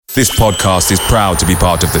This podcast is proud to be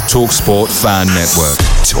part of the TalkSport Fan Network.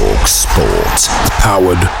 TalkSport.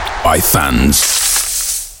 Powered by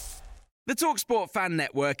fans. The TalkSport Fan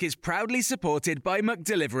Network is proudly supported by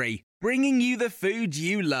McDelivery, bringing you the food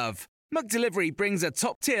you love. McDelivery brings a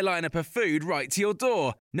top-tier lineup of food right to your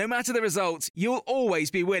door. No matter the result, you'll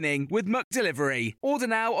always be winning with McDelivery. Order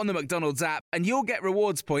now on the McDonald's app and you'll get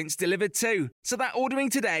rewards points delivered too. So that ordering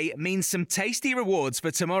today means some tasty rewards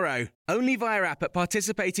for tomorrow. Only via app at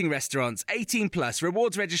participating restaurants. 18 plus.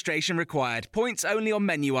 Rewards registration required. Points only on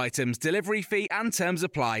menu items. Delivery fee and terms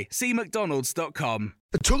apply. See mcdonalds.com.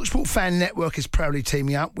 The TalkSport Fan Network is proudly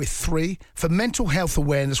teaming up with 3 for Mental Health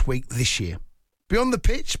Awareness Week this year. Beyond the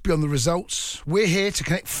pitch, beyond the results, we're here to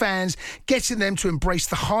connect fans, getting them to embrace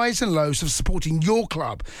the highs and lows of supporting your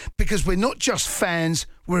club, because we're not just fans,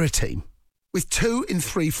 we're a team. With 2 in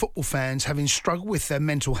 3 football fans having struggled with their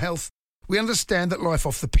mental health, we understand that life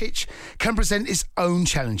off the pitch can present its own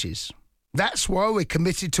challenges. That's why we're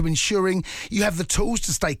committed to ensuring you have the tools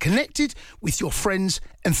to stay connected with your friends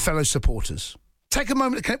and fellow supporters. Take a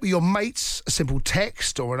moment to connect with your mates. A simple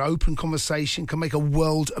text or an open conversation can make a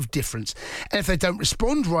world of difference. And if they don't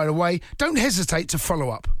respond right away, don't hesitate to follow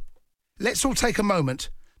up. Let's all take a moment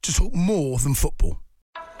to talk more than football.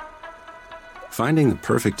 Finding the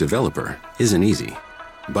perfect developer isn't easy.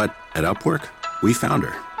 But at Upwork, we found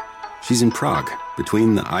her. She's in Prague,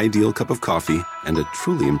 between the ideal cup of coffee and a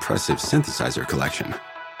truly impressive synthesizer collection.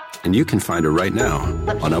 And you can find her right now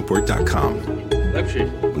on Upwork.com.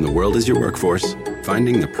 When the world is your workforce,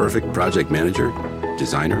 finding the perfect project manager,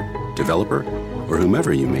 designer, developer, or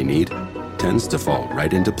whomever you may need tends to fall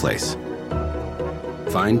right into place.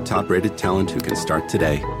 Find top-rated talent who can start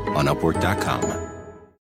today on Upwork.com.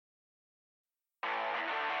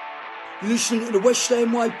 You're listening to the West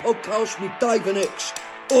Ham Way podcast with Dave and X.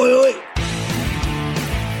 Oi, oi!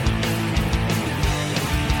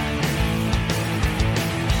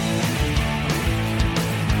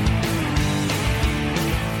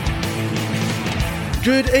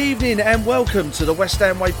 Good evening and welcome to the West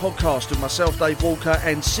Ham Way podcast with myself, Dave Walker,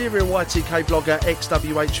 and serial YTK blogger,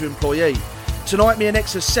 ex-WHU employee. Tonight, me and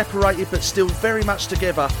X are separated but still very much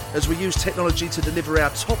together as we use technology to deliver our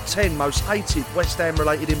top 10 most hated West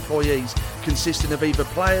Ham-related employees, consisting of either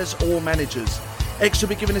players or managers. X will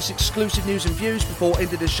be giving us exclusive news and views before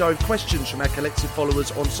ending the show with questions from our collective followers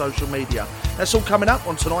on social media. That's all coming up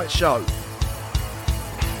on tonight's show.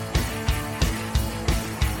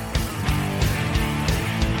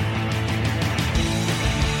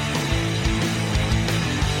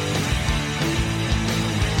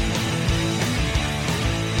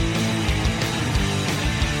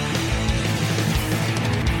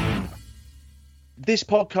 This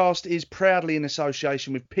podcast is proudly in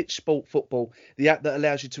association with Pitch Sport Football, the app that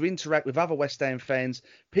allows you to interact with other West Ham fans,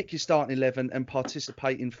 pick your starting 11 and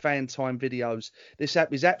participate in fan time videos. This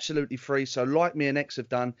app is absolutely free, so like me and X have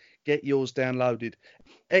done, get yours downloaded.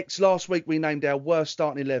 X, last week we named our worst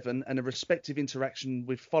starting 11 and the respective interaction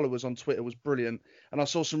with followers on Twitter was brilliant, and I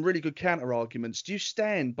saw some really good counter-arguments. Do you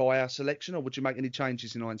stand by our selection or would you make any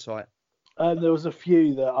changes in hindsight? There was a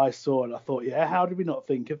few that I saw and I thought, yeah, how did we not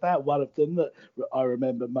think of that? One of them that I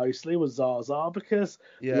remember mostly was Zaza, because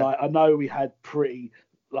like I know we had pretty,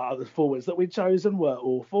 like the forwards that we'd chosen were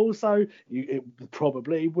awful, so it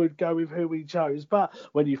probably would go with who we chose. But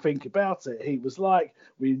when you think about it, he was like,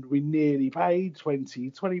 we nearly paid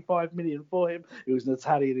 25 million for him. He was an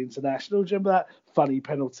Italian international. Do you remember that funny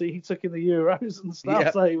penalty he took in the Euros and stuff?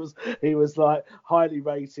 Yep. So he was like highly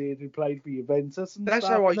rated. He played for Juventus and That's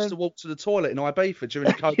stuff. how I used to walk to the toilet in Ibiza during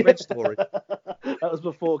the Code Red story. That was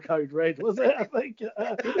before Code Red, was it? I think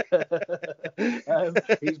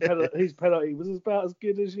his penalty was about as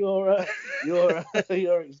good as your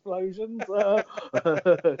explosions.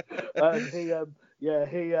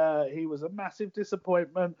 He was a massive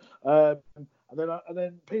disappointment. And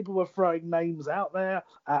then people were throwing names out there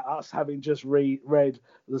at us, having just read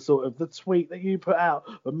the sort of the tweet that you put out.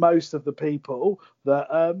 But most of the people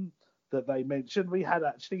that they mentioned, we had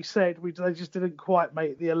actually said they just didn't quite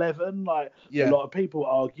make the 11. Like a lot of people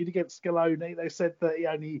argued against Scaloni. They said that he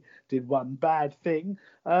only did one bad thing.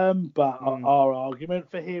 But our argument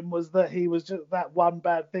for him was that he was just, that one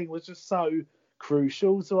bad thing was just so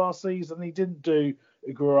crucial to our season. He didn't do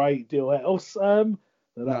a great deal else.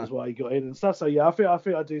 And that was why he got in and stuff. So yeah, I think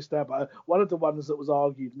I do stand by. One of the ones that was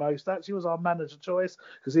argued most actually was our manager choice,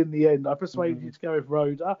 because in the end I persuaded you to go with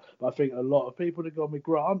Roda, but I think a lot of people have gone with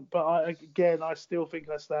Grant. But I still think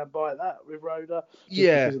I stand by that with Roda,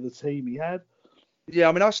 because of the team he had. Yeah,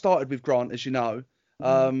 I mean, I started with Grant, as you know,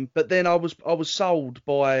 but then I was sold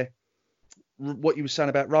by what you were saying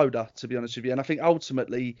about Roda, to be honest with you. And I think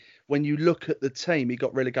ultimately, when you look at the team he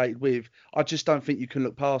got relegated with, I just don't think you can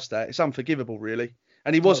look past that. It's unforgivable, really.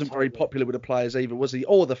 And he wasn't very popular with the players either, was he?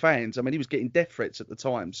 Or the fans. I mean, he was getting death threats at the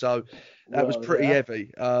time. So that was pretty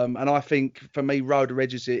heavy. And I think, for me, Roda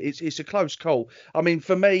edges it. It's a close call. I mean,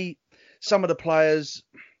 for me, some of the players,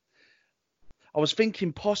 I was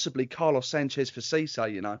thinking possibly Carlos Sanchez for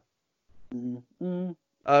Cisse, you know.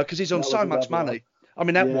 Because he's on so much money. I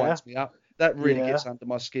mean, that winds me up. That really gets under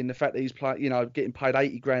my skin. The fact that he's getting paid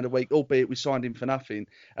 80 grand a week, albeit we signed him for nothing,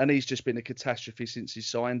 and he's just been a catastrophe since he's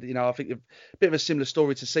signed. You know, I think a bit of a similar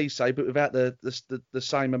story to Cisse, but without the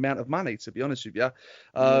same amount of money, to be honest with you.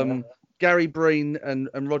 Gary Breen and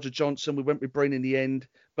Roger Johnson, we went with Breen in the end,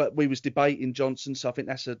 but we was debating Johnson, so I think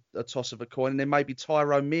that's a toss of a coin. And then maybe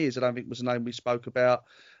Tyrone Mears, I don't think was a name we spoke about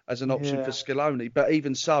as an option for Scaloni. But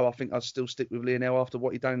even so, I think I'd still stick with Lionel after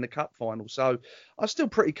what he'd done in the Cup final. So I'm still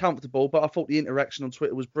pretty comfortable, but I thought the interaction on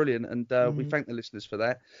Twitter was brilliant, and we thank the listeners for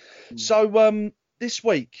that. So this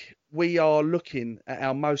week, we are looking at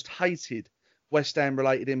our most hated West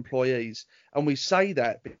Ham-related employees, and we say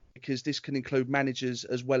that because this can include managers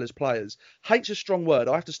as well as players. Hate's a strong word.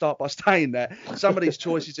 I have to start by saying that. Some of these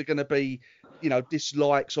choices are going to be,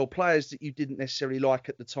 dislikes or players that you didn't necessarily like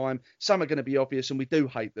at the time. Some are going to be obvious, and we do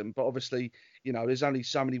hate them. But obviously, there's only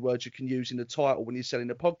so many words you can use in the title when you're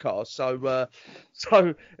selling a podcast. So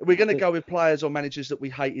we're going to go with players or managers that we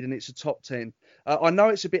hated, and it's a top 10. I know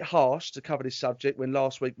it's a bit harsh to cover this subject when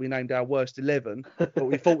last week we named our worst 11, but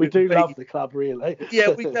we thought we do love the club, really. Yeah,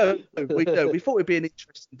 we do. We do. We thought it'd be an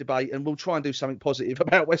interesting debate, and we'll try and do something positive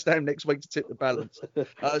about West Ham next week to tip the balance.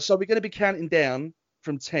 So we're going to be counting down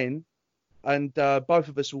from 10, and both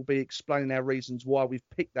of us will be explaining our reasons why we've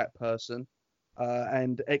picked that person.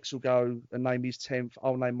 And X will go and name his 10th.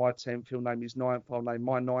 I'll name my 10th. He'll name his 9th. I'll name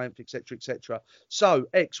my 9th, etc., etc. So,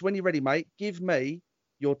 X, when you're ready, mate, give me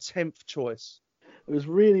your 10th choice. It was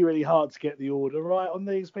really, really hard to get the order right on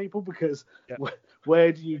these people because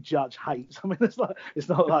where do you judge hate? I mean, it's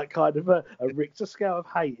not like kind of a Richter scale of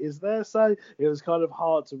hate, is there? So it was kind of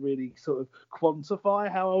hard to really sort of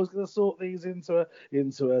quantify how I was going to sort these into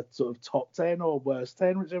a sort of top 10 or worst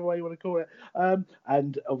 10, whichever way you want to call it.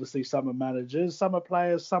 And obviously some are managers, some are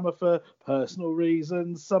players, some are for personal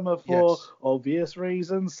reasons, some are for obvious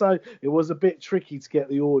reasons. So it was a bit tricky to get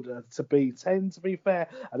the order to be 10, to be fair.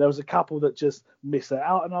 And there was a couple that just miss it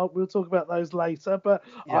out, and we'll talk about those later. But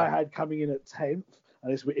I had coming in at 10th,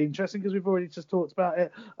 and it's interesting because we've already just talked about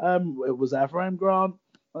it. It was Avram Grant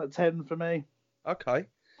at 10 for me. Okay.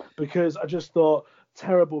 Because I just thought,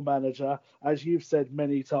 terrible manager, as you've said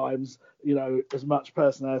many times, as much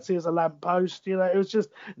personality as a lamppost. It was just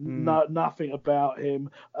nothing about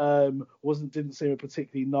him. Didn't seem a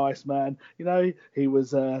particularly nice man. He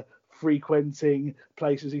was frequenting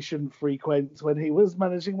places he shouldn't frequent when he was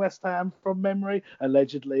managing West Ham, from memory,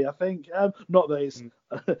 allegedly, I think. Not that it's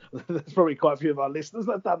there's probably quite a few of our listeners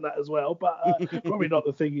that have done that as well, but probably not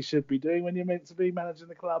the thing you should be doing when you're meant to be managing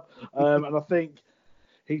the club. And I think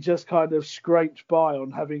he just kind of scraped by on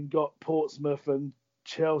having got Portsmouth and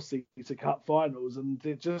Chelsea to cup finals, and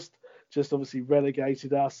it just obviously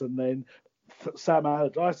relegated us. And then Sam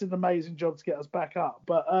Allardyce did an amazing job to get us back up,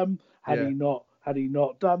 but had he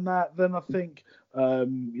not done that, then I think,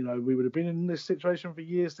 we would have been in this situation for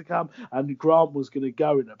years to come. And Grant was going to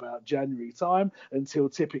go in about January time, until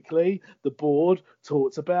typically the board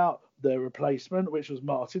talked about their replacement, which was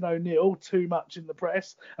Martin O'Neill, too much in the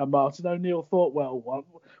press. And Martin O'Neill thought, well,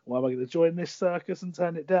 why am I going to join this circus, and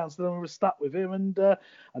turn it down? So then we were stuck with him. And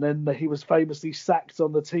then he was famously sacked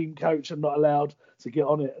on the team coach and not allowed to get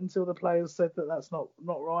on it until the players said that that's not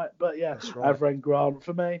right. But yeah, that's right. Avram Grant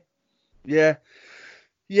for me. Yeah.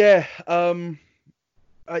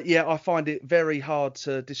 I find it very hard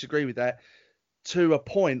to disagree with that, to a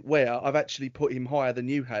point where I've actually put him higher than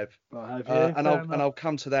you have. I'll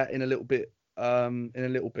come to that in a little bit.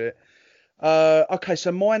 Okay,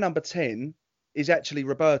 so my number 10 is actually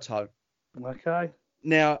Roberto. Okay.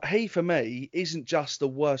 Now, he for me isn't just the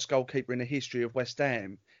worst goalkeeper in the history of West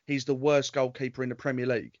Ham. He's the worst goalkeeper in the Premier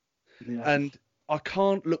League. Yeah. And I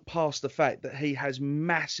can't look past the fact that he has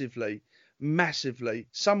massively,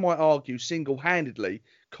 some might argue single-handedly,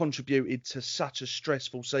 contributed to such a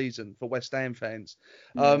stressful season for West Ham fans.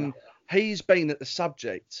 He's been at the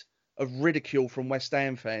subject of ridicule from West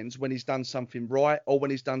Ham fans when he's done something right or when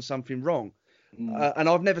he's done something wrong. And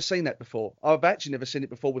I've never seen that before. I've actually never seen it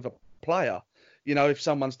before with a player. If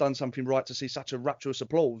someone's done something right, to see such a rapturous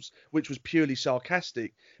applause, which was purely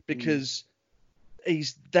sarcastic, because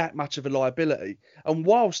he's that much of a liability. And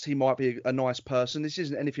whilst he might be a nice person, this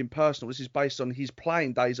isn't anything personal. This is based on his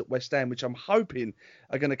playing days at West Ham, which I'm hoping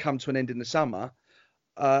are going to come to an end in the summer.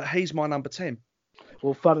 He's my number 10.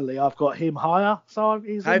 Well, funnily, I've got him higher, so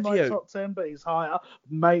he's in my top 10, but he's higher,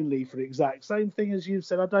 mainly for the exact same thing as you've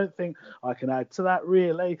said. I don't think I can add to that,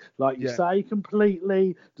 really. Like you say,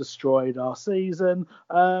 completely destroyed our season.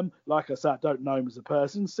 Like I said, I don't know him as a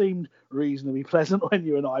person. Seemed reasonably pleasant when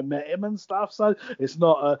you and I met him and stuff, so it's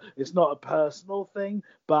not a personal thing,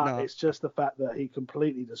 but it's just the fact that he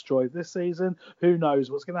completely destroyed this season. Who knows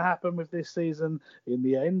what's going to happen with this season in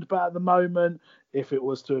the end, but at the moment, if it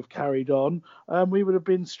was to have carried on, we would have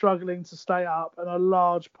been struggling to stay up, and a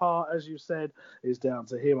large part, as you said, is down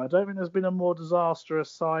to him. I don't think there's been a more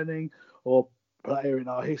disastrous signing or player in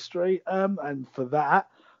our history, and for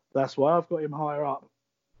that's why I've got him higher up.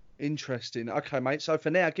 Interesting. Okay, mate. So for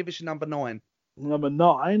now, give us your number 9. Number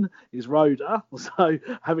 9 is Roeder. So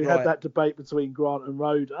having had that debate between Grant and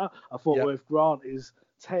Roeder, I thought, well, if Grant is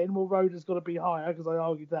 10, well, Roeder's got to be higher, because I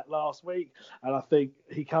argued that last week, and I think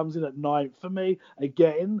he comes in at 9th for me.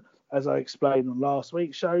 Again, as I explained on last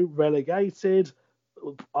week's show, relegated,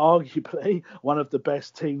 arguably one of the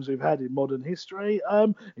best teams we've had in modern history,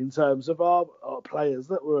 in terms of our players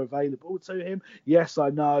that were available to him. Yes, I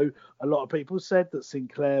know a lot of people said that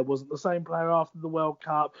Sinclair wasn't the same player after the World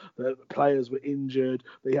Cup, that players were injured,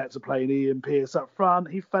 that he had to play an Ian Pearce up front,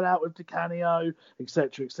 he fell out with Di Canio,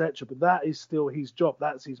 etc., etc. But that is still his job.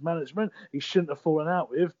 That's his management. He shouldn't have fallen out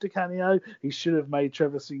with Di Canio. He should have made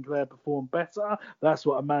Trevor Sinclair perform better. That's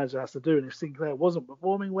what a manager has to do. And if Sinclair wasn't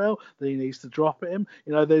performing well, then he needs to drop him.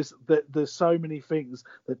 You know, there's so many things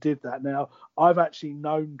that did that. Now, I've actually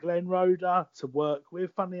known Glenn Roeder to work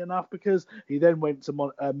with, funnily enough, because he then went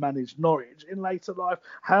to manage Norwich in later life.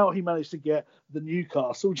 How he managed to get the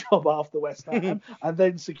Newcastle job after West Ham and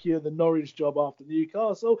then secure the Norwich job after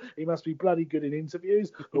Newcastle, he must be bloody good in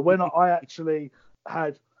interviews. But when I actually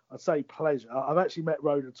had, I'd say, pleasure, I've actually met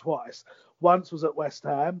Roeder twice. Once was at West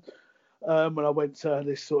Ham, when I went to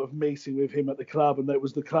this sort of meeting with him at the club, and it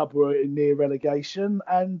was the club were in near relegation,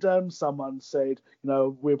 and someone said, you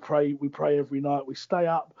know, we pray every night, we stay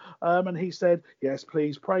up, and he said, yes,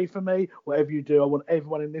 please pray for me, whatever you do, I want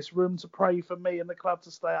everyone in this room to pray for me and the club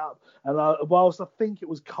to stay up. And whilst I think it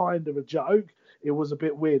was kind of a joke, it was a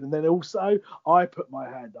bit weird. And then also I put my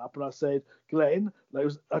hand up and I said, Glenn,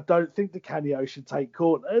 I don't think Di Canio should take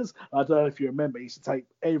corners. I don't know if you remember, he used to take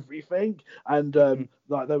everything, and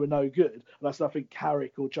like they were no good. And I said, I think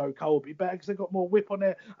Carrick or Joe Cole would be better because they got more whip on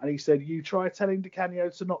it. And he said, you try telling Di Canio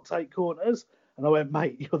to not take corners. And I went,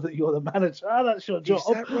 mate, you're the manager. That's your job. Is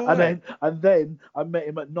that right? And then I met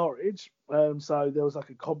him at Norwich. So there was like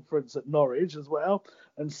a conference at Norwich as well,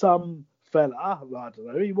 and some fella, I don't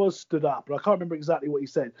know, he was stood up, and I can't remember exactly what he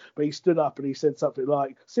said, but he stood up and he said something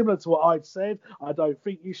like, similar to what I'd said, I don't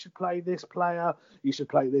think you should play this player, you should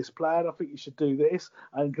play this player, and I think you should do this.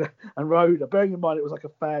 And Roeder, bearing in mind it was like a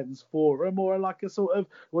fans forum, or like a sort of,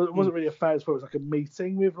 well, it wasn't really a fans forum, it was like a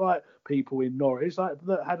meeting with like people in Norwich, like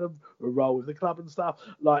that had a role with the club and stuff.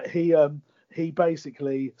 Like he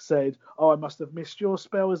basically said, I must have missed your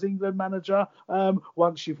spell as England manager.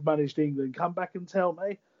 Once you've managed England, come back and tell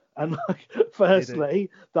me. And like, firstly,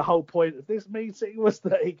 the whole point of this meeting was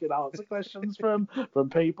that he could answer questions from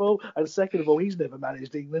people, and second of all, he's never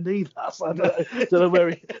managed England either. So I don't know where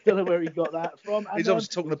he got that from. And he's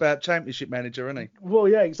obviously talking about Championship manager, isn't he? Well,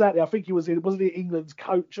 yeah, exactly. I think he wasn't he England's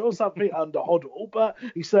coach or something under Hoddle, but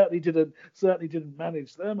he certainly didn't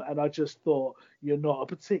manage them. And I just thought, you're not a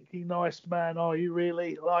particularly nice man, are you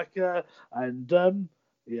really?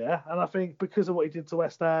 Yeah, and I think because of what he did to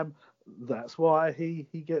West Ham, that's why he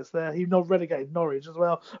gets there. He not relegated Norwich as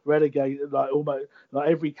well. Relegated like almost like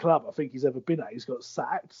every club I think he's ever been at, he's got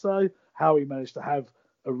sacked. So how he managed to have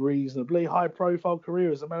a reasonably high profile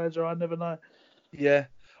career as a manager, I never know. Yeah,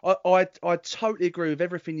 I totally agree with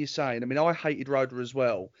everything you're saying. I mean, I hated Roeder as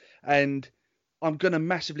well, and I'm going to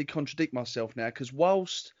massively contradict myself now, because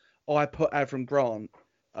whilst I put Avram Grant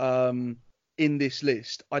in this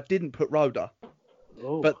list, I didn't put Roeder.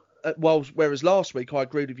 Oh. But whereas last week I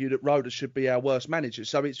agreed with you that Roeder should be our worst manager.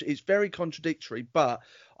 So it's very contradictory, but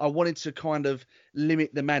I wanted to kind of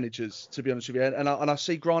limit the managers, to be honest with you. And I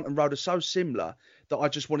see Grant and Roeder so similar that I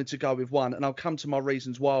just wanted to go with one. And I'll come to my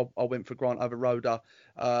reasons why I went for Grant over Roeder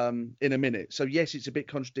in a minute. So yes, it's a bit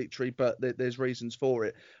contradictory, but there's reasons for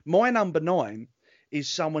it. My number 9 is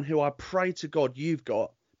someone who I pray to God you've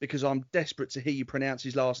got, because I'm desperate to hear you pronounce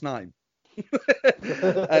his last name.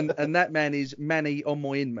 and that man is Manny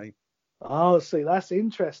Onmoyinmi. Oh, see, that's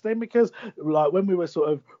interesting, because like when we were sort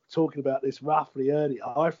of talking about this roughly earlier,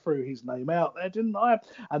 I threw his name out there, didn't I?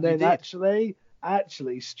 And then actually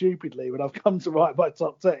actually, stupidly, when I've come to write my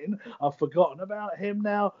top 10, I've forgotten about him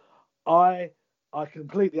now. I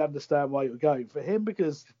completely understand why you're going for him,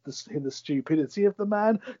 because the stupidity of the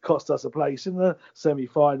man cost us a place in the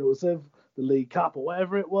semi-finals of the League Cup or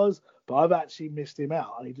whatever it was. But I've actually missed him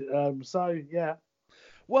out. So, yeah.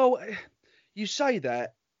 Well, you say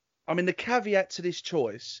that. I mean, the caveat to this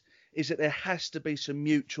choice is that there has to be some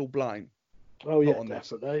mutual blame. Oh, yeah,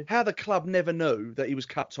 definitely. How the club never knew that he was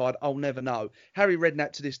cup tied, I'll never know. Harry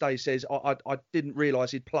Redknapp to this day says, I didn't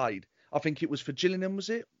realise he'd played. I think it was for Gillingham, was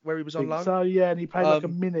it, where he was on loan? So, yeah, and he played like a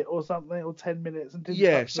minute or something, or 10 minutes, and didn't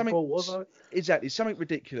touch the ball, was it? Exactly, something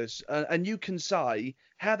ridiculous. And you can say,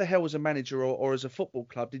 how the hell as a manager or as a football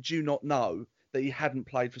club did you not know that he hadn't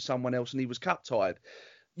played for someone else and he was cup tied?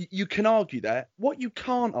 You can argue that. What you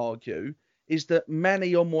can't argue is that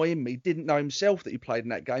Manny Omoyimi didn't know himself that he played in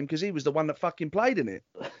that game, because he was the one that fucking played in it.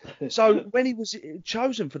 So when he was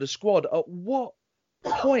chosen for the squad, at what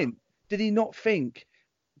point did he not think,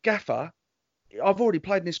 Gaffer, I've already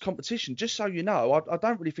played in this competition, just so you know, I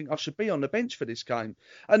don't really think I should be on the bench for this game.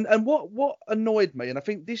 And what annoyed me, and I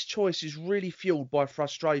think this choice is really fueled by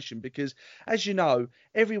frustration, because, as you know,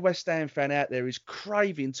 every West Ham fan out there is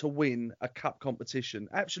craving to win a cup competition,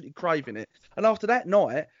 absolutely craving it. And after that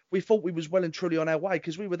night, we thought we was well and truly on our way,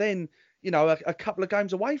 because we were then, a couple of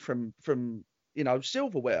games away from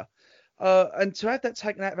silverware. And to have that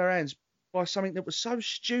taken out of our hands by something that was so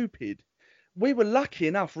stupid. We were lucky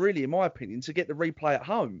enough, really, in my opinion, to get the replay at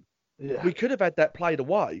home. Yeah. We could have had that played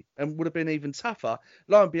away and would have been even tougher.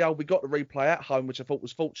 Lo and behold, we got the replay at home, which I thought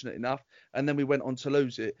was fortunate enough, and then we went on to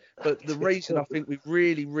lose it. But the reason I think we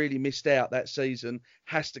really, really missed out that season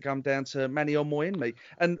has to come down to Manny Omoyimi.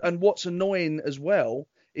 And what's annoying as well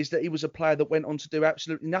is that he was a player that went on to do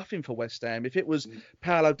absolutely nothing for West Ham. If it was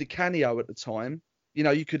Paolo Di Canio at the time,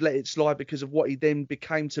 you could let it slide because of what he then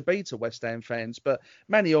became to be to West Ham fans. But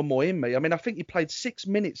Manny Omoyimi, I mean, I think he played 6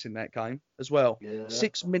 minutes in that game as well. Yeah.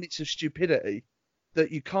 6 minutes of stupidity that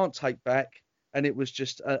you can't take back. And it was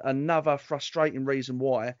just another frustrating reason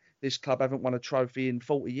why this club haven't won a trophy in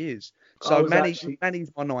 40 years. So Manny's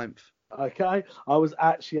my ninth. Okay. I was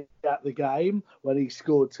actually at the game when he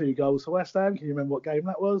scored 2 goals for West Ham. Can you remember what game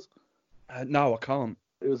that was? No, I can't.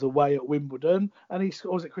 It was away at Wimbledon, and he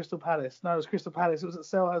was at Crystal Palace. No, it was Crystal Palace. It was at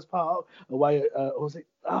Selhurst Park, away at, was it?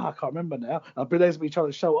 I can't remember now. I've been able to be trying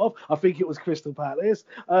to show it off. I think it was Crystal Palace,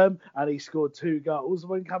 and he scored 2 goals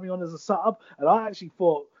when coming on as a sub. And I actually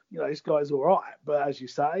thought, this guy's all right. But as you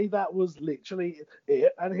say, that was literally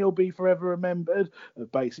it. And he'll be forever remembered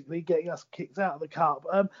of basically getting us kicked out of the cup.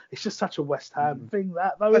 It's just such a West Ham thing.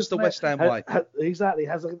 That's the West Ham way. Exactly.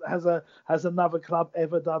 Has another club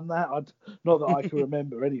ever done that? Not that I can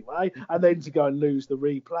remember anyway. And then to go and lose the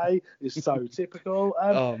replay is so typical.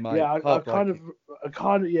 Oh, mate. Yeah, I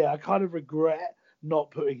kind of regret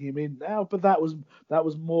not putting him in now. But that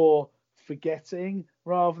was more forgetting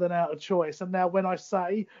rather than out of choice. And now when I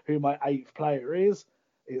say who my 8th player is,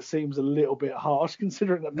 it seems a little bit harsh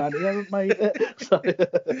considering that Manny hasn't made it. So,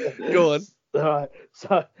 go on. All right.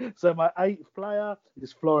 So my 8th player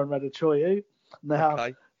is Florin Radicchioiu. Now,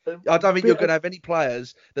 okay. I don't think you're going to have any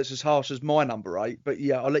players that's as harsh as my number 8, but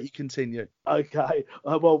yeah, I'll let you continue. Okay.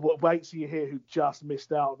 Well, wait till you hear who just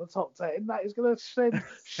missed out on the top 10. That is going to send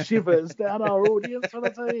shivers down our audience when I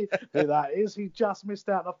tell you who that is. He just missed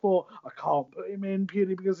out. I thought I can't put him in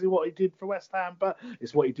purely because of what he did for West Ham, but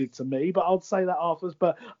it's what he did to me. But I'll say that afterwards.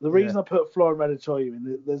 But the reason I put Florin Radicchioiu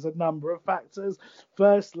in, there's a number of factors.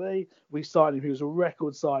 Firstly, we signed him. He was a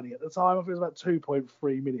record signing at the time. I think it was about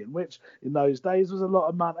 2.3 million, which in those days was a lot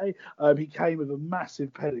of money. He came with a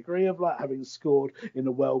massive pedigree of having scored in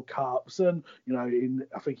the World Cups, and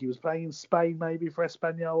I think he was playing in Spain maybe for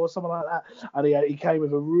Espanyol or something like that. And he came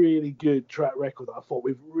with a really good track record. I thought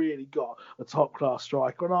we've really got a top class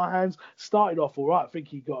striker on our hands. Started off all right. I think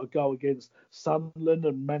he got a goal against Sunderland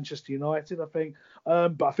and Manchester United, I think.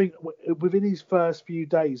 But I think within his first few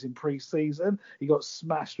days in pre-season, he got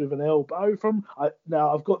smashed with an elbow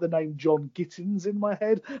now I've got the name John Gittins in my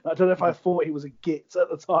head. I don't know if I thought he was a git at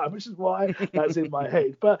the time, which is why that's in my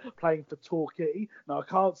head. But playing for Torquay, now I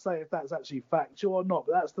can't say if that's actually factual or not,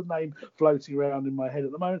 but that's the name floating around in my head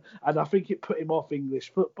at the moment. And I think it put him off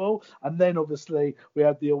English football. And then obviously we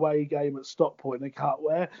had the away game at Stockport in the Cup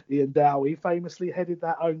where Ian Dowie famously headed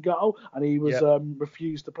that own goal, and he was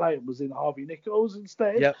refused to play and was in Harvey Nichols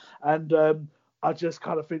instead. Yep. And I just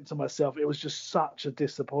kind of think to myself, it was just such a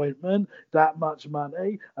disappointment, that much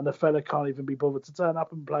money, and the fella can't even be bothered to turn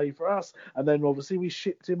up and play for us. And then obviously we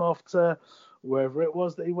shipped him off to wherever it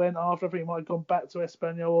was that he went after. I think he might have gone back to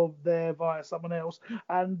Espanyol or there via someone else.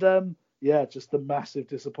 And yeah, just a massive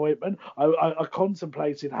disappointment. I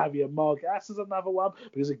contemplated Javier Margas as another one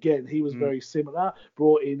because, again, he was very similar.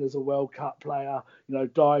 Brought in as a World Cup player,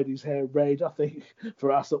 dyed his hair red, I think,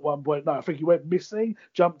 for us at one point. No, I think he went missing,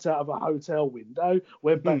 jumped out of a hotel window,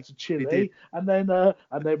 went back to Chile, and then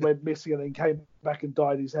went missing and then came back and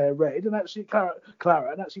dyed his hair red and actually claret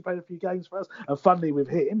and actually played a few games for us. And funnily with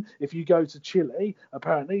him, if you go to Chile,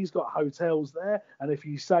 apparently he's got hotels there, and if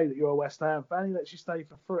you say that you're a West Ham fan, he lets you stay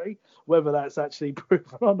for free. Whether that's actually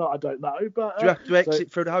proven or not, I don't know. But do you have to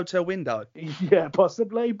exit through the hotel window? Yeah,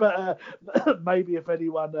 possibly. But maybe if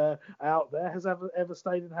anyone out there has ever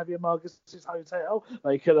stayed in Javier Margas' hotel,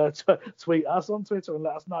 they can tweet us on Twitter and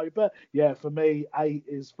let us know. But yeah, for me, 8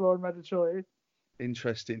 is Florian Radicchiotti.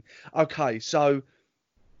 Interesting. Okay, so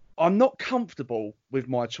I'm not comfortable with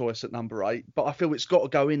my choice at number 8, but I feel it's got to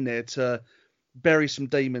go in there to bury some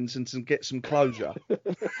demons and to get some closure.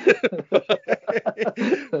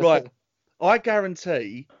 Right. I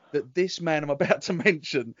guarantee that this man I'm about to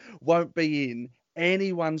mention won't be in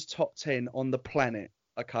anyone's top 10 on the planet,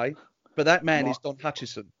 okay? But that man is Don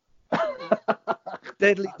Hutchison.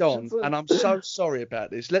 Deadly Don, and I'm so sorry about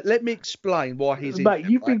this. Let me explain why he's in. Mate,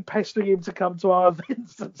 you've been pestering him to come to our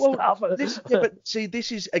events and stuff. But see,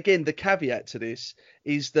 this is, again, the caveat to this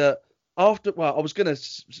is that after, well, I was going to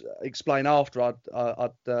explain after I'd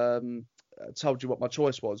told you what my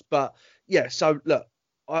choice was. But yeah, so look,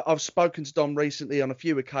 I've spoken to Don recently on a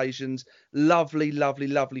few occasions. Lovely, lovely,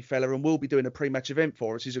 lovely fella, and we'll be doing a pre-match event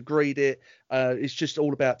for us. He's agreed it. It's just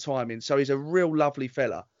all about timing. So he's a real lovely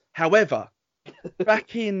fella. However,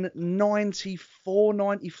 back in 94,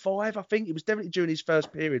 95, I think, it was definitely during his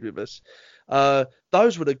first period with us.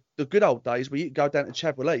 Those were the good old days where you could go down to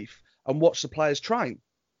Chadwell Heath and watch the players train.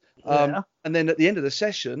 And then at the end of the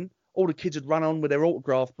session, all the kids would run on with their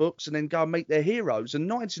autograph books and then go and meet their heroes. And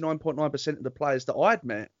 99.9% of the players that I'd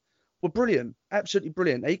met were brilliant, absolutely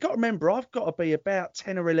brilliant. Now, you've got to remember, I've got to be about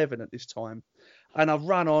 10 or 11 at this time. And I've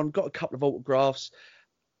run on, got a couple of autographs.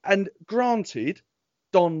 And granted,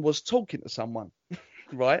 Don was talking to someone,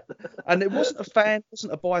 right? And it wasn't a fan,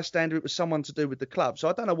 wasn't a bystander. It was someone to do with the club. So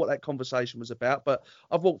I don't know what that conversation was about, but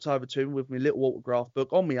I've walked over to him with my little autograph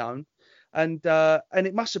book on my own. And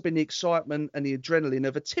it must have been the excitement and the adrenaline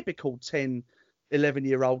of a typical 10,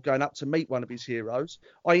 11-year-old going up to meet one of his heroes.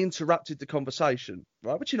 I interrupted the conversation,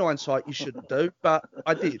 right? Which in hindsight, you shouldn't do, but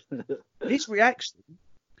I did. His reaction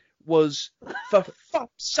was, for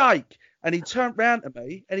fuck's sake. And he turned round to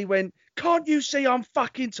me and he went, "Can't you see I'm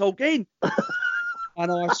fucking talking?"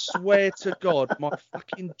 And I swear to God, my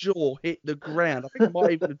fucking jaw hit the ground. I think I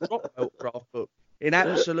might even have dropped the autograph book in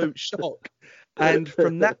absolute shock. And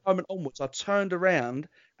from that moment onwards, I turned around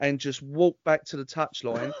and just walked back to the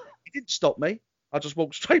touchline. He didn't stop me. I just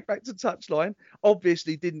walked straight back to the touchline.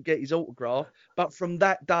 Obviously didn't get his autograph. But from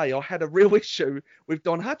that day, I had a real issue with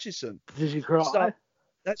Don Hutchison. Did you cry? So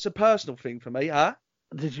that's a personal thing for me, huh?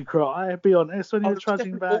 Did you cry? Be honest, when you were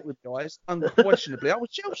trudging back. With guys, unquestionably. I was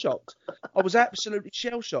shell-shocked. I was absolutely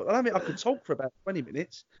shell-shocked. I don't think I could talk for about 20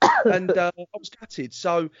 minutes. And I was gutted.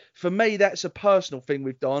 So for me, that's a personal thing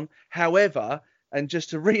with Don. However, and just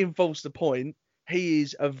to reinforce the point, he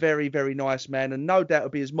is a very, very nice man. And no doubt will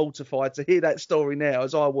be as mortified to hear that story now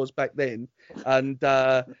as I was back then. And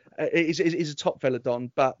he's a top fella,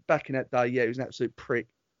 Don. But back in that day, yeah, he was an absolute prick.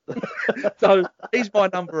 So he's my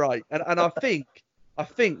number 8. And I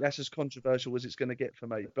think that's as controversial as it's going to get for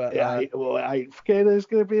me. But I ain't scared it's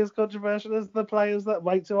going to be as controversial as the players that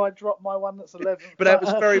wait till I drop my one that's 11. But that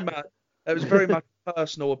was very much a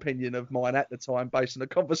personal opinion of mine at the time, based on a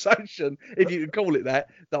conversation, if you could call it that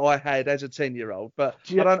I had as a 10-year-old. But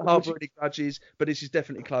I don't harbour any grudges. But this is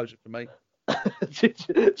definitely closure for me.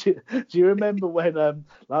 do you remember when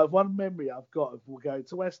like one memory I've got of going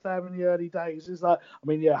to West Ham in the early days is like, I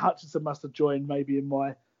mean, yeah, Hutchison must have joined maybe in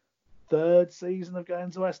my 3rd season of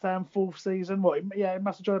going to West Ham, 4th season. It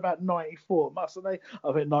must have joined about 94, mustn't they?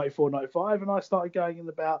 I think 94, 95, and I started going in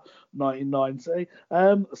about 1990.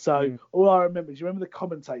 All I remember is, you remember the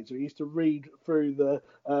commentator? He used to read through the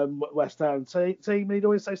West Ham team, and he'd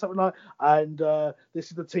always say something like, and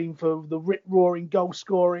this is the team for the rip-roaring,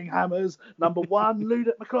 goal-scoring Hammers. Number 1,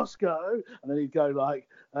 Ludet McCloskey. And then he'd go like,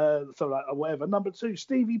 something like, whatever. Number 2,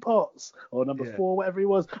 Stevie Potts. Or number 4, whatever he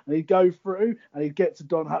was. And he'd go through, and he'd get to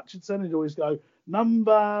Don Hutchison, and he'd always go,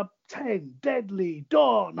 number 10, Deadly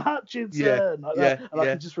Don Hutchison. I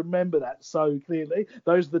can just remember that so clearly.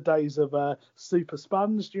 Those are the days of Super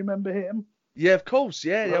Sponge. Do you remember him? Yeah, of course.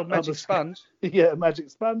 Yeah, the old On magic the- sponge. Yeah,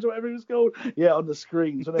 Magic Sponge or whatever it was called. Yeah, on the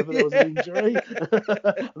screens whenever there was an injury.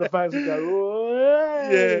 And the fans would go, "Whoa,"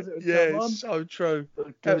 Yeah, as it would yeah, come on. it's so true.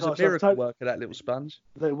 That Gosh, was a I've miracle work of that little sponge.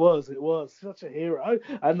 It was such a hero,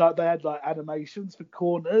 and like they had like animations for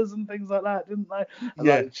corners and things like that, didn't they? And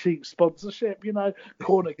Yeah. like cheap sponsorship,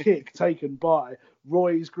 corner kick taken by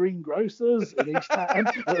Roy's Greengrocers in East Town.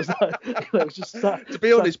 It was like, it was just To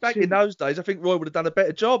be honest, back in those days, I think Roy would have done a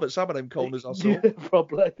better job at some of them corners I saw. Yeah,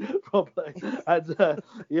 probably. And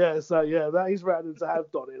that is random to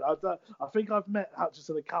have done it. I think I've met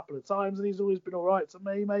Hutchison a couple of times, and he's always been all right to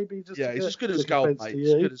me. Maybe just Yeah, he's as good as gold, mate.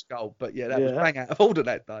 He's good as gold. But yeah, that was bang out of order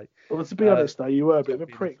that day. Well, to be honest, though, you were a bit of a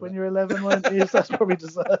prick when you were 11, weren't you? So that's probably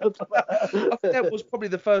deserved. I think that was probably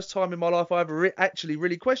the first time in my life I ever actually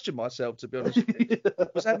really questioned myself, to be honest.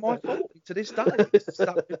 Was that my fault? To this day, it's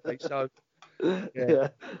stuck with me. So, yeah.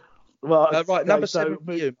 Well, right, number 7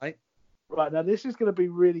 for you, mate. Right, now this is going to be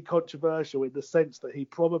really controversial in the sense that he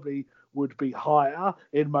probably would be higher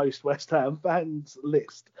in most West Ham fans'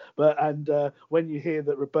 list. And when you hear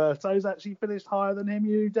that Roberto's actually finished higher than him,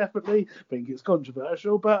 you definitely think it's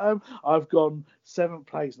controversial. But I've gone 7th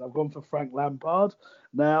place, and I've gone for Frank Lampard.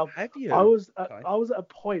 Now, have you? I was at a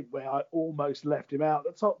point where I almost left him out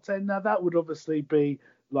of the top 10. Now, that would obviously be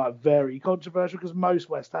like very controversial because most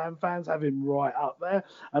West Ham fans have him right up there,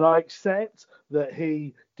 and I accept that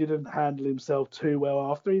he didn't handle himself too well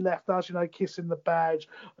after he left us, kissing the badge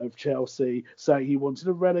of Chelsea, saying he wanted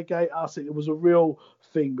to relegate us. It was a real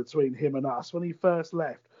thing between him and us when he first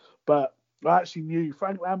left. But I actually knew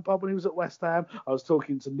Frank Lampard when he was at West Ham. I was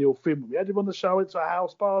talking to Neil Finn. We had him on the show. Went to a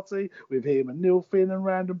house party with him and Neil Finn and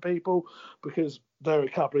random people because they're a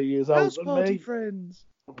couple of years older than me. House party friends.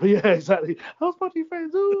 Yeah, exactly. House party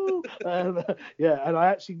friends. Ooh. And I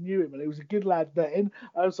actually knew him, and he was a good lad then.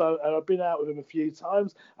 And I've been out with him a few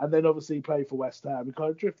times, and then obviously he played for West Ham. We kind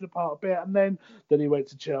of drifted apart a bit, and then he went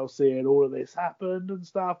to Chelsea, and all of this happened and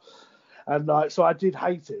stuff. And so I did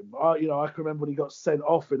hate him. I can remember when he got sent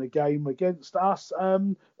off in a game against us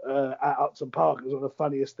at Upton Park. It was one of the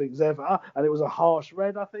funniest things ever. And it was a harsh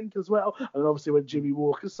red, I think, as well. And obviously when Jimmy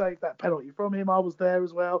Walker saved that penalty from him, I was there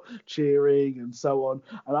as well, cheering and so on.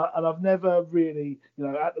 And I've never really,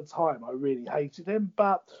 at the time, I really hated him.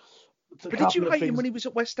 But did you hate him when he was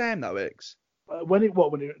at West Ham, though, X?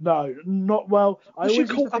 No, not well. Was you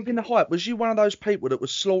caught up in the hype? Was you one of those people that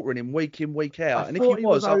was slaughtering him week in, week out? And if you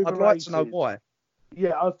was, I'd like to know why.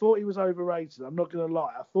 Yeah, I thought he was overrated. I'm not going to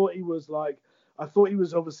lie. I thought he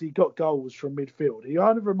was obviously got goals from midfield. He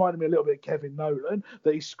kind of reminded me a little bit of Kevin Nolan,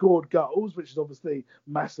 that he scored goals, which is obviously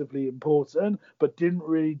massively important, but didn't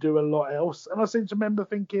really do a lot else. And I seem to remember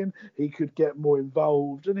thinking he could get more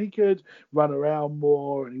involved and he could run around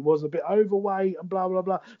more, and he was a bit overweight and blah, blah,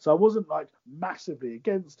 blah. So I wasn't like massively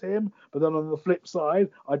against him. But then on the flip side,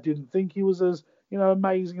 I didn't think he was as,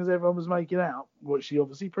 amazing as everyone was making out, which he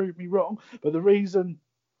obviously proved me wrong. But the reason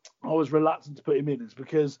I was reluctant to put him in is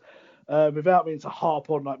because without meaning to harp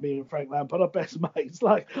on like me and Frank Lampard are best mates.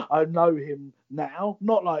 Like, I know him now,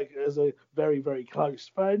 not like as a very, very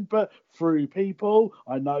close friend, but through people.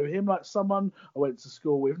 I know him, like someone I went to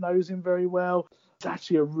school with knows him very well. He's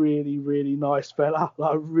actually a really, really nice fella,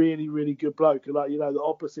 like a really, really good bloke. And like, the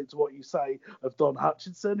opposite to what you say of Don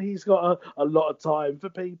Hutchinson, he's got a lot of time for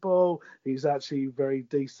people. He's actually very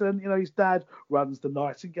decent. His dad runs the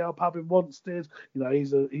Nightingale pub in Wanstead.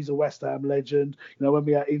 He's a West Ham legend. When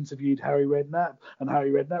we interviewed Harry Redknapp, and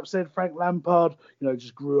Harry Redknapp said Frank Lampard,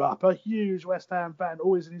 just grew up a huge West Ham fan,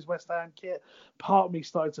 always in his West Ham kit. Part of me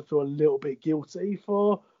started to feel a little bit guilty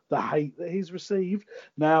for the hate that he's received.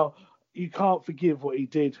 Now, you can't forgive what he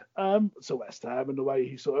did to West Ham and the way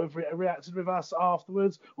he sort of reacted with us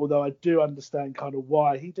afterwards, although I do understand kind of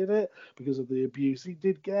why he did it, because of the abuse he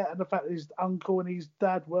did get and the fact that his uncle and his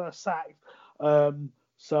dad were sacked.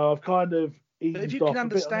 So I've kind of eased off. But if you can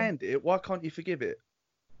understand it, why can't you forgive it?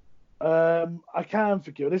 I can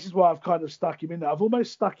forgive it. This is why I've kind of stuck him in there. I've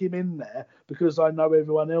almost stuck him in there because I know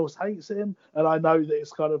everyone else hates him, and I know that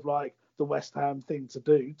it's kind of like the West Ham thing to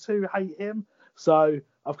do to hate him. So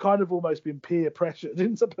I've kind of almost been peer pressured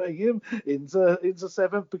into putting him into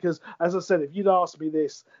 7th, because, as I said, if you'd asked me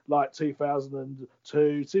this like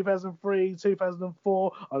 2002, 2003,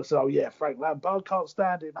 2004, I'd have said, oh yeah, Frank Lampard, can't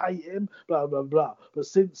stand him, hate him, blah, blah, blah. But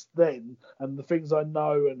since then, and the things I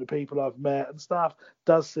know and the people I've met and stuff,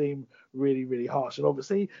 does seem really, really harsh. And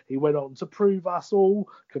obviously, he went on to prove us all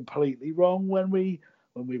completely wrong when we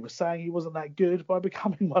were saying he wasn't that good, by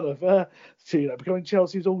becoming becoming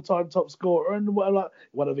Chelsea's all-time top scorer and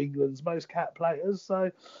one of England's most capped players.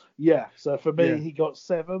 So, yeah. So for me, he got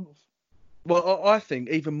 7th. Well, I think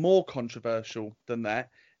even more controversial than that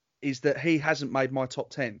is that he hasn't made my top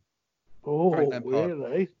 10. Oh, Frank Lampard.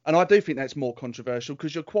 really? And I do think that's more controversial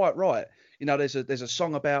because you're quite right. You know, there's a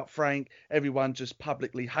song about Frank. Everyone just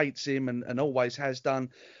publicly hates him and always has done.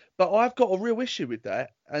 But I've got a real issue with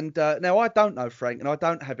that. And now I don't know Frank and I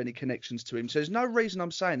don't have any connections to him. So there's no reason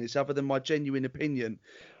I'm saying this other than my genuine opinion.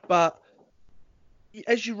 But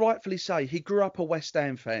as you rightfully say, he grew up a West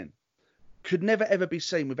Ham fan. Could never ever be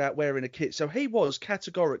seen without wearing a kit. So he was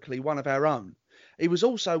categorically one of our own. He was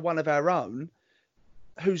also one of our own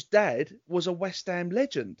whose dad was a West Ham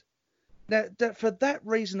legend. Now, for that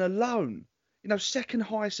reason alone, you know, second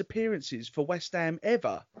highest appearances for West Ham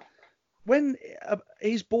ever. When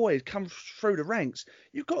his boys come through the ranks,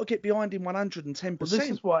 you've got to get behind him 110%. Well, this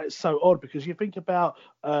is why it's so odd, because you think about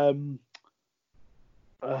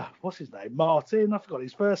what's his name? Martin. I forgot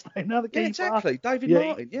his first name now. The keeper. Exactly. David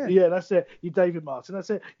Martin. Yeah, that's it. You David Martin.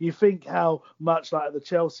 That's it. You think how much like the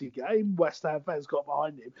Chelsea game, West Ham fans got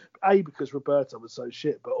behind him. A, because Roberto was so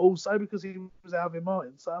shit, but also because he was Alvin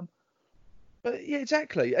Martin's son. But yeah,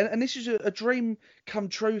 exactly. And this is a dream come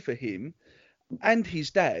true for him and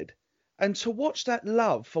his dad. And to watch that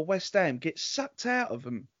love for West Ham get sucked out of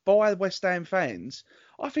them by West Ham fans,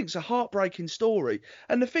 I think it's a heartbreaking story.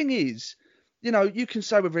 And the thing is, you know, you can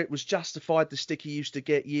say whether it was justified, the stick he used to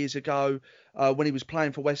get years ago when he was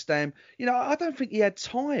playing for West Ham. You know, I don't think he had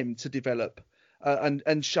time to develop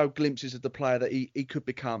and show glimpses of the player that he could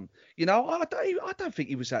become. You know, I don't think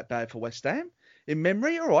he was that bad for West Ham. In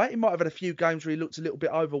memory, all right, he might have had a few games where he looked a little bit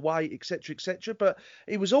overweight, etc., but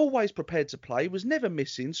he was always prepared to play. He was never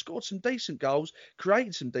missing, scored some decent goals,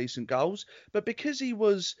 created some decent goals. But because he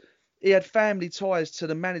had family ties to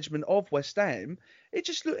the management of West Ham,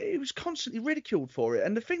 he was constantly ridiculed for it.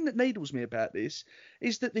 And the thing that needles me about this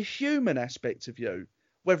is that the human aspect of you,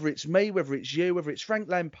 whether it's me, whether it's you, whether it's Frank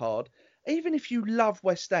Lampard, even if you love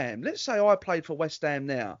West Ham, let's say I played for West Ham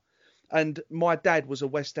now, and my dad was a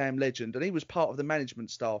West Ham legend, and he was part of the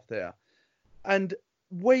management staff there. And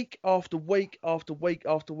week after week after week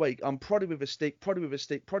after week, I'm prodded with a stick,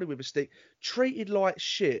 treated like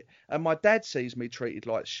shit, and my dad sees me treated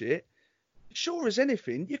like shit. Sure as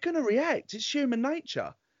anything, you're going to react. It's human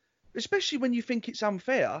nature. Especially when you think it's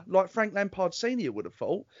unfair, like Frank Lampard Sr. would have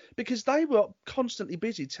thought, because they were constantly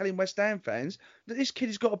busy telling West Ham fans that this kid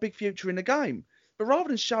has got a big future in the game. But rather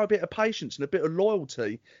than show a bit of patience and a bit of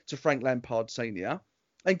loyalty to Frank Lampard Sr.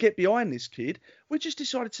 and get behind this kid, we just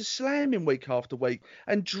decided to slam him week after week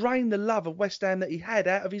and drain the love of West Ham that he had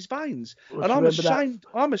out of his veins. Well, and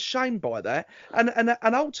I'm ashamed by that. And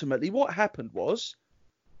ultimately what happened was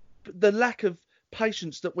the lack of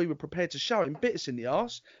patience that we were prepared to show him bit us in the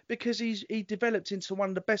arse, because he developed into one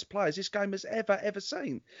of the best players this game has ever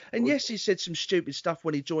seen. And yes, he said some stupid stuff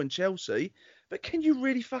when he joined Chelsea, but can you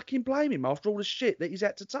really fucking blame him after all the shit that he's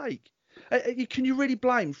had to take? Can you really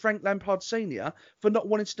blame Frank Lampard Sr. for not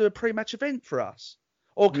wanting to do a pre-match event for us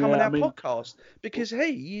or come on our podcast? Because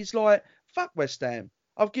he's like, fuck West Ham.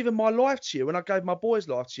 I've given my life to you and I gave my boys'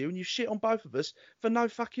 life to you, and you shit on both of us for no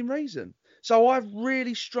fucking reason. So I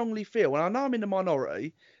really strongly feel, and I know I'm in the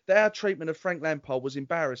minority, that our treatment of Frank Lampard was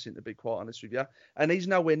embarrassing, to be quite honest with you. And he's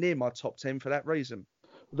nowhere near my top 10 for that reason.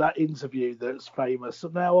 That interview that's famous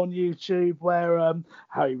now on YouTube where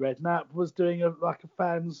Harry Redknapp was doing a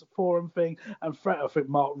fans forum thing, and I think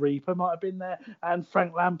Mark Reaper might have been there, and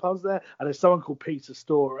Frank Lampard's there, and there's someone called Peter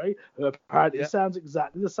Story who apparently sounds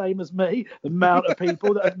exactly the same as me. The amount of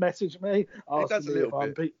people that have messaged me asking me if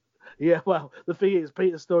I'm Yeah, well, the thing is,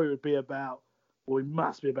 Peter's story would be about, well, he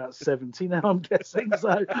must be about 70 now, I'm guessing.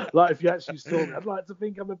 So, like, if you actually saw me, I'd like to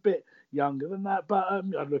think I'm a bit younger than that, but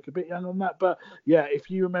I'd look a bit younger than that. But, yeah, if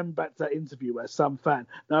you remember back to that interview where some fan,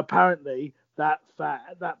 now apparently that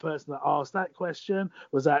person that asked that question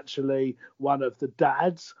was actually one of the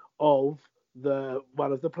dads of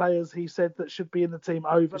one of the players he said that should be in the team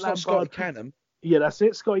over It's Lampard. not Scotty Cannon. Yeah, that's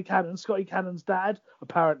it. Scotty Cannon. Scotty Cannon's dad,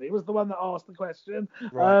 apparently, was the one that asked the question.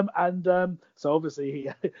 Right. So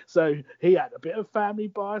obviously he had a bit of family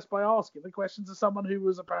bias by asking the question to someone who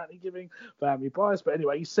was apparently giving family bias. But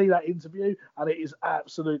anyway, you see that interview and it is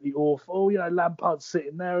absolutely awful. You know, Lampard's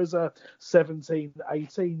sitting there as a 17,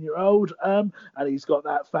 18-year-old, and he's got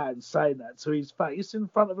that fan saying that to his face in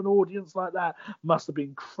front of an audience like that. Must have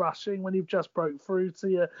been crushing when you've just broke through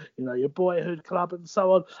to your boyhood club and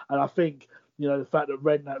so on. And I think, you know, the fact that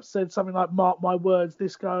Redknapp said something like, mark my words,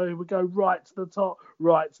 this guy would go right to the top,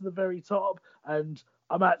 right to the very top. And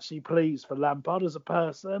I'm actually pleased for Lampard as a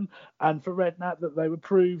person and for Redknapp that they were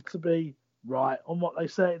proved to be right on what they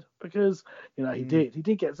said, because, you know, he did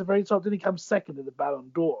get to the very top. Didn't he come second in the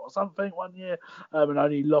Ballon d'Or or something one year, and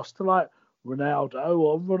only lost to, like, Ronaldo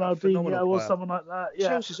or Ronaldinho or player. someone like that. Yeah.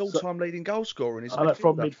 Chelsea's all-time leading goal scorer in his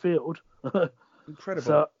from midfield.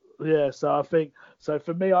 Incredible. So I think, so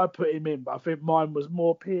for me, I put him in, but I think mine was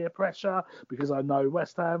more peer pressure because I know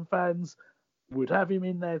West Ham fans would have him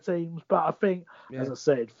in their teams. But I think, as I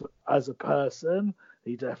said, as a person,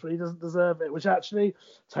 he definitely doesn't deserve it, which actually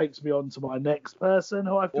takes me on to my next person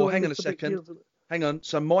who I feel. Hang on a second. Hang on.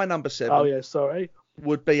 So my number 7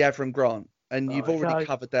 would be Avram Grant. And you've already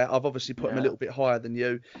covered that. I've obviously put him a little bit higher than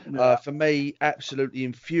you. For me, absolutely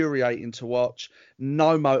infuriating to watch.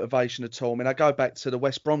 No motivation at all. I mean, I go back to the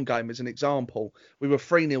West Brom game as an example. We were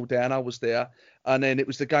 3-0 down. I was there. And then it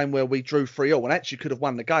was the game where we drew 3-0 and actually could have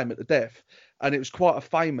won the game at the death. And it was quite a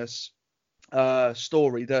famous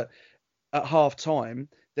story that at half-time,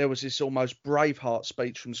 there was this almost Braveheart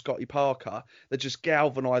speech from Scotty Parker that just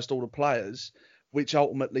galvanised all the players, which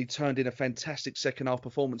ultimately turned in a fantastic second-half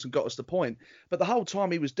performance and got us the point. But the whole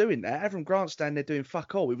time he was doing that, Avram Grant standing there doing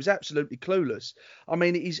fuck all. He was absolutely clueless. I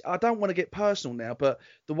mean, I don't want to get personal now, but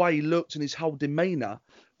the way he looked and his whole demeanour,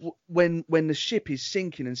 when the ship is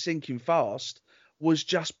sinking and sinking fast, was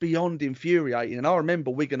just beyond infuriating. And I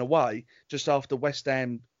remember Wigan away, just after West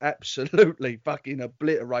Ham absolutely fucking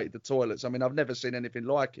obliterated the toilets. I mean, I've never seen anything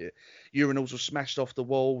like it. Urinals were smashed off the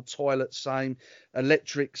wall, toilets same,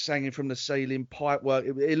 electric hanging from the ceiling, pipe work.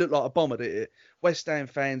 It looked like a bomb had hit it. West Ham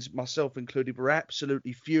fans, myself included, were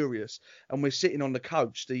absolutely furious. And we're sitting on the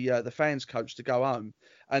coach, the fans' coach, to go home.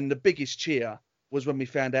 And the biggest cheer was when we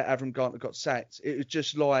found out Avram Grant had got sacked. It was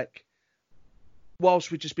just like,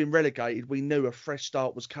 whilst we'd just been relegated, we knew a fresh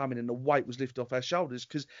start was coming and the weight was lifted off our shoulders,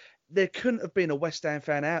 because there couldn't have been a West Ham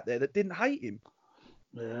fan out there that didn't hate him.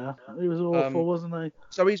 Yeah, he was awful, wasn't he?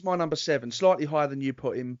 So he's my number 7, slightly higher than you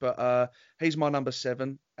put him, but he's my number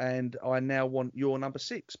 7, and I now want your number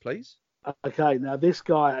 6, please. Okay, now this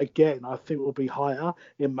guy, again, I think will be higher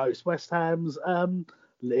in most West Ham's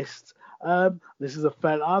lists. This is a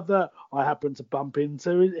fella that I happened to bump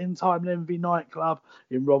into in Time Envy nightclub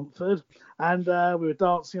in Romford, and we were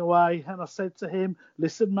dancing away, and I said to him,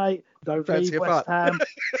 listen mate, don't leave West Ham,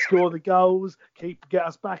 score the goals, get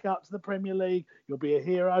us back up to the Premier League, you'll be a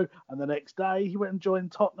hero. And the next day he went and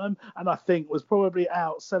joined Tottenham, and I think was probably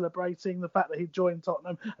out celebrating the fact that he'd joined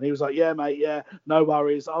Tottenham, and he was like, yeah mate, yeah, no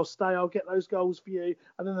worries, I'll stay, I'll get those goals for you.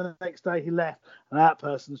 And then the next day he left, and that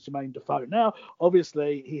person's Jermaine Defoe. Now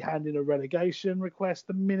obviously he handed in a relegation request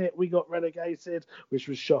the minute we got relegated, which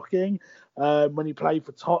was shocking. When he played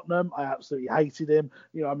for Tottenham, I absolutely hated him.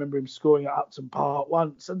 You know, I remember him scoring at Upton Park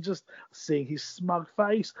once, and just seeing his smug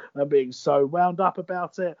face and being so wound up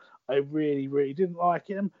about it, I really, really didn't like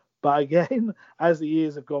him. But again, as the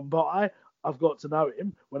years have gone by, I've got to know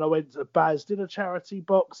him. When I went to Baz, did a charity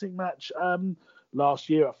boxing match last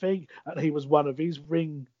year, I think, and he was one of his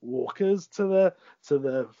ring walkers to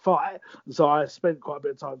the fight. So I spent quite a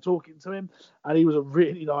bit of time talking to him, and he was a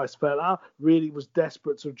really nice fella, really was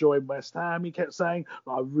desperate to join West Ham. He kept saying,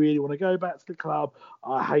 I really want to go back to the club.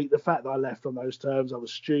 I hate the fact that I left on those terms. I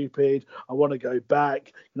was stupid. I want to go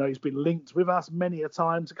back. You know, he's been linked with us many a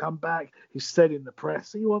time to come back. He said in the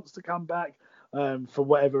press he wants to come back. For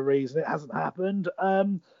whatever reason, it hasn't happened.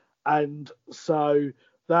 And so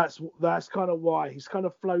that's kind of why he's kind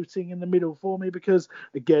of floating in the middle for me, because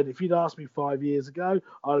again, if you'd asked me 5 years ago,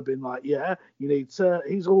 I'd have been like, yeah, you need to,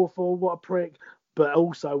 he's awful, what a prick. But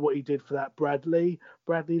also what he did for that Bradley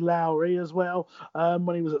Lowry as well,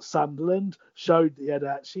 when he was at Sunderland, showed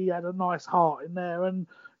that he had a nice heart in there, and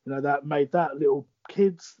you know that made that little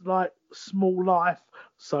kid's like small life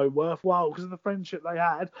so worthwhile because of the friendship they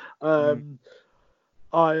had.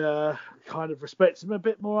 I kind of respect him a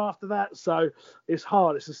bit more after that. So it's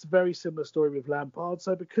hard. It's a very similar story with Lampard.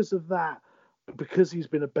 So because of that, because he's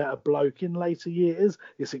been a better bloke in later years,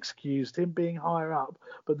 it's excused him being higher up.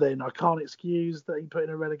 But then I can't excuse that he put in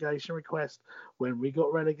a relegation request when we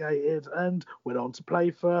got relegated and went on to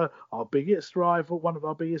play for our biggest rival, one of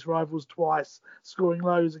our biggest rivals twice, scoring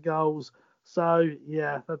loads of goals. So,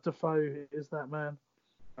 yeah, Defoe is that man.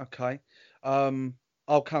 Okay.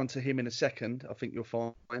 I'll come to him in a second. I think you'll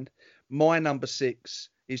find. My number 6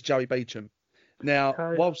 is Joey Beauchamp. Now,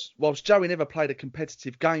 whilst Joey never played a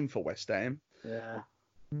competitive game for West Ham,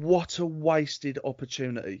 what a wasted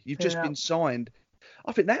opportunity. You've just been signed.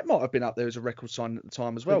 I think that might have been up there as a record sign at the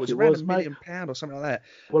time as well. It was around £1 million or something like that.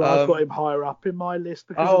 Well, I've got him higher up in my list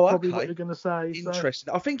because of probably what you're going to say.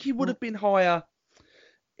 Interesting. So. I think he would have been higher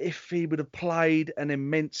if he would have played and then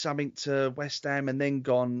meant something to West Ham and then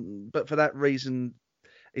gone. But for that reason,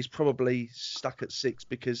 he's probably stuck at 6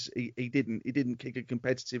 because he didn't kick a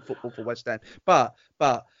competitive football for West Ham. But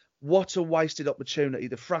what a wasted opportunity.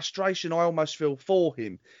 The frustration I almost feel for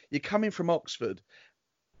him. You're coming from Oxford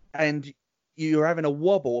and you're having a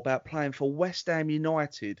wobble about playing for West Ham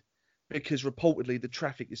United because reportedly the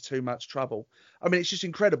traffic is too much trouble. I mean, it's just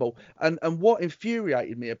incredible. And what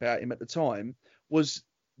infuriated me about him at the time was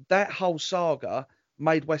that whole saga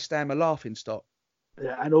made West Ham a laughing stock.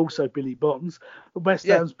 Yeah, and also Billy Bonds, West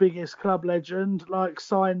Ham's biggest club legend,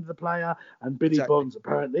 signed the player, and Billy Bonds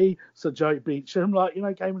apparently, so Joe Beecham,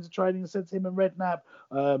 came into training and said to him and Redknapp,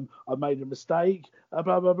 I made a mistake,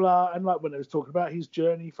 blah, blah, blah. And when they was talking about his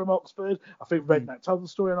journey from Oxford, I think Redknapp told the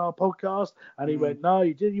story on our podcast, and he went, no,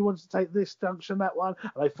 you didn't, you wanted to take this junction, that one.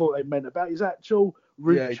 And they thought they meant about his actual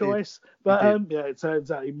route choice. But it turns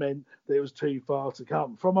out he meant that it was too far to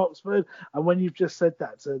come from Oxford. And when you've just said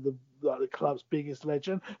that to the club's biggest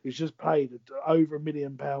legend, who's just paid over £1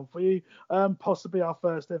 million for you, possibly our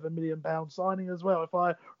first ever £1 million signing as well, if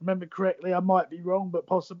I remember correctly. I might be wrong, but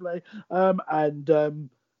possibly. And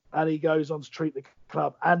he goes on to treat the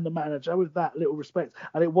club and the manager with that little respect.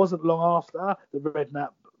 And it wasn't long after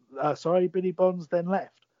the Billy Bonds then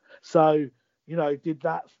left. So,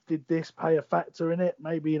 did this play a factor in it?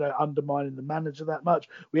 Maybe, undermining the manager that much.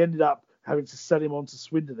 We ended up having to sell him on to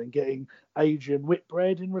Swindon and getting Adrian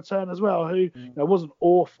Whitbread in return as well, who wasn't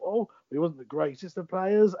awful, but he wasn't the greatest of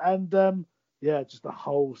players. And, just the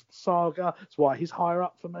whole saga. That's why he's higher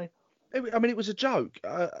up for me. I mean, it was a joke.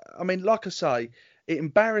 Like I say, it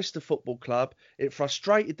embarrassed the football club. It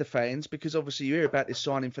frustrated the fans because obviously you hear about this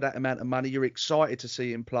signing for that amount of money. You're excited to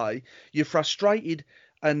see him play. You're frustrated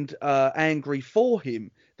and angry for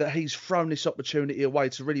him that he's thrown this opportunity away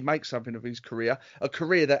to really make something of his career, a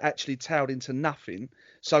career that actually tailed into nothing.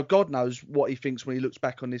 So God knows what he thinks when he looks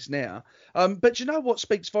back on this now. But you know what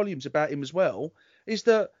speaks volumes about him as well is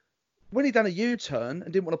that when he done a U-turn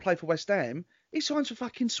and didn't want to play for West Ham, he signs for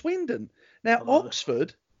fucking Swindon. Now,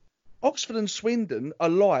 Oxford and Swindon are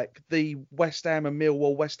like the West Ham and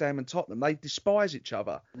Millwall, West Ham and Tottenham. They despise each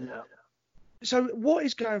other. Yeah. So what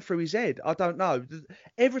is going through his head? I don't know.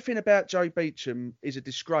 Everything about Joe Beecham is a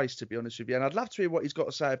disgrace, to be honest with you. And I'd love to hear what he's got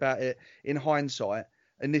to say about it in hindsight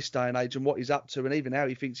in this day and age and what he's up to and even how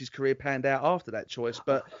he thinks his career panned out after that choice.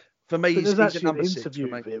 But for me, he's a number 6 for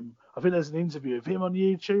me. Of him. I think there's an interview of him on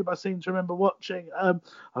YouTube. I seem to remember watching. I've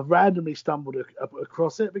randomly stumbled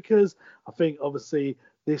across it because I think obviously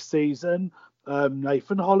this season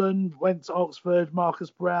Nathan Holland went to Oxford,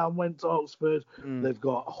 Marcus Brown went to Oxford. They've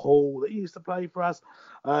got Hall that used to play for us.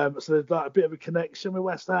 So there's a bit of a connection with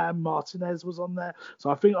West Ham. Martinez was on there.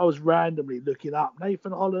 So I think I was randomly looking up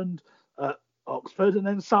Nathan Holland at Oxford, and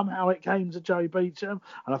then somehow it came to Joe Beecham,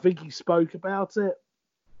 and I think he spoke about it.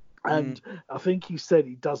 And I think he said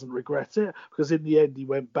he doesn't regret it because in the end he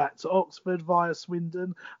went back to Oxford via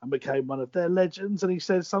Swindon and became one of their legends. And he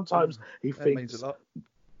says sometimes he thinks... means a lot.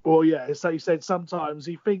 Well, yeah, so he said sometimes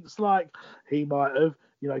he thinks like he might have,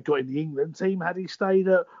 got in the England team had he stayed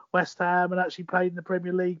at West Ham and actually played in the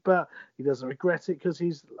Premier League, but he doesn't regret it because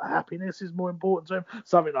his happiness is more important to him.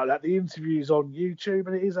 Something like that. The interview's on YouTube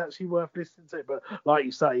and it is actually worth listening to. But like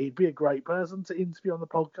you say, he'd be a great person to interview on the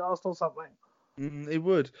podcast or something. It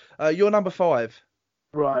would. Your number 5.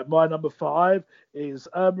 Right, my number 5 is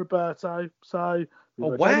Roberto. So,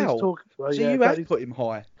 wow. So you have put him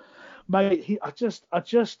high. Mate, I just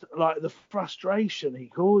like the frustration he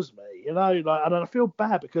caused me, and I feel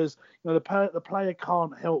bad because the player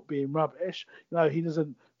can't help being rubbish. He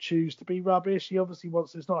doesn't choose to be rubbish. He obviously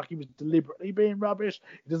wants. It's not like he was deliberately being rubbish.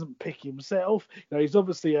 He doesn't pick himself. He's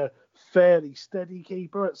obviously a fairly steady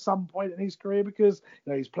keeper at some point in his career because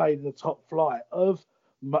he's played in the top flight of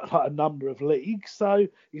a number of leagues. So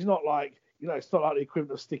he's not like. It's not like the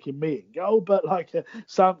equivalent of sticking me in goal, but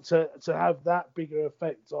to have that bigger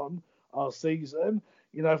effect on our season.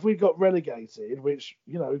 If we got relegated, which,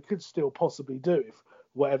 could still possibly do if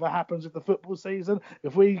whatever happens with the football season,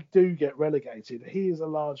 if we do get relegated, he is a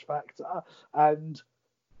large factor. And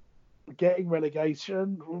getting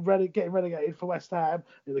relegated for West Ham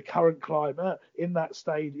in the current climate in that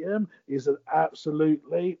stadium is an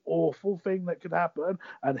absolutely awful thing that could happen.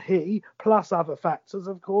 And he, plus other factors,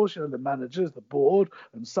 of course, the managers, the board,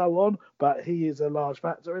 and so on, but he is a large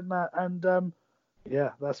factor in that. And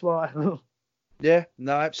that's why. Yeah,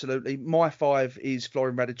 no, absolutely. My 5 is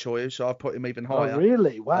Florin Radicchio, so I've put him even higher. Oh,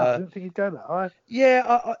 really? Wow, I didn't think he'd go that high.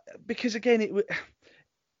 Yeah, because again,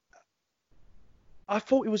 I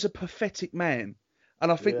thought he was a pathetic man,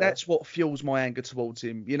 and I think that's what fuels my anger towards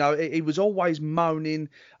him. He was always moaning.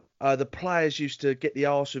 The players used to get the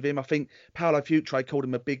arse with him. I think Paolo Futre called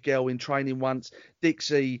him a big girl in training once.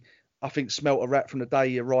 Dixie I think smelt a rat from the day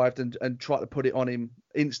he arrived and tried to put it on him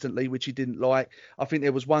instantly, which he didn't like. I think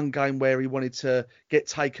there was one game where he wanted to get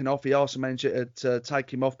taken off. He asked the manager to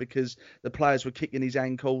take him off because the players were kicking his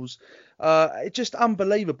ankles. It's just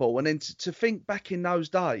unbelievable. And then to think back in those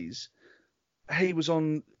days, he was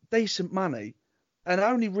on decent money and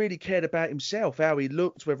only really cared about himself, how he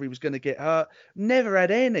looked, whether he was going to get hurt. Never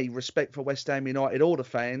had any respect for West Ham United or the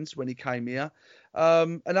fans when he came here.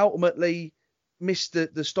 And ultimately missed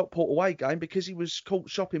the Stockport away game because he was caught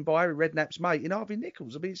shopping by Harry Redknapp's mate in Harvey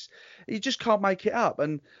Nichols. I mean, he just can't make it up.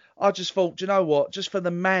 And I just thought, do you know what? Just for the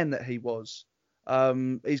man that he was,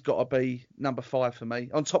 he's got to be number 5 for me,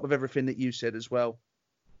 on top of everything that you said as well.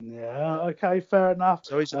 Yeah, okay, fair enough.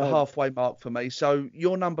 So he's at the halfway mark for me. So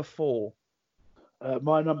you're number 4.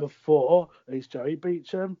 My number 4 is Joey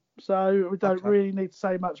Beecham. So we don't really need to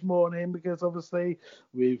say much more on him because obviously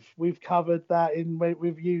we've covered that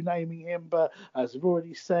with you naming him. But as we've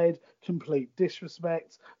already said, complete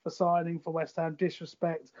disrespect for signing for West Ham.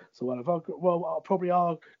 Disrespect. So one of our probably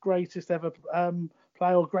our greatest ever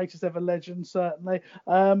player or greatest ever legend certainly.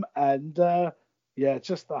 Yeah,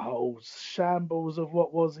 just the whole shambles of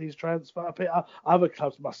what was his transfer. Other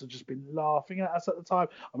clubs must have just been laughing at us at the time.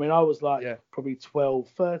 I mean, I was probably 12,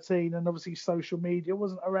 13, and obviously social media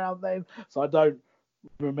wasn't around then, so I don't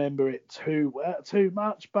remember it too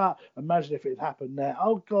much. But imagine if it had happened now.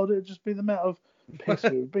 Oh, God, it would just be the amount of piss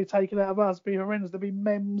we would be taken out of us. It'd be horrendous. There'd be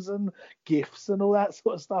memes and GIFs and all that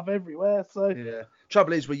sort of stuff everywhere. So yeah.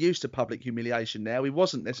 Trouble is, we're used to public humiliation now. We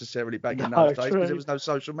wasn't necessarily back in those days because there was no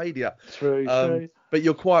social media. True. But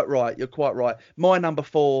you're quite right. My number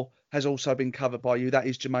 4 has also been covered by you. That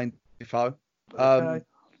is Jermaine Defoe. Okay.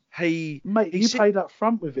 You played up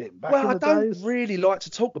front with him back in the days. Well, I don't really like to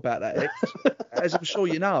talk about that, as I'm sure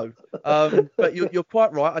you know. But you're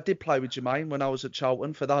quite right. I did play with Jermaine when I was at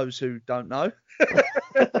Charlton, for those who don't know.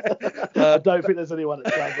 I don't think there's anyone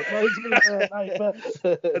at Charlton.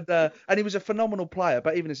 And he was a phenomenal player,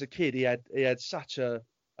 but even as a kid, he had such an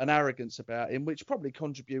arrogance about him, which probably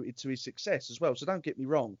contributed to his success as well. So don't get me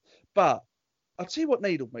wrong. But I'll tell you what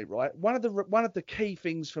needled me, right? One of the key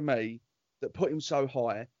things for me that put him so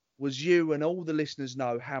high was you and all the listeners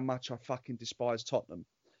know how much I fucking despise Tottenham.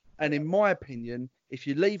 And in my opinion, if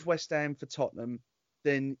you leave West Ham for Tottenham,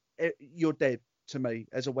 then you're dead to me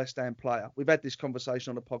as a West Ham player. We've had this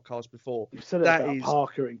conversation on the podcast before. You've said it about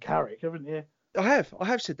Parker and Carrick, haven't you? I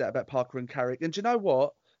have said that about Parker and Carrick. And do you know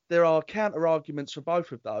what? There are counter arguments for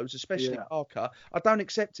both of those, especially Parker. I don't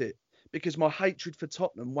accept it because my hatred for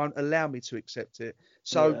Tottenham won't allow me to accept it.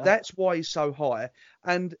 So that's why he's so high.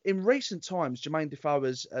 And in recent times, Jermaine Defoe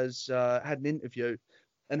has had an interview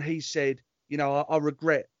and he said, you know, I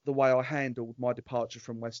regret the way I handled my departure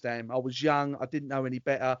from West Ham. I was young. I didn't know any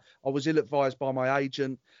better. I was ill-advised by my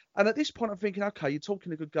agent. And at this point, I'm thinking, okay, you're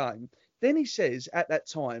talking a good game. Then he says, at that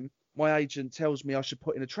time, my agent tells me I should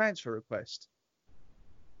put in a transfer request.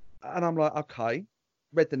 And I'm like, okay,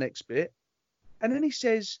 read the next bit. And then he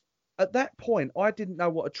says, at that point, I didn't know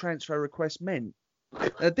what a transfer request meant.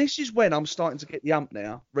 Now, this is when I'm starting to get the ump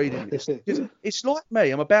now, reading this. It's like me,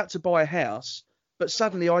 I'm about to buy a house, but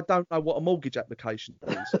suddenly I don't know what a mortgage application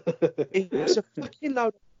is. It's a fucking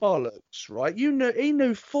load of bollocks, right? He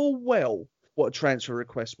knew full well what a transfer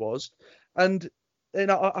request was. And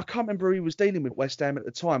I can't remember who he was dealing with West Ham at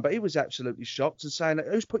the time, but he was absolutely shocked and saying,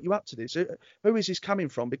 who's put you up to this? Who is this coming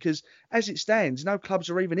from? Because as it stands, no clubs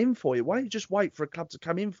are even in for you. Why don't you just wait for a club to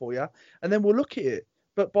come in for you and then we'll look at it?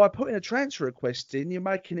 But by putting a transfer request in, you're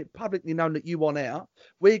making it publicly known that you want out.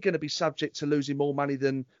 We're going to be subject to losing more money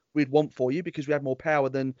than we'd want for you because we had more power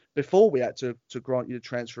than before we had to grant you the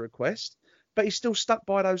transfer request. But he's still stuck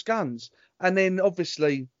by those guns. And then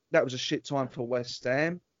obviously that was a shit time for West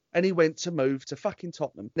Ham. And he went to move to fucking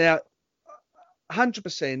Tottenham. Now,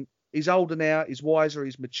 100%, he's older now, he's wiser,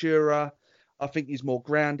 he's maturer. I think he's more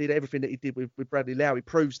grounded. Everything that he did with Bradley Lowe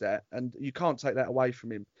proves that. And you can't take that away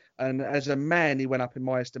from him. And as a man, he went up in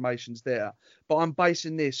my estimations there. But I'm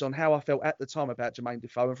basing this on how I felt at the time about Jermaine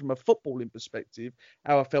Defoe. And from a footballing perspective,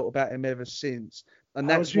 how I felt about him ever since. And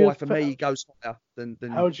that's why, for me, he goes higher than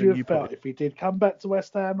how would you have felt if he did come back to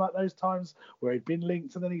West Ham like those times where he'd been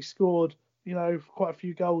linked and then he scored, you know, quite a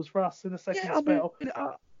few goals for us in the second spell?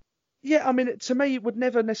 I mean, to me, it would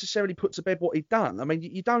never necessarily put to bed what he'd done. I mean,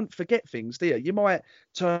 you don't forget things, do you? You might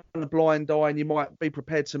turn a blind eye and you might be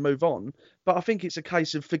prepared to move on. But I think it's a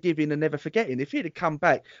case of forgiving and never forgetting. If he'd have come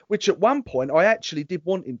back, which at one point I actually did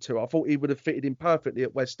want him to, I thought he would have fitted in perfectly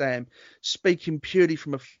at West Ham, speaking purely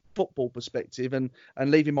from a football perspective and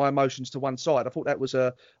leaving my emotions to one side. I thought that was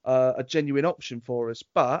a genuine option for us.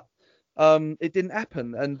 But it didn't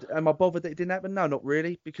happen. And am I bothered that it didn't happen? No, not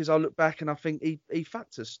really, because I look back and I think he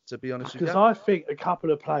fucked us, to be honest with you. Because I think a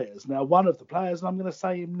couple of players, now one of the players, and I'm going to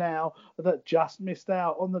say him now, that just missed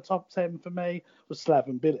out on the top 10 for me was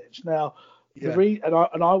Slaven Bilic. Now,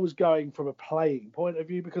 and I was going from a playing point of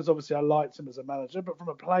view, because obviously I liked him as a manager, but from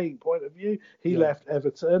a playing point of view, he left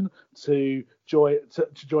Everton to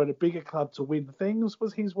join a bigger club to win things,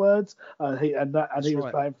 was his words. He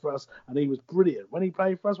was playing for us, and he was brilliant when he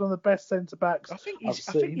played for us. One of the best centre backs. I think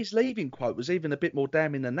his leaving quote was even a bit more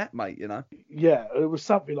damning than that, mate. You know. Yeah, it was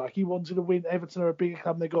something like he wanted to win. Everton are a bigger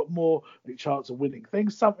club; they got more chance of winning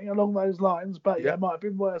things, something along those lines. But it might have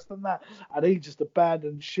been worse than that. And he just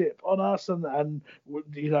abandoned ship on us, and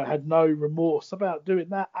had no remorse about doing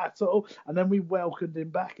that at all. And then we welcomed him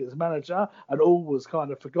back as manager, and all was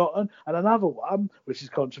kind of forgotten. And another one, which is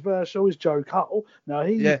controversial, is Joe Cole. Now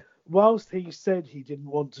whilst he said he didn't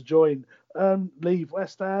want to leave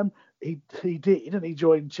West Ham, he did, and he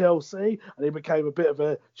joined Chelsea, and he became a bit of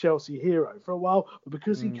a Chelsea hero for a while. But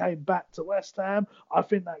because he came back to West Ham, I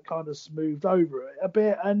think that kind of smoothed over it a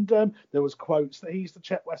bit. And there was quotes that he used to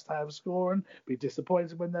check West Ham score and be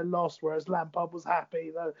disappointed when they lost, whereas Lampard was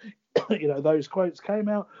happy. Those quotes came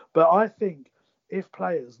out. But I think if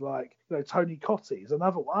players like Tony Cottee is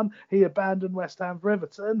another one, he abandoned West Ham for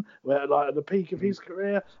Everton, where at the peak of his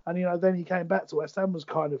career, and then he came back to West Ham, was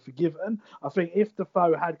kind of forgiven. I think if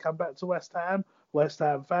Defoe had come back to West Ham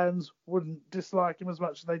fans wouldn't dislike him as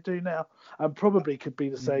much as they do now, and probably could be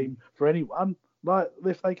the same for anyone. Like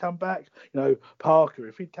if they come back, Parker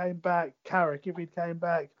if he came back, Carrick if he came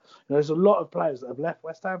back. There's a lot of players that have left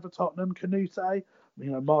West Ham for Tottenham. Canute,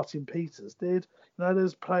 Martin Peters did.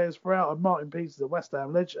 There's players throughout. And Martin Peters, a West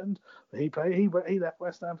Ham legend. He left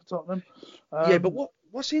West Ham for Tottenham. But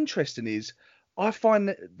what's interesting is I find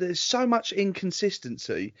that there's so much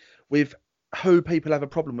inconsistency with who people have a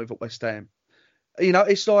problem with at West Ham.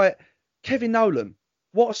 It's like Kevin Nolan.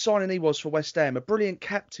 What a signing he was for West Ham. A brilliant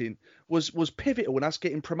captain, was pivotal in us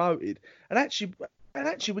getting promoted. And actually,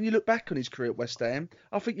 when you look back on his career at West Ham,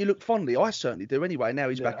 I think you look fondly. I certainly do anyway. Now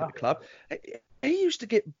he's back at the club. He used to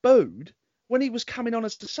get booed when he was coming on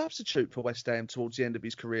as the substitute for West Ham towards the end of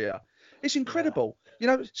his career. It's incredible.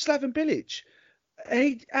 Slaven Bilic,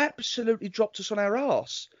 he absolutely dropped us on our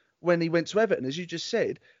arse when he went to Everton, as you just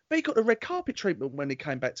said. But he got the red carpet treatment when he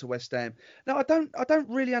came back to West Ham. Now, I don't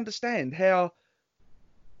really understand how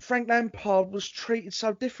Frank Lampard was treated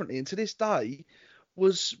so differently, and to this day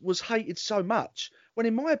was hated so much, when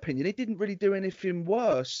in my opinion he didn't really do anything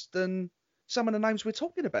worse than some of the names we're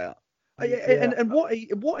talking about. And what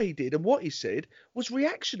he did and what he said was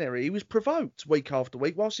reactionary. He was provoked week after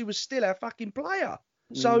week whilst he was still our fucking player.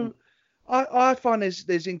 So I find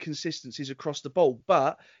there's inconsistencies across the board.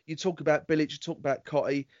 But you talk about Bilic, you talk about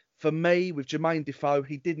Cottee. For me, with Jermaine Defoe,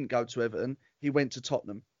 he didn't go to Everton. He went to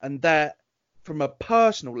Tottenham. And that, from a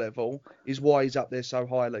personal level, is why he's up there so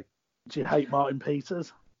highly. Do you hate Martin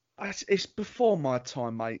Peters? It's before my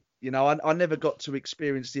time, mate. I never got to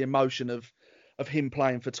experience the emotion of him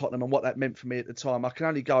playing for Tottenham and what that meant for me at the time. I can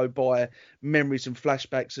only go by memories and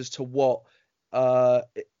flashbacks as to what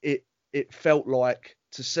it felt like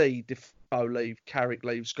to see Defoe leave, Carrick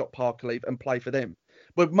leave, Scott Parker leave and play for them.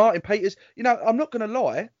 But Martin Peters, I'm not going to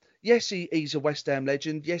lie. Yes, he's a West Ham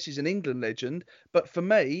legend. Yes, he's an England legend. But for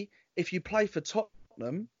me, if you play for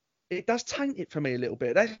Tottenham, it does taint it for me a little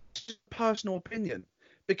bit. That's just a personal opinion.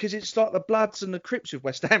 Because it's like the Bloods and the Crips with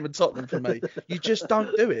West Ham and Tottenham for me. You just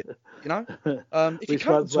don't do it, If you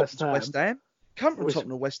come from Tottenham to West Ham, Tottenham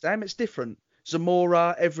to West Ham, it's different.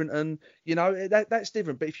 Zamora, Everton, that's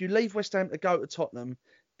different. But if you leave West Ham to go to Tottenham,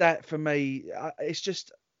 that for me, it's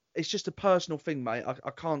just a personal thing, mate.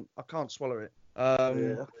 I can't swallow it.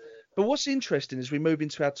 But what's interesting is we move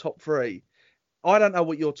into our top three. I don't know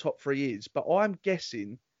what your top three is, but I'm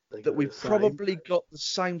guessing that we've probably got the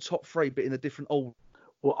same top three, but in a different order.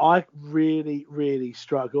 Well, I really, really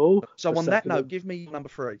struggle. So on that note, give me number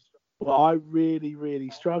three. Well, I really,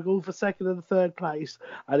 really struggle for second and third place.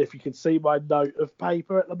 And if you can see my note of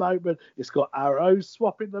paper at the moment, it's got arrows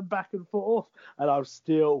swapping them back and forth. And I'm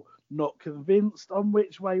still not convinced on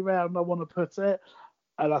which way round I want to put it.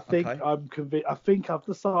 And I think I'm convinced. I think I've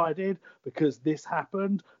decided, because this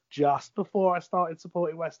happened just before I started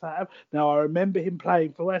supporting West Ham. Now, I remember him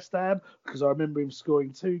playing for West Ham because I remember him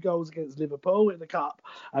scoring 2 goals against Liverpool in the Cup.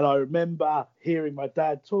 And I remember hearing my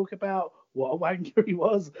dad talk about what a wanker he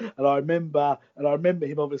was. And I remember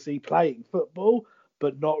him obviously playing football,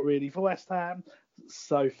 but not really for West Ham.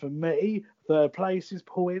 So for me, third place is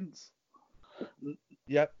points.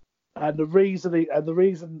 Yep. And the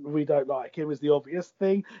reason we don't like him is the obvious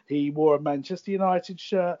thing. He wore a Manchester United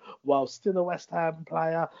shirt while still a West Ham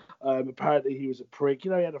player. Apparently he was a prick.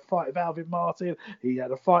 You know, he had a fight with Alvin Martin. He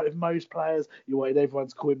had a fight with most players. He wanted everyone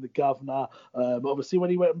to call him the governor. Obviously, when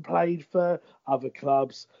he went and played for other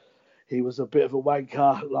clubs, he was a bit of a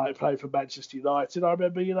wanker, like playing for Manchester United. I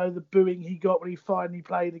remember, the booing he got when he finally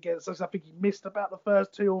played against us. I think he missed about the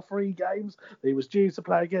first 2 or 3 games. He was due to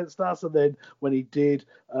play against us, and then when he did,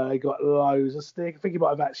 he got loads of stick. I think he might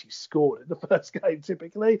have actually scored in the first game,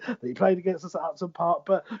 typically. He played against us at Upton Park,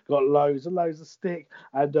 but got loads and loads of stick.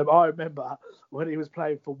 And I remember when he was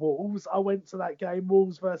playing for Wolves, I went to that game,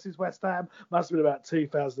 Wolves versus West Ham. Must have been about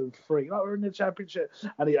 2003. Like, we were in the Championship,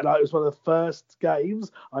 and it was one of the first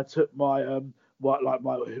games I took my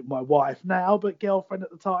wife now, but girlfriend at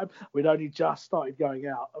the time. We'd only just started going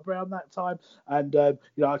out around that time, and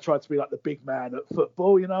I tried to be like the big man at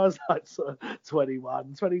football. I was like sort of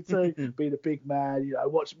 21, 22, being a big man.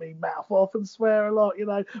 Watch me mouth off and swear a lot.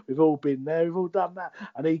 We've all been there, we've all done that.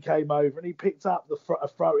 And he came over and he picked up a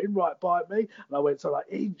throw in right by me, and I went to like,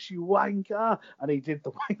 "Inch, you wanker!" And he did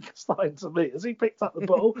the wanker sign to me as he picked up the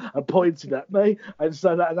ball and pointed at me, and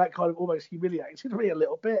so that kind of almost humiliated me a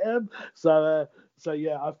little bit. So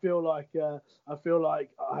yeah, I feel like I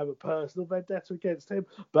have a personal vendetta against him.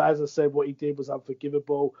 But as I said, what he did was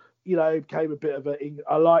unforgivable. He became a bit of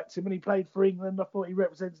I liked him when he played for England. I thought he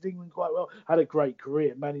represented England quite well. Had a great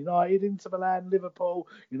career at Man United, Inter Milan, Liverpool.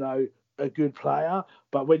 A good player.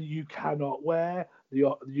 But when you cannot wear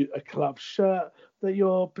a club shirt that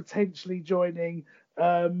you're potentially joining,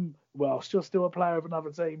 whilst you're still a player of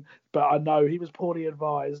another team. But I know he was poorly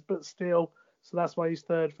advised, but still. So that's why he's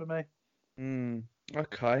third for me.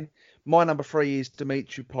 Okay. My number 3 is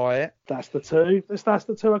Dimitri Payet. That's the 2. That's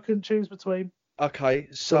the 2 I couldn't choose between. Okay,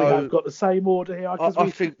 so I've got the same order here. I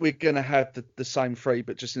think we're going to have the same 3,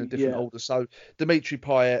 but just in a different order. So Dimitri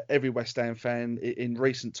Payet, every West Ham fan in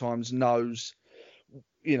recent times knows,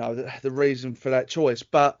 the reason for that choice.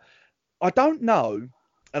 But I don't know,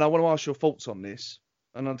 and I want to ask your thoughts on this,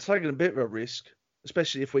 and I'm taking a bit of a risk,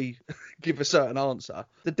 especially if we give a certain answer.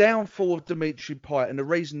 The downfall of Dimitri Payet and the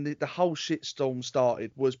reason that the whole shitstorm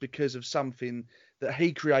started was because of something that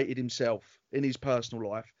he created himself in his personal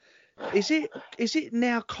life. Is it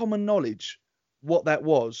now common knowledge what that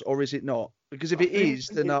was, or is it not? Because if it is,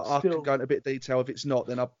 then I can go into a bit of detail. If it's not,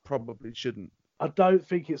 then I probably shouldn't. I don't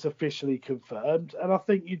think it's officially confirmed, and I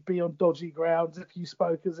think you'd be on dodgy grounds if you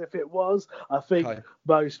spoke as if it was. I think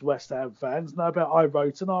most West Ham fans know about. I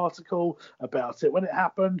wrote an article about it when it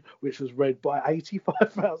happened, which was read by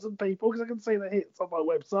 85,000 people, because I can see the hits on my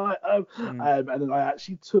website. And then I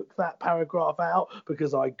actually took that paragraph out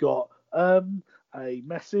because I got a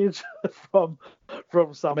message from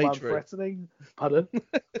someone threatening. Pardon?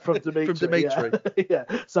 From Dimitri. From Dimitri. Yeah.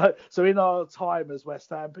 So in our time as West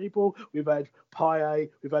Ham people, we've had Payet,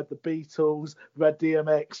 we've had the Beatles, we've had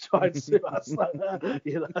DMX trying to sue us. A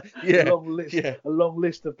long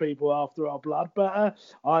list of people after our blood. But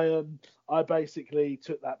I basically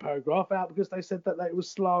took that paragraph out because they said that it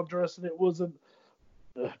was slanderous and it wasn't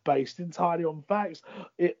based entirely on facts.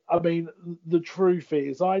 The truth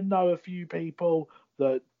is, I know a few people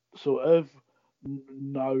that sort of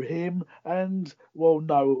know him and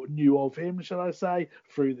knew of him, shall I say,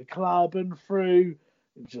 through the club and through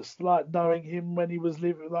just like knowing him when he was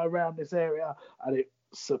living around this area, and it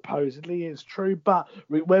supposedly is true. But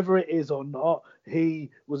whether it is or not, he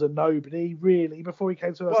was a nobody really before he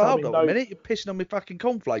came to us. Well, hold on a minute, you're pissing on me fucking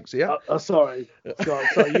cornflakes here. Sorry,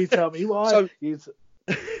 you tell me why.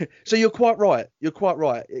 So you're quite right.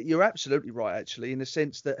 You're absolutely right, actually, in the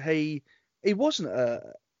sense that he wasn't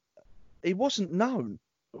known.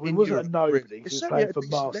 He wasn't a nobody. He was playing for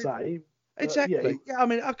Marseille. Exactly.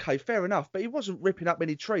 Yeah, okay, fair enough. But he wasn't ripping up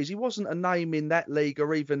any trees. He wasn't a name in that league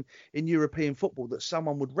or even in European football that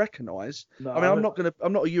someone would recognise. No. I'm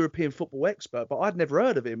not a European football expert, but I'd never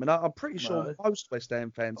heard of him, and I'm pretty sure most West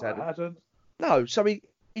Ham fans hadn't. No, so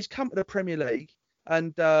he's come to the Premier League.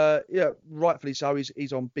 And rightfully so,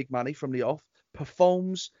 he's on big money from the off,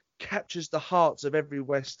 performs, captures the hearts of every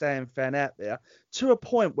West Ham fan out there, to a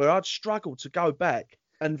point where I'd struggle to go back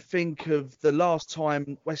and think of the last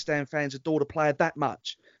time West Ham fans adored a player that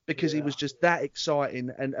much, because he was just that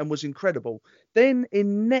exciting and was incredible. Then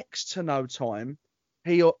in next to no time,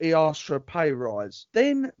 he asked for a pay rise.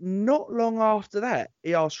 Then not long after that,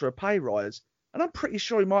 he asked for a pay rise. And I'm pretty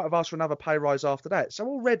sure he might have asked for another pay rise after that. So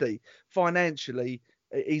already, financially,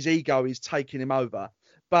 his ego is taking him over.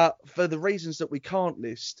 But for the reasons that we can't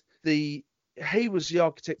list, he was the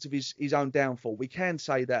architect of his own downfall. We can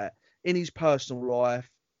say that, in his personal life,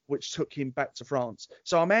 which took him back to France.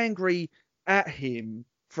 So I'm angry at him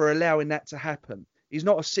for allowing that to happen. He's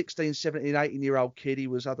not a 16, 17, 18-year-old kid. He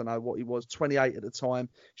was, I don't know what he was, 28 at the time.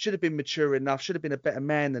 Should have been mature enough, should have been a better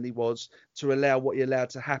man than he was to allow what he allowed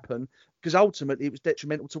to happen, because ultimately it was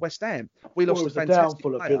detrimental to West Ham. We lost a fantastic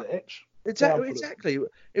player. Downfall of Bilic. Exactly.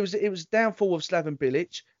 It was downfall of Slaven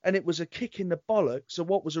Bilic, and it was a kick in the bollocks of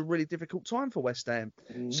what was a really difficult time for West Ham.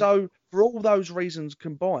 So for all those reasons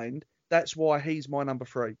combined, that's why he's my number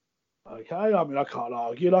 3. Okay, I mean, I can't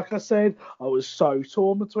argue. Like I said, I was so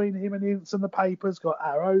torn between him and Ince and the papers, got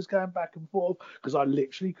arrows going back and forth because I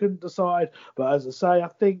literally couldn't decide. But as I say, I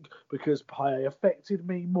think because Payet affected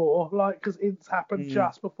me more, like, because Ince happened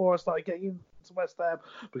just before I started getting into West Ham,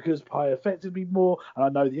 because Payet affected me more, and I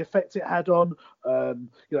know the effect it had on,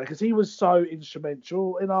 because he was so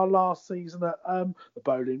instrumental in our last season at the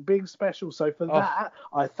Bowling Bing special. So for that,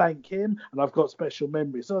 I thank him, and I've got special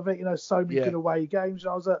memories of it. So many good away games.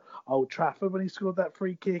 I was at Old Trafford when he scored that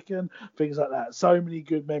free kick and things like that. So many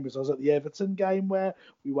good memories. I was at the Everton game where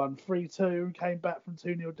we won 3-2 and came back from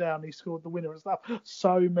 2-0 down. He scored the winner and stuff.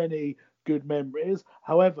 So many good memories.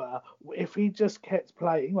 However, if he just kept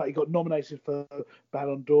playing, like he got nominated for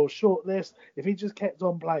Ballon d'Or shortlist, if he just kept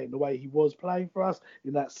on playing the way he was playing for us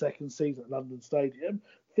in that second season at London Stadium,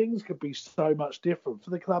 things could be so much different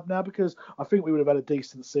for the club now, because I think we would have had a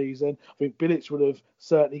decent season. I think Bilic would have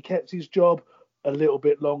certainly kept his job a little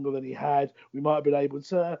bit longer than he had. We might have been able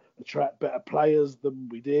to attract better players than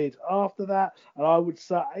we did after that. And I would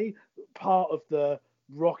say part of the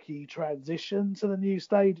rocky transition to the new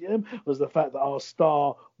stadium was the fact that our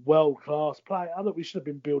star world-class player that we should have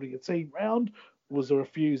been building a team round was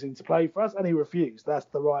refusing to play for us, and he refused. That's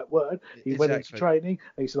the right word. He went into training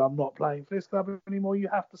and he said, I'm not playing for this club anymore, you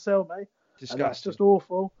have to sell me. Disgusting. And that's just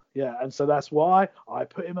awful. Yeah, and so that's why I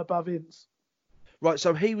put him above Ince. Right,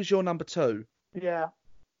 so he was your number 2? Yeah.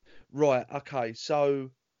 Right, okay, so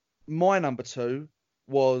my number 2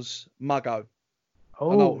 was Muggo.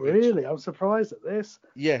 Oh, really? I'm surprised at this.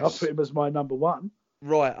 Yes. I'll put him as my number 1.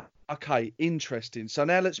 Right. Okay. Interesting. So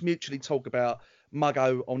now let's mutually talk about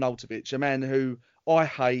Muggo Arnautovic, a man who I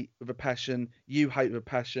hate with a passion, you hate with a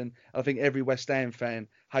passion. I think every West Ham fan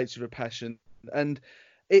hates with a passion. And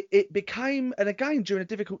it became, and again, during a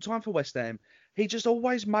difficult time for West Ham, he just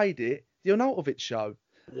always made it the Arnautovic show.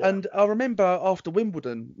 Yeah. And I remember after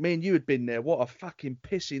Wimbledon, me and you had been there. What a fucking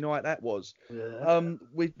pissy night that was. Yeah.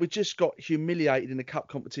 We just got humiliated in the cup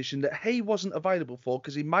competition that he wasn't available for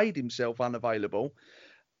because he made himself unavailable.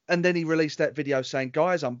 And then he released that video saying,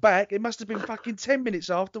 guys, I'm back. It must have been fucking 10 minutes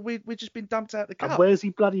after we'd just been dumped out of the cup. And where's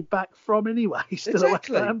he bloody back from anyway? He's still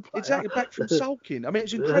exactly, back from sulking. I mean,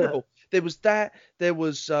 it's incredible. Yeah. There was that. There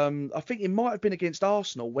was, I think it might have been against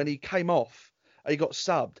Arsenal when he came off. He got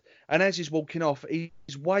subbed, and as he's walking off,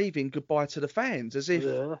 he's waving goodbye to the fans as if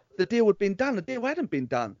the deal had been done. The deal hadn't been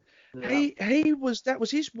done. Yeah. That was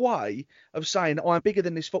his way of saying, I'm bigger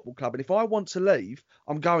than this football club, and if I want to leave,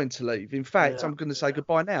 I'm going to leave. In fact, I'm going to say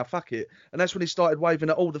goodbye now. Fuck it. And that's when he started waving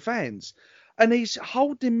at all the fans. And his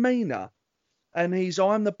whole demeanour and his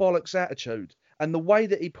I'm the bollocks attitude and the way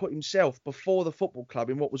that he put himself before the football club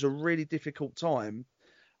in what was a really difficult time,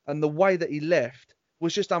 and the way that he left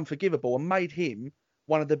was just unforgivable and made him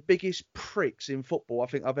one of the biggest pricks in football I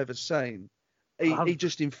think I've ever seen. He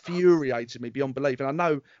just infuriated me beyond belief. And I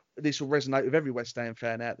know this will resonate with every West Ham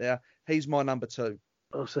fan out there. He's my number 2.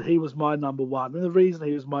 Oh, so he was my number 1. And the reason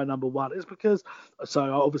he was my number 1 is because, so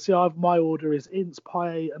obviously my order is Ince,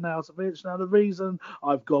 Payet, and Arnautovic. Now, the reason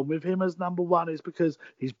I've gone with him as number 1 is because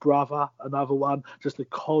his brother, another one, just the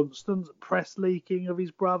constant press leaking of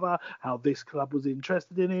his brother, how this club was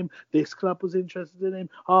interested in him, this club was interested in him.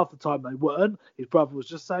 Half the time they weren't. His brother was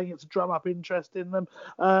just saying it to drum up interest in them.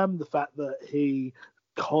 The fact that he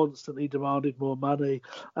constantly demanded more money,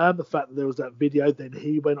 and the fact that there was that video, then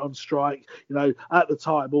he went on strike. At the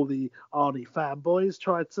time, all the Arnie fanboys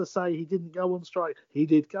tried to say he didn't go on strike. He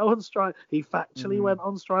did go on strike. He factually went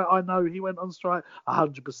on strike. I know he went on strike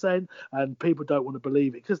 100%, and people don't want to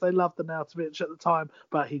believe it because they loved Arnautovic at the time,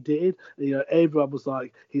 but he did. Everyone was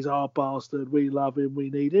like, he's our bastard. We love him. We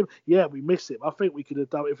need him. Yeah, we miss him. I think we could have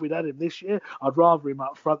done it if we'd had him this year. I'd rather him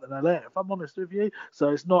up front than Allaire, if I'm honest with you. So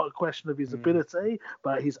it's not a question of his ability,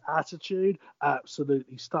 but his attitude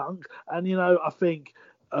absolutely stunk. And, I think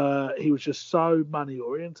he was just so money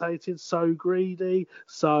orientated, so greedy,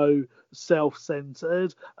 so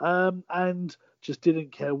self-centered, and just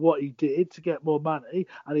didn't care what he did to get more money,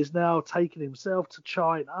 and is now taking himself to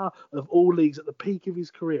China of all leagues at the peak of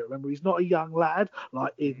his career. Remember, he's not a young lad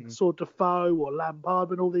like in sort of Defoe or Lampard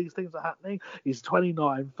when all these things are happening. He's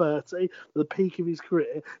 29, 30, at the peak of his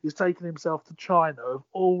career. He's taking himself to China of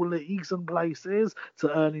all leagues and places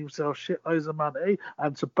to earn himself shitloads of money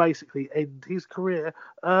and to basically end his career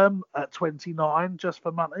at 29 just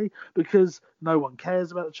for money, because no one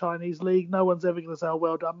cares about the Chinese league. No one's ever going to say, oh,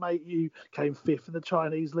 well done, mate, you came fifth in the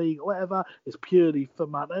Chinese league or whatever. It's purely for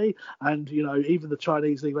money. And, you know, even the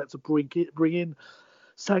Chinese league had to bring in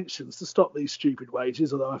sanctions to stop these stupid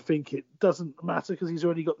wages, although I think it doesn't matter because he's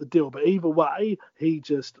already got the deal. But either way, he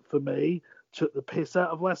just, for me, took the piss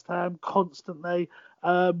out of West Ham constantly.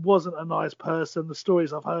 Wasn't a nice person. The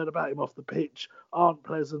stories I've heard about him off the pitch aren't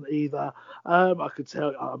pleasant either. I could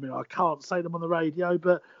tell, I mean, I can't say them on the radio,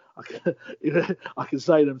 but I can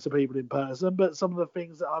say them to people in person. But some of the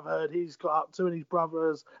things that I've heard he's got up to and his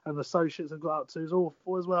brothers and associates have got up to is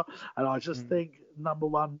awful as well. And I just think number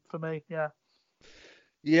one for me, yeah.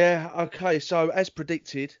 Yeah, okay. So as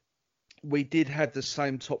predicted, we did have the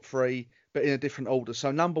same top three, but in a different order.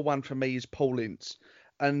 So number one for me is Paul Ince.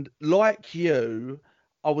 And like you,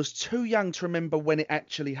 I was too young to remember when it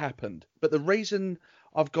actually happened. But the reason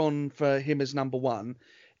I've gone for him as number one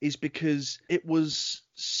is because it was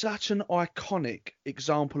such an iconic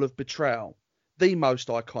example of betrayal, the most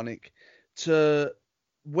iconic, to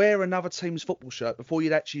wear another team's football shirt before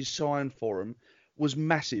you'd actually signed for them was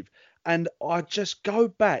massive. And I just go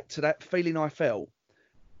back to that feeling I felt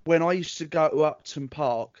when I used to go to Upton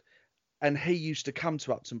Park and he used to come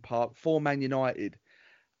to Upton Park for Man United,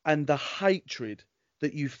 and the hatred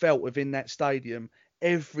that you felt within that stadium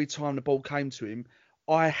every time the ball came to him.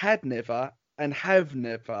 I had never and have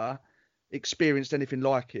never experienced anything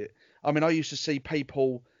like it. I mean, I used to see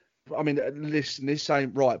people, I mean, listen, this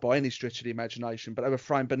ain't right by any stretch of the imagination, but they were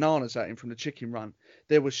throwing bananas at him from the chicken run.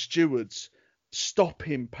 There were stewards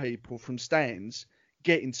stopping people from stands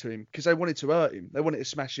getting to him because they wanted to hurt him. They wanted to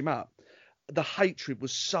smash him up. The hatred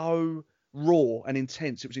was so raw and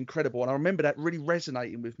intense. It was incredible. And I remember that really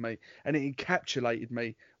resonating with me, and it encapsulated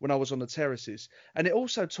me when I was on the terraces. And it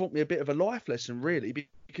also taught me a bit of a life lesson, really,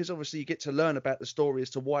 because obviously you get to learn about the story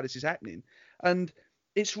as to why this is happening. And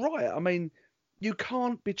it's right. I mean, you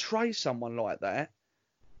can't betray someone like that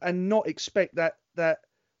and not expect that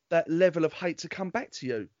level of hate to come back to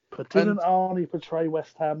you. But didn't Arnie betray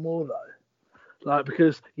West Ham more, though? Like,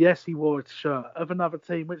 because, yes, he wore a shirt of another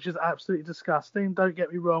team, which is absolutely disgusting, don't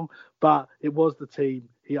get me wrong, but it was the team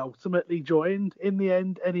he ultimately joined in the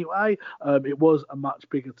end anyway. It was a much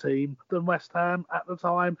bigger team than West Ham at the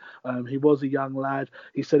time. He was a young lad.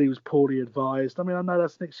 He said he was poorly advised. I mean, I know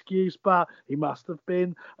that's an excuse, but he must have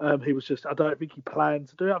been. He was just, I don't think he planned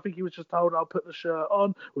to do it. I think he was just told, I'll put the shirt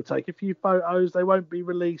on, we'll take a few photos. They won't be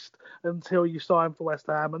released until you sign for West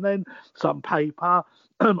Ham. And then some paper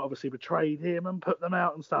obviously betrayed him and put them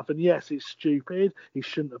out and stuff. And yes, it's stupid. He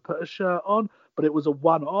shouldn't have put a shirt on, but it was a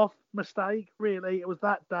one-off mistake, really. It was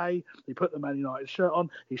that day he put the Man United shirt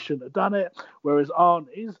on. He shouldn't have done it. Whereas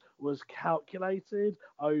Arnie's was calculated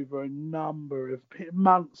over a number of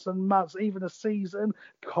months and months, even a season,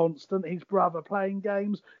 constant. His brother playing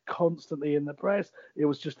games, constantly in the press. It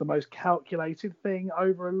was just the most calculated thing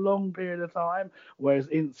over a long period of time. Whereas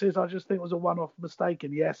Ince's, I just think, was a one-off mistake.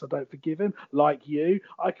 And yes, I don't forgive him. Like you,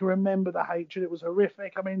 I can remember the hatred. It was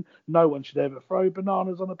horrific. I mean, no one should ever throw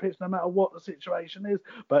bananas on a pitch, no matter what the situation is.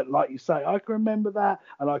 But like you say, I can remember that,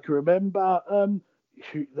 and I can remember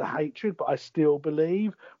the hatred, but I still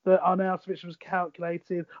believe that Arnautovic was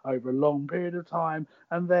calculated over a long period of time,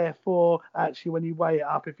 and therefore, actually, when you weigh it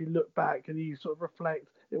up, if you look back and you sort of reflect,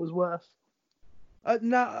 it was worse.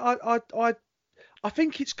 No, I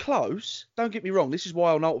think it's close. Don't get me wrong. This is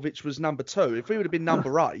why Arnautovic was number 2. If he would have been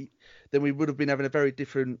number 8, then we would have been having a very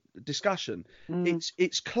different discussion.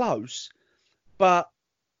 It's close, but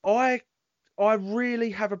I really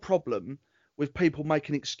have a problem with people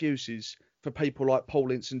making excuses for people like Paul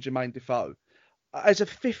Ince and Jermaine Defoe. As a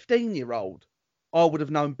 15-year-old, I would have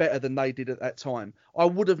known better than they did at that time. I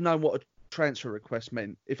would have known what a transfer request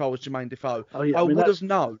meant if I was Jermaine Defoe. Oh, yeah, I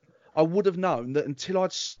would have known that until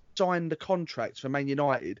I'd signed the contract for Man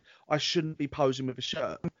United, I shouldn't be posing with a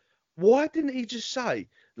shirt. Why didn't he just say,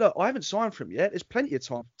 look, I haven't signed for him yet. There's plenty of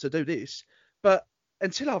time to do this. But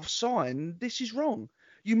until I've signed, this is wrong.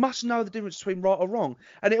 You must know the difference between right or wrong.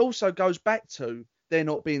 And it also goes back to there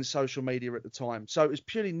not being social media at the time. So it was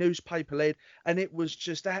purely newspaper-led, and it was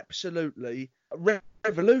just absolutely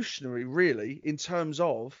revolutionary, really, in terms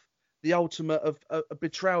of the ultimate of a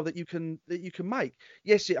betrayal that you can make.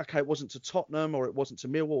 Yes, it wasn't to Tottenham or it wasn't to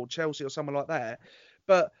Millwall or Chelsea or someone like that,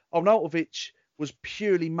 but Arnautovic was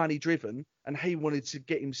purely money driven, and he wanted to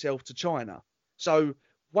get himself to China. So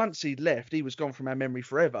once he'd left, he was gone from our memory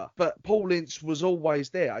forever. But Paul Ince was always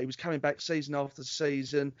there. He was coming back season after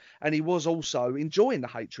season, and he was also enjoying the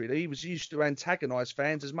hatred. He was used to antagonise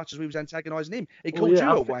fans as much as we was antagonising him. He called you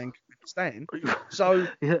a wank, Stan. So,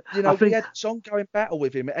 we had this ongoing battle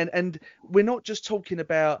with him. And we're not just talking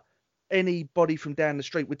about anybody from down the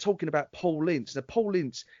street. We're talking about Paul Ince. Now, Paul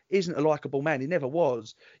Ince isn't a likeable man. He never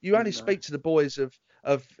was. You only speak to the boys of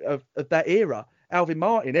that era. Alvin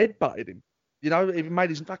Martin headbutted him. He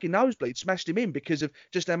made his fucking nosebleed, smashed him in because of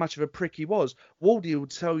just how much of a prick he was. Wardy will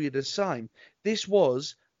tell you the same. This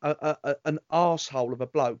was an arsehole of a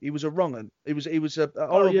bloke. He was a wrong 'un. He was a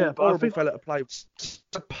horrible fella to play with.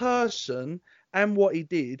 The person and what he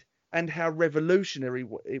did and how revolutionary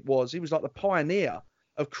it was. He was like the pioneer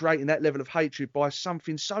of creating that level of hatred by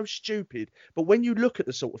something so stupid. But when you look at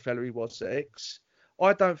the sort of fella he was, X,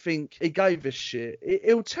 I don't think he gave a shit.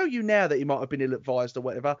 He'll tell you now that he might have been ill-advised or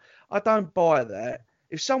whatever. I don't buy that.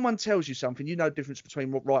 If someone tells you something, you know the difference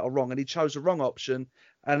between right or wrong, and he chose the wrong option,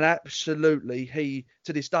 and absolutely he,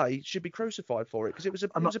 to this day, should be crucified for it because it was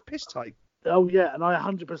a piss take. Oh, yeah, and I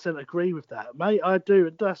 100% agree with that, mate. I do,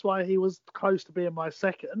 and that's why he was close to being my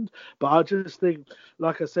second. But I just think,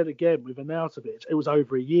 like I said again, with Arnautovic, it was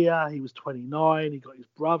over a year. He was 29. He got his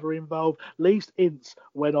brother involved. At least Ince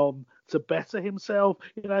went on to better himself.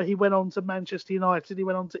 He went on to Manchester United. He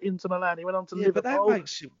went on to Inter Milan. He went on to Liverpool. But that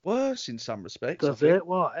makes it worse in some respects. Does it?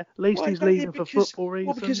 Why? At least he's leaving for football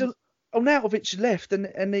reasons. Well, because Arnautovic left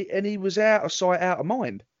and he was out of sight, out of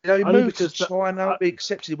mind. He moved to China, he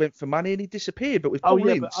accepted he went for money, and he disappeared. But with Paul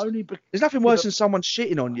Ince, there's nothing worse than someone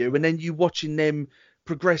shitting on you and then you watching them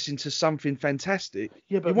progress into something fantastic.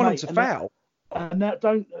 Yeah, but you want them to foul.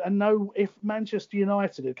 If Manchester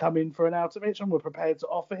United had come in for Arnautovic and were prepared to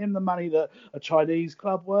offer him the money that a Chinese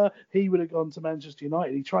club were, he would have gone to Manchester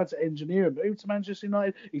United. He tried to engineer a move to Manchester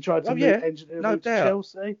United. He tried to engineer a move to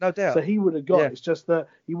Chelsea. No doubt. So he would have got. Yeah. It's just that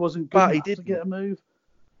he wasn't good enough to get a move.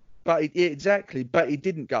 But he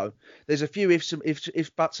didn't go. There's a few ifs,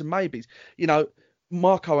 buts, and maybes.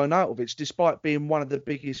 Marko Arnautovic, despite being one of the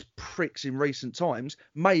biggest pricks in recent times,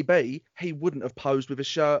 maybe he wouldn't have posed with a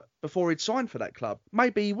shirt before he'd signed for that club.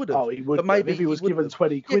 Maybe he would have. Oh, he would. But maybe if he was given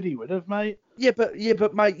 20 quid, he would have, mate. Yeah,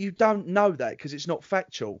 but mate, you don't know that because it's not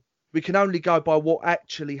factual. We can only go by what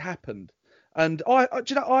actually happened. And I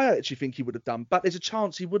actually think he would have done, but there's a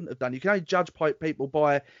chance he wouldn't have done. You can only judge people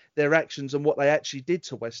by their actions and what they actually did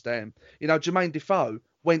to West Ham. Jermaine Defoe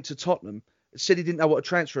went to Tottenham, said he didn't know what a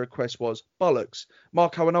transfer request was. Bollocks.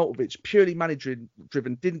 Marko Arnautovic, purely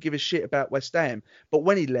money-driven, didn't give a shit about West Ham. But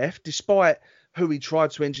when he left, despite who he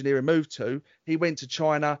tried to engineer a move to, he went to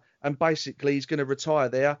China and basically he's going to retire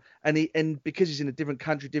there. And because he's in a different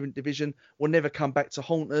country, different division, will never come back to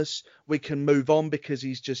haunt us. We can move on because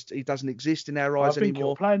he doesn't exist in our eyes anymore. I think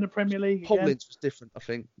he'll play in the Premier League Paul Ince was different, I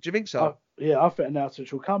think. Do you think so? I think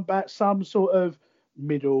Arnautovic will come back. Some sort of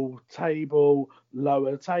middle table,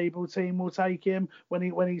 lower table team will take him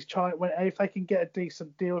if they can get a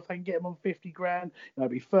decent deal, if they can get him on 50 grand,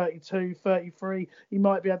 be 32, 33, he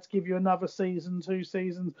might be able to give you another season, 2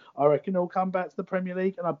 seasons. I reckon he'll come back to the Premier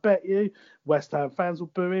League, and I bet you West Ham fans will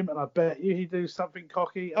boo him, and I bet you he'll do something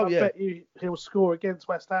cocky. I bet you he'll score against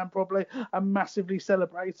West Ham probably and massively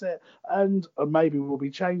celebrate it, and maybe we'll be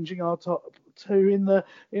changing our top 2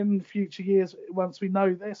 in future years once we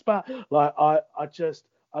know this. But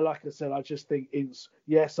like I said, I just think Ince,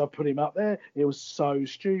 yes, I put him up there. It was so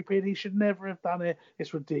stupid. He should never have done it.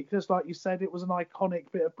 It's ridiculous. Like you said, it was an iconic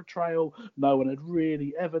bit of betrayal. No one had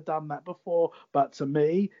really ever done that before. But to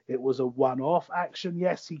me, it was a one-off action.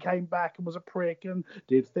 Yes, he came back and was a prick and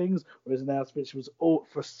did things, whereas Arnautovic was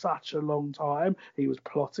for such a long time. He was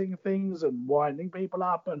plotting things and winding people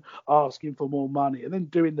up and asking for more money and then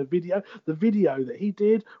doing the video. The video that he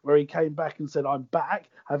did where he came back and said, I'm back,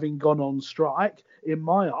 having gone on strike, in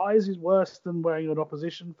my eyes is worse than wearing an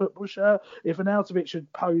opposition football shirt. If Arnautovic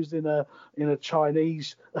had posed in a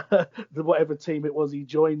Chinese whatever team it was he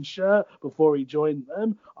joined shirt before he joined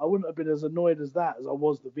them, I wouldn't have been as annoyed as that as I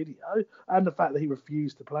was the video and the fact that he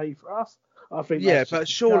refused to play for us. I think but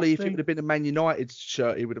surely if it would have been a Man United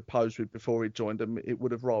shirt he would have posed with before he joined them, it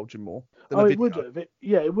would have riled you more. It would have.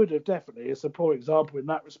 It would have definitely. It's a poor example in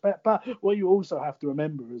that respect. But what you also have to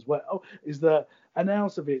remember as well is that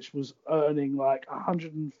Arnautovic was earning like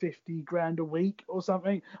 150 grand a week or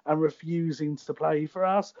something and refusing to play for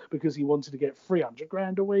us because he wanted to get 300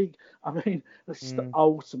 grand a week. I mean, that's the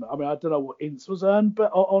ultimate. I mean, I don't know what Ince was earned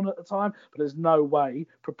on at the time, but there's no way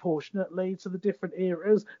proportionately to the different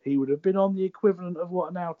eras he would have been on the the equivalent of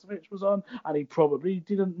what Arnautovic was on, and he probably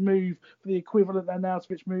didn't move for the equivalent that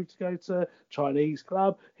Arnautovic moved to go to Chinese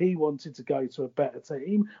club. He wanted to go to a better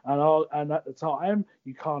team, and at the time,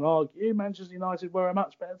 you can't argue, Manchester United were a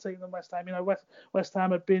much better team than West Ham. You know, West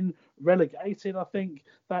Ham had been relegated, I think,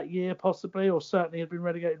 that year possibly, or certainly had been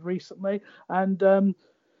relegated recently, and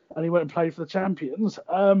he went and played for the champions.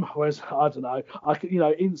 Whereas, I don't know,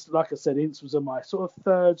 Ince, like I said, Ince was my sort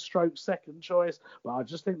of second choice, but I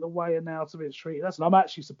just think the way Arnautovic treated us, and I'm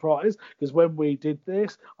actually surprised, because when we did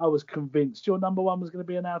this, I was convinced your number one was going to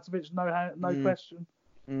be Arnautovic, no question.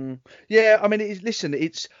 Yeah, I mean,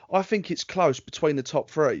 I think it's close between the top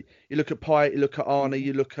three. You look at Payet, you look at Arnie,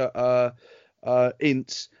 you look at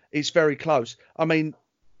Ince, it's very close. I mean,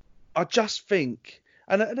 I just think...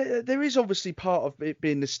 And there is obviously part of it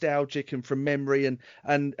being nostalgic and from memory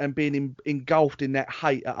and being engulfed in that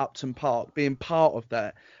hate at Upton Park, being part of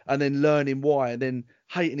that, and then learning why, and then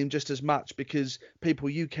hating him just as much because people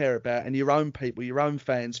you care about and your own people, your own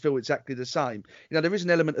fans feel exactly the same. You know, there is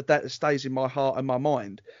an element of that stays in my heart and my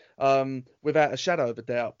mind, without a shadow of a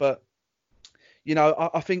doubt. But, you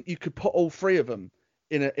know, I think you could put all three of them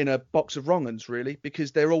in a box of wrong uns, really,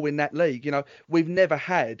 because they're all in that league. You know, we've never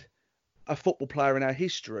had a football player in our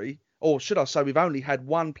history, or should I say we've only had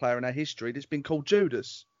one player in our history that's been called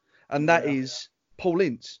Judas, and that is Paul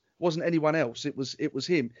Ince. It wasn't anyone else. It was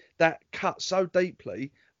him. That cut so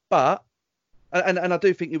deeply, but and I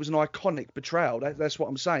do think it was an iconic betrayal. That's what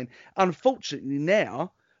I'm saying. Unfortunately,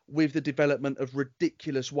 now with the development of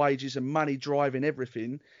ridiculous wages and money driving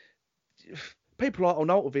everything, people like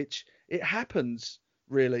Arnautovic, it happens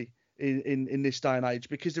really. In this day and age,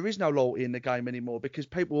 because there is no loyalty in the game anymore, because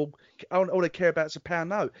people all they care about is a pound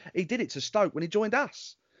note. He did it to Stoke when he joined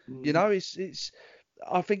us. You know, it's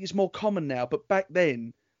I think it's more common now, but back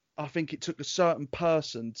then I think it took a certain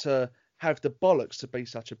person to have the bollocks to be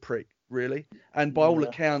such a prick, really. And by all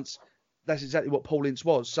accounts, that's exactly what Paul Ince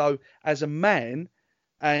was. So as a man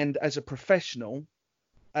and as a professional,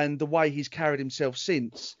 and the way he's carried himself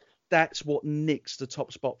since, that's what nicks the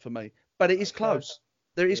top spot for me. But it is close.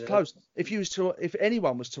 There is close. If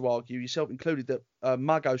anyone was to argue, yourself included, that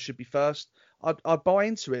Muggo should be first, I'd buy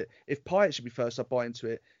into it. If Payet should be first, I'd buy into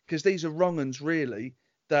it, because these are wrong uns really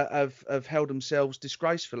that have held themselves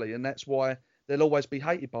disgracefully, and that's why they'll always be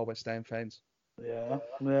hated by West Ham fans.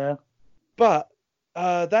 Yeah. But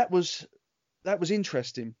that was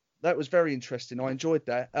interesting. That was very interesting. I enjoyed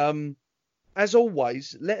that. As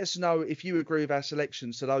always, let us know if you agree with our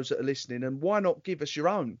selections, to those that are listening, and why not give us your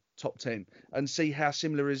own top 10 and see how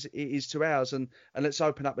similar it is to ours, and let's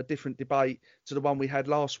open up a different debate to the one we had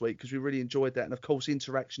last week, because we really enjoyed that. And of course,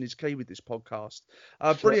 interaction is key with this podcast.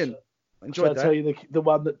 Brilliant. Enjoyed that. I'll tell you the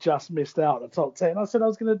one that just missed out, the top 10. I said I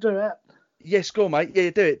was going to do it. Yes, go on, mate. Yeah,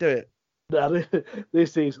 do it. Now,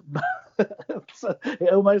 this is...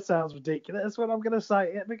 it almost sounds ridiculous when I'm going to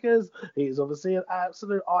say it, because he's obviously an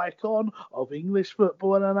absolute icon of English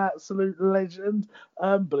football and an absolute legend.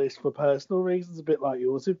 But it's for personal reasons, a bit like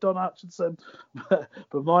yours with Don Hutchinson. But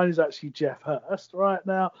mine is actually Geoff Hurst. Right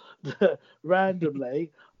now,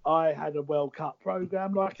 randomly, I had a World Cup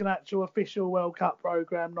programme, like an actual official World Cup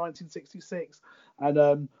programme, 1966.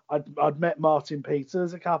 And I'd met Martin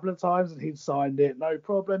Peters a couple of times, and he'd signed it. No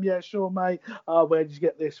problem. Yeah, sure, mate. Where did you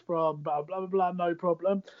get this from? Blah, blah, blah, blah. No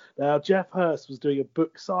problem. Now, Geoff Hurst was doing a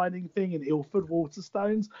book signing thing in Ilford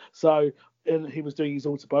Waterstones. So he was doing his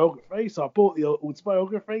autobiography. So I bought the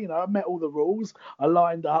autobiography. You know, I met all the rules. I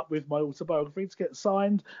lined up with my autobiography to get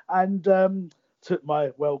signed, and took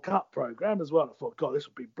my World Cup programme as well. I thought, God, this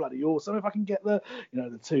would be bloody awesome if I can get the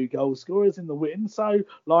 2 goal scorers in the win. So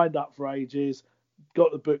lined up for ages,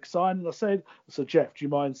 got the book signed, and I said, so Geoff, do you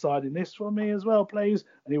mind signing this for me as well, please?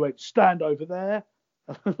 And he went, stand over there.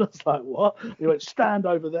 And I was like, what? He went, stand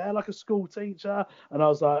over there, like a school teacher. And I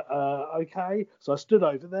was like, okay. So I stood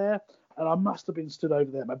over there, and I must have been stood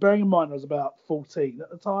over there. But bearing in mind, I was about 14 at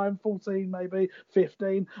the time, 14 maybe,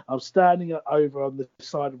 15. I was standing over on the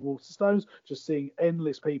side of Waterstones, just seeing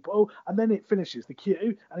endless people. And then it finishes the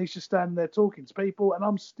queue, and he's just standing there talking to people, and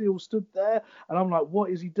I'm still stood there. And I'm like, what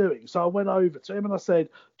is he doing? So I went over to him, and I said,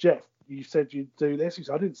 Geoff, you said you'd do this. He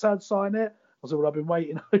said, I didn't say I'd sign it. I said, well, I've been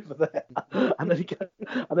waiting over there. And then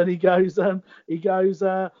he goes, I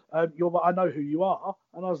know who you are.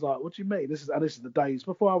 And I was like, what do you mean? This is the days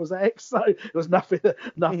before I was X, so it was nothing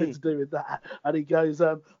to do with that. And he goes,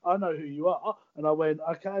 I know who you are. And I went,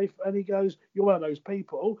 okay. And he goes, you're one of those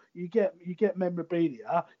people. You get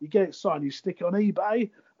memorabilia, you get it signed, you stick it on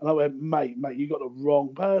eBay. And I went, mate, you got the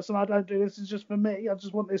wrong person. I don't do this. It's just for me. I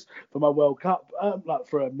just want this for my World Cup, like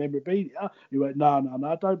for a memorabilia. He went,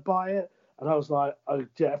 no, don't buy it. And I was like, oh,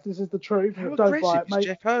 Jeff, this is the truth. How Don't aggressive buy it, is mate.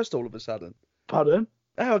 Jeff Hurst all of a sudden? Pardon?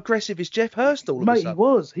 How aggressive is Jeff Hurst all of a Mate,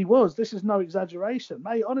 sudden? he was. This is no exaggeration,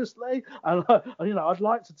 mate. Honestly, and I'd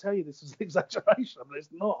like to tell you this is an exaggeration, but it's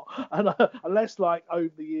not. And unless, like,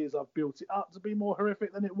 over the years I've built it up to be more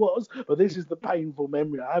horrific than it was, but this is the painful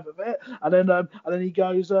memory I have of it. And then he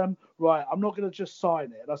goes, right, I'm not going to just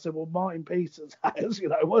sign it. And I said, well, Martin Peters has.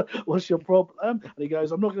 What's your problem? And he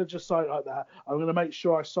goes, I'm not going to just sign it like that. I'm going to make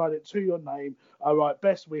sure I sign it to your name. All right,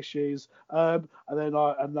 best wishes. And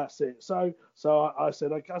that's it. So I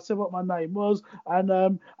said what my name was,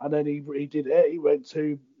 and then he did it. He went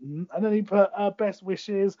to, and then he put best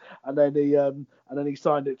wishes, and then he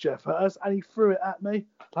signed it Jeff Hurst, and he threw it at me,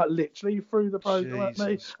 like literally threw the program at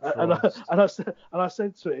me, and I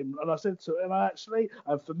said to him, and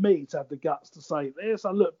for me to have the guts to say this, I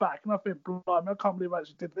look back and I think, blimey, I can't believe I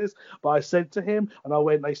actually did this, but I said to him, and I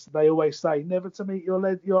went, they always say never to meet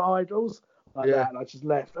your idols. That, and I just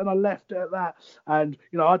left, and I left it at that. And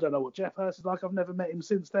I don't know what Jeff Hurst is like. I've never met him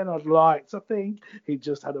since then. I'd like to think he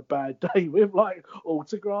just had a bad day with like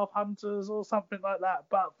autograph hunters or something like that.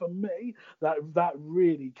 But for me, that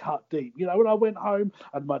really cut deep. When I went home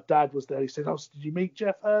and my dad was there, he said, "Oh, did you meet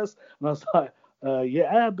Jeff Hurst?" And I was like,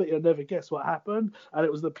 yeah, but you'll never guess what happened. And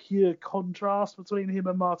it was the pure contrast between him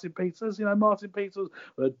and Martin Peters. Martin Peters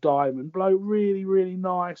was a diamond bloke, really, really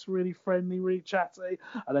nice, really friendly, really chatty.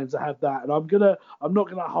 And then to have that, and I'm not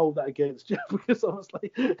gonna hold that against Jeff, because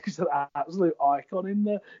obviously he's an absolute icon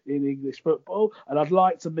in English football. And I'd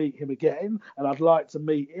like to meet him again, and I'd like to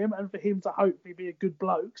meet him, and for him to hopefully be a good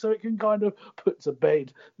bloke, so it can kind of put to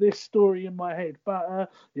bed this story in my head. But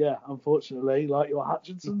unfortunately, like your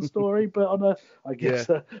Hutchinson story, but on a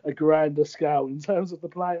grander scale in terms of the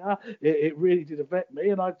player, it really did affect me,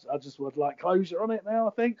 and I just would like closure on it now,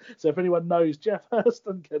 I think. So if anyone knows Jeff Hurst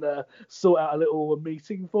and can sort out a little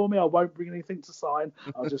meeting for me, I won't bring anything to sign.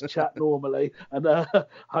 I'll just chat normally, and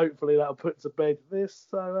hopefully that'll put to bed this.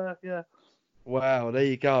 So yeah. Wow, there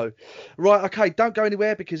you go. Right, okay, don't go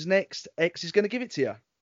anywhere, because next X is going to give it to you.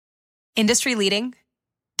 Industry leading,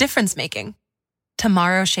 difference making,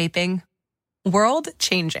 tomorrow shaping, world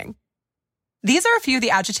changing. These are a few of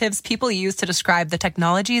the adjectives people use to describe the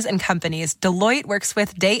technologies and companies Deloitte works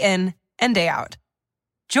with day in and day out.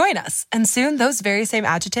 Join us, and soon those very same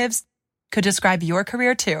adjectives could describe your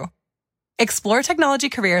career too. Explore technology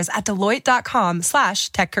careers at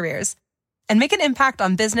Deloitte.com/techcareers and make an impact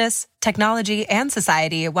on business, technology, and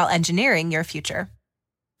society while engineering your future.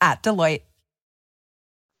 At Deloitte.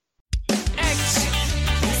 X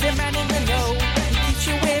is the man in the know. He keeps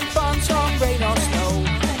you informed on rain or snow.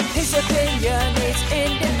 His opinion is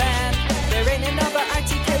in demand. There ain't another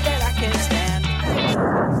ITK that I can stand.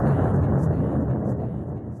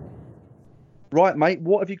 Right, mate,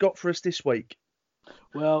 what have you got for us this week?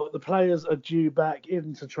 Well, the players are due back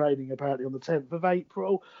into training apparently on the 10th of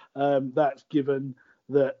April. That's given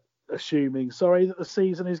that, assuming that the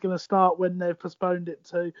season is going to start when they've postponed it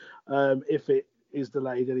to, if it is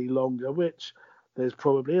delayed any longer, which there's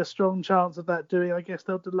probably a strong chance of that doing. I guess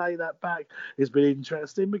they'll delay that back. It's been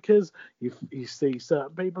interesting because you see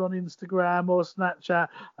certain people on Instagram or Snapchat,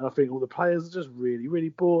 and I think all the players are just really, really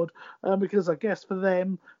bored, because I guess for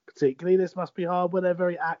them, particularly, this must be hard when they're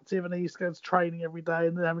very active and they used to go to training every day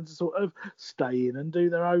and they're having to sort of stay in and do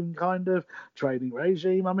their own kind of training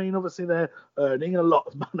regime. I mean, obviously they're earning a lot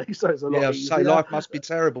of money, so it's a lot easier. Yeah, life must be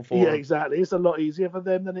terrible for them. Yeah, exactly. It's a lot easier for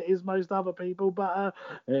them than it is most other people, but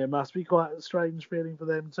it must be quite a strange feeling for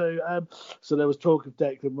them too. So there was talk of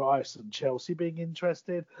Declan Rice and Chelsea being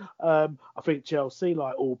interested. I think Chelsea,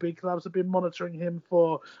 like all big clubs, have been monitoring him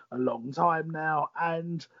for a long time now,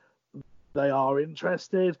 and they are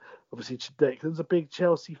interested. Obviously, Declan's a big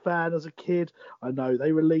Chelsea fan as a kid. I know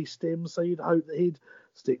they released him, so you'd hope that he'd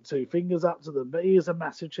stick two fingers up to them. But he is a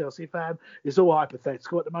massive Chelsea fan. It's all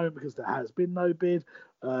hypothetical at the moment because there has been no bid.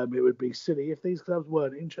 It would be silly if these clubs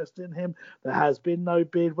weren't interested in him. There has been no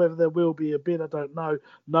bid. Whether there will be a bid, I don't know.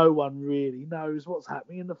 No one really knows what's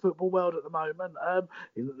happening in the football world at the moment,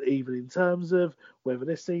 even in terms of whether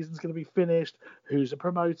this season's going to be finished, who's the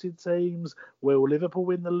promoted teams, will Liverpool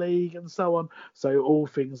win the league, and so on. So all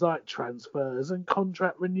things like transfers and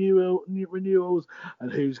contract renewals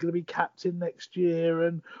and who's going to be captain next year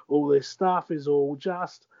and all this stuff is all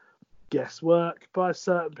just guesswork by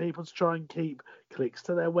certain people to try and keep clicks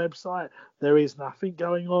to their website. There is nothing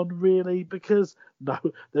going on really because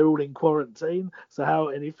they're all in quarantine. So how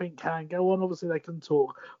anything can go on? Obviously they can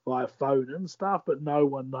talk via phone and stuff, but no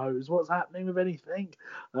one knows what's happening with anything.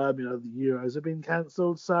 The Euros have been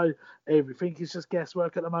cancelled, so everything is just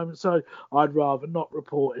guesswork at the moment. So I'd rather not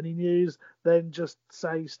report any news than just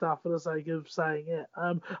say stuff for the sake of saying it.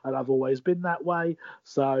 And I've always been that way.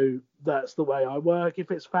 So that's the way I work.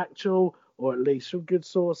 If it's factual, or at least from good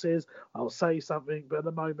sources, I'll say something, but at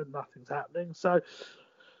the moment nothing's happening. So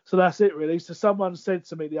that's it really. So someone said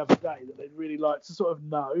to me the other day that they'd really like to sort of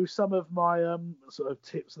know some of my sort of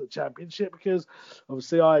tips of the Championship, because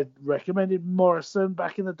obviously I recommended Morrison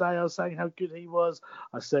back in the day. I was saying how good he was.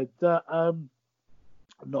 I said that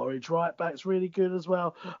Norwich right back's really good as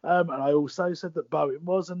well. And I also said that Bowen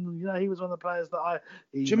was, and he was one of the players that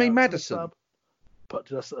Do you mean Maddison? What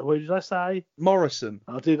did I say? Morrison.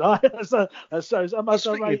 Oh, did I? That shows how much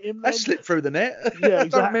I rate him. That slipped through the net. Yeah,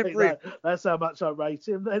 exactly. That's how much I rate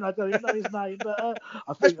him. Then I don't even know his name, but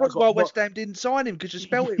I think that's why West Ham didn't sign him, because you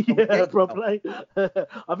spelled it wrong. Yeah, probably.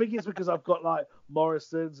 I think it's because I've got like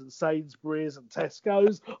Morrison's and Sainsbury's and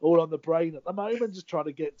Tesco's all on the brain at the moment, just trying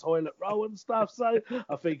to get toilet roll and stuff. So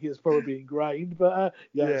I think it's probably ingrained. But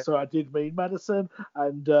so I did mean Maddison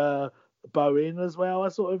and Bowen as well.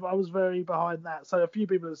 I was very behind that. So a few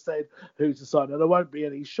people have said who to sign, and there won't be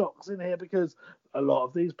any shocks in here because a lot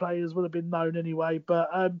of these players would have been known anyway.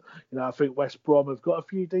 But I think West Brom have got a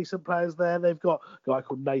few decent players there. They've got a guy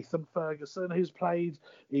called Nathan Ferguson who's played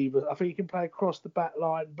I think he can play across the back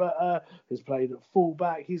line, but he's played at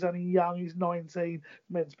fullback. He's only young. He's 19,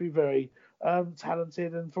 meant to be very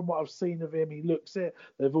talented, and from what I've seen of him, he looks it.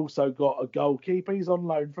 They've also got a goalkeeper. He's on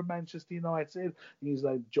loan from Manchester United. He's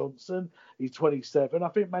named Johnson. He's 27. I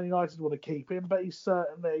think Man United want to keep him, but he's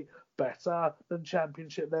certainly better than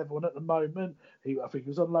Championship level. And at the moment, I think he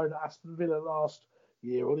was on loan at Aston Villa last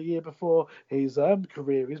year or the year before. His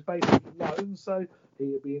career is basically loan, so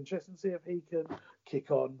it'd be interesting to see if he can kick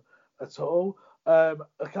on at all. A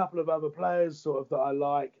couple of other players sort of that I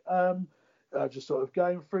like. Just sort of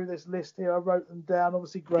going through this list here, I wrote them down.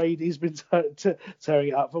 Obviously, Grady's been tearing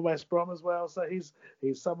it up for West Brom as well, so he's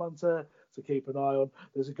someone to keep an eye on.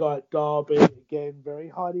 There's a guy at Derby, again, very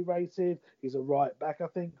highly rated. He's a right back, I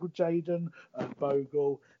think, called Jaden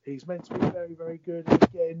Bogle. He's meant to be very, very good.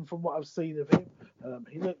 Again, from what I've seen of him,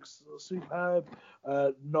 he looks superb.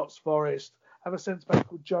 Notts Forest have a centre back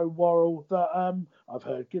called Joe Worrell that I've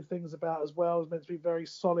heard good things about as well. He's meant to be very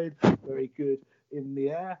solid, very good in the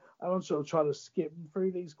air. I'm sort of trying to skip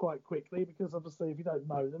through these quite quickly because obviously if you don't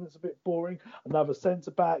know them, it's a bit boring. Another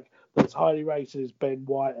centre back that's highly rated is Ben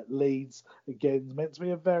White at Leeds. Again, meant to be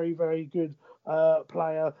a very, very good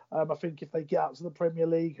player. I think if they get up to the Premier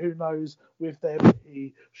League, who knows with them,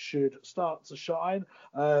 he should start to shine.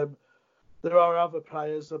 There are other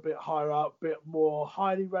players a bit higher up, a bit more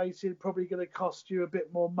highly rated, probably going to cost you a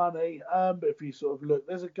bit more money. But if you sort of look,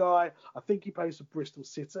 there's a guy, I think he plays for Bristol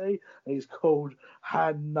City, and he's called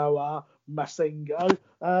Noah Masengo.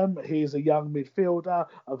 He's a young midfielder.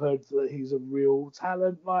 I've heard that he's a real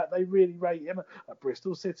talent. Like, they really rate him at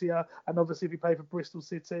Bristol City. And obviously, if you play for Bristol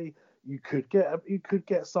City, you could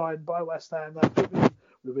get signed by West Ham. That could be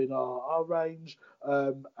within our range.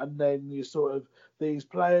 And then you sort of, these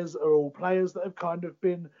players are all players that have kind of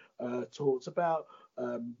been talked about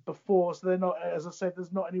before. So they're not, as I said,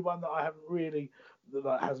 there's not anyone that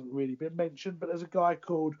hasn't really been mentioned, but there's a guy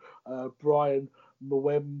called Brian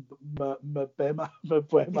Mbema.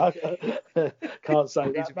 Can't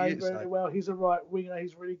say that name very well. He's a right winger.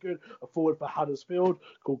 He's really good. A forward for Huddersfield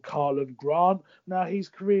called Carlon Grant. Now, his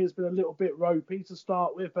career has been a little bit ropey to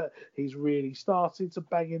start with, but he's really started to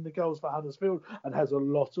bang in the goals for Huddersfield and has a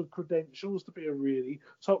lot of credentials to be a really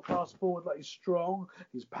top-class forward. Like, he's strong,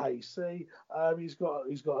 he's pacey, he's got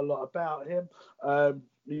a lot about him.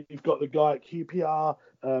 You've got the guy at QPR,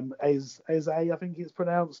 Eze, I think it's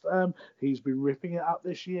pronounced. He's been ripping it up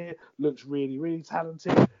this year. Looks really, really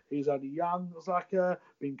talented. He's only young,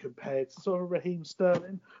 being compared to sort of Raheem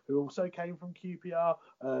Sterling, who also came from QPR.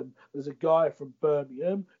 There's a guy from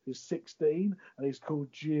Birmingham who's 16, and he's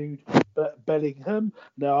called Jude Bellingham.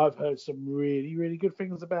 Now, I've heard some really, really good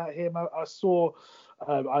things about him.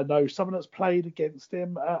 I know someone that's played against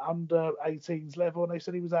him under 18s level, and they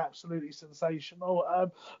said he was absolutely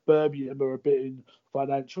sensational. Birmingham are a bit in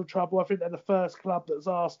financial trouble. I think they're the first club that's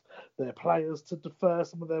asked their players to defer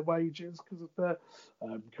some of their wages because of the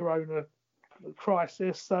corona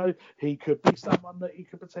crisis. So he could be someone that you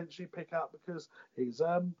could potentially pick up because he's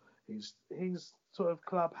sort of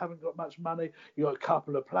club haven't got much money. You got a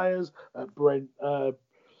couple of players,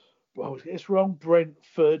 well, it's wrong.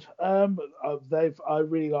 Brentford. I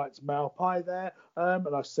really liked Malpai there.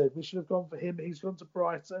 And I said we should have gone for him. He's gone to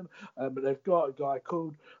Brighton. But they've got a guy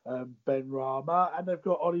called Ben Rama, and they've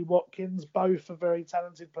got Ollie Watkins. Both are very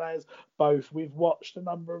talented players. Both we've watched a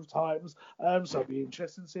number of times. So it'd be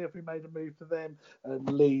interesting to see if we made a move for them. And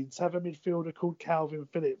Leeds have a midfielder called Calvin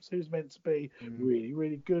Phillips, who's meant to be really,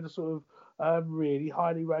 really good, sort of. Really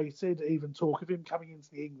highly rated. Even talk of him coming into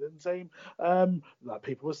the England team. Like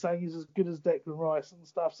people were saying, he's as good as Declan Rice and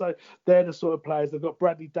stuff. So they're the sort of players. They've got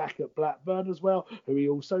Bradley Dack at Blackburn as well, who he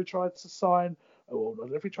also tried to sign. Well, I don't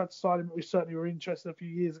know if we tried to sign him, but we certainly were interested a few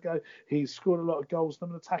years ago. He's scored a lot of goals from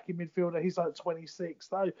an attacking midfielder. He's like 26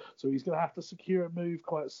 though, so he's going to have to secure a move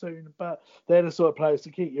quite soon. But they're the sort of players to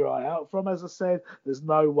keep your eye out from. As I said, there's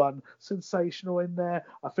no one sensational in there.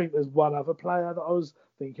 I think there's one other player that I was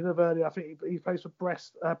thinking of earlier. I think he plays for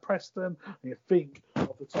Preston. I think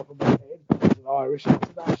off the top of my head, he's an Irish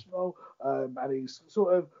international, and he's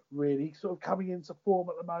really coming into form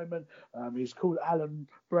at the moment. He's called Alan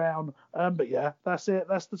Brown. But yeah, that's it.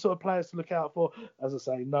 That's the sort of players to look out for. As I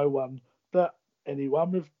say, no one that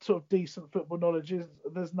anyone with sort of decent football knowledge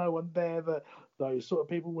there's no one there that those sort of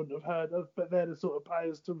people wouldn't have heard of. But they're the sort of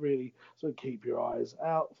players to really sort of keep your eyes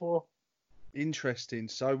out for. Interesting.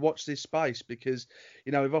 So watch this space, because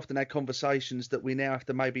we've often had conversations that we now have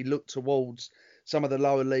to maybe look towards some of the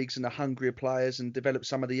lower leagues and the hungrier players and develop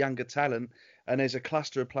some of the younger talent. And there's a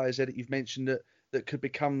cluster of players there that you've mentioned that could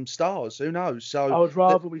become stars. Who knows? So I would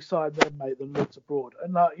rather we sign them, mate, than look abroad.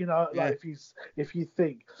 And if you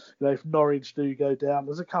think, if Norwich do go down,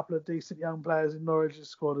 there's a couple of decent young players in Norwich's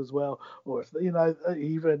squad as well. Or if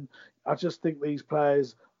even I just think these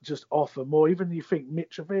players just offer more. Even you think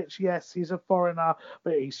Mitrovic, yes, he's a foreigner,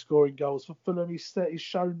 but he's scoring goals for Fulham. He's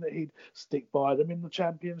shown that he'd stick by them in the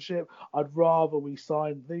Championship. I'd rather we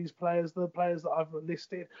sign these players, the players that I've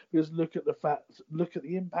listed, because look at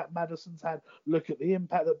the impact Maddison's had, look at the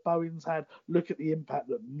impact that Bowen's had, look at the impact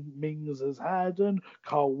that Mings has had, and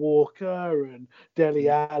Carl Walker and Dele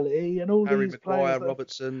Alli and all Harry these Maguire, players.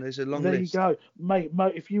 Robertson, there's a long there list. There you go,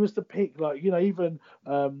 mate. If you was to pick, even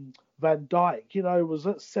Van Dijk, was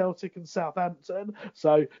at Celtic and Southampton.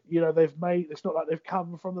 So, it's not like they've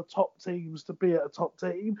come from the top teams to be at a top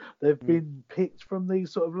team. They've been picked from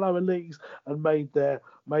these sort of lower leagues and made their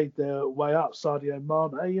way up. Sadio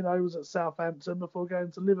Mane, was at Southampton before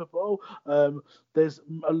going to Liverpool. There's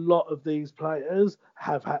a lot of these players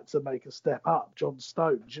have had to make a step up. John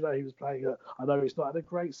Stones, he was playing I know he's not had a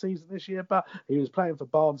great season this year, but he was playing for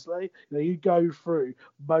Barnsley. You go through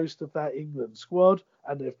most of that England squad,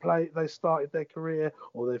 and they started their career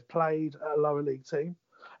or they've played at a lower league team,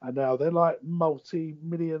 and now they're like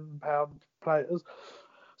multi-million-pound players.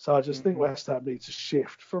 So I just think West Ham need to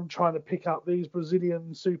shift from trying to pick up these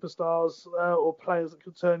Brazilian superstars or players that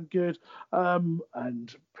could turn good,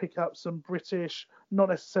 and pick up some British, not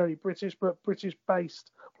necessarily British, but British-based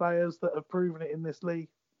players that have proven it in this league.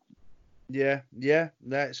 Yeah,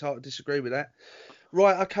 it's hard to disagree with that.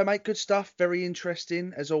 Right, okay, mate, good stuff. Very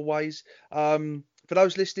interesting, as always. For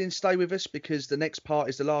those listening, stay with us, because the next part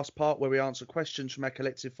is the last part where we answer questions from our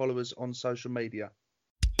collective followers on social media.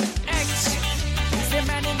 X is the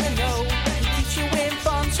man in the know. He keeps you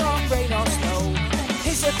informed on rain or snow.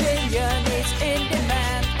 His opinion is in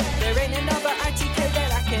demand. There ain't another ITK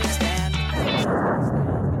that I can stand.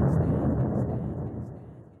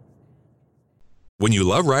 When you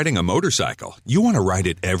love riding a motorcycle, you want to ride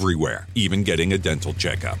it everywhere, even getting a dental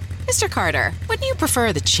checkup. Mr. Carter, wouldn't you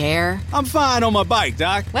prefer the chair? I'm fine on my bike,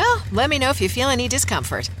 Doc. Well, let me know if you feel any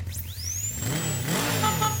discomfort.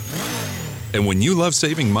 And when you love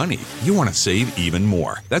saving money, you want to save even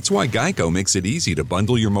more. That's why Geico makes it easy to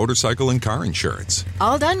bundle your motorcycle and car insurance.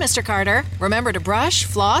 All done, Mr. Carter. Remember to brush,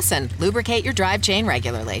 floss, and lubricate your drive chain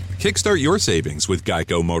regularly. Kickstart your savings with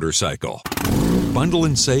Geico Motorcycle. Bundle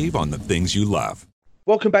and save on the things you love.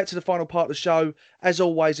 Welcome back to the final part of the show. As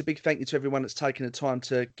always, a big thank you to everyone that's taken the time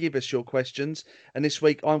to give us your questions. And this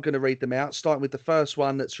week, I'm going to read them out, starting with the first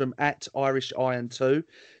one that's from @IrishIron2.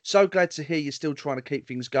 So glad to hear you're still trying to keep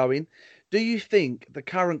things going. Do you think the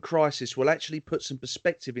current crisis will actually put some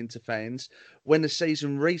perspective into fans when the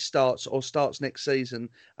season restarts or starts next season,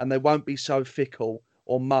 and they won't be so fickle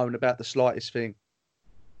or moan about the slightest thing?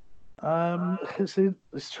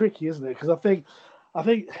 It's tricky, isn't it? Because I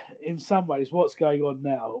think in some ways what's going on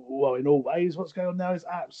now, well, in all ways, what's going on now is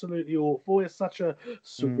absolutely awful. It's such a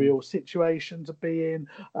surreal situation to be in.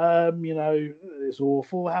 It's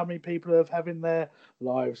awful how many people are having their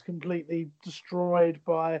lives completely destroyed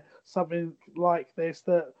by something like this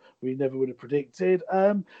that we never would have predicted.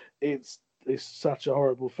 It's it's such a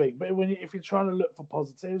horrible thing. But if you're trying to look for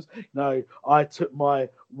positives, I took my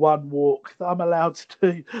one walk that I'm allowed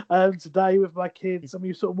to do today with my kids, and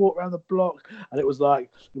we sort of walked around the block, and it was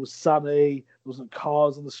sunny. There wasn't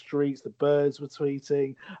cars on the streets. The birds were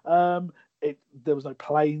tweeting. There was no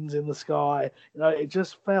planes in the sky. It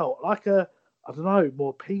just felt like I don't know,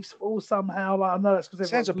 more peaceful somehow. Like, I know that's because it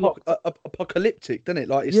sounds apocalyptic, doesn't it?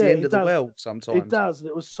 Like it's the end of the world sometimes. It does, and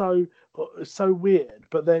it was so weird.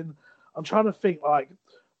 But then I'm trying to think like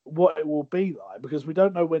what it will be like, because we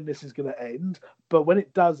don't know when this is going to end. But when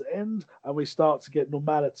it does end and we start to get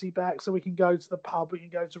normality back, so we can go to the pub, we can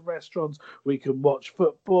go to restaurants, we can watch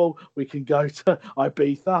football, we can go to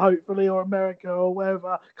Ibiza hopefully, or America or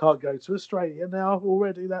wherever. Can't go to Australia now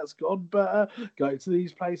already, that's gone, but go to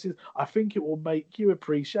these places. I think it will make you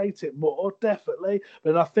appreciate it more, definitely.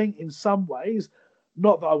 But I think in some ways,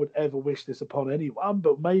 not that I would ever wish this upon anyone,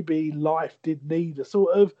 but maybe life did need a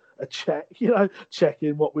sort of a check,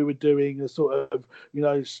 checking what we were doing, a sort of,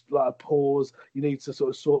 like a pause. You need to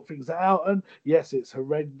sort of sort things out. And yes, it's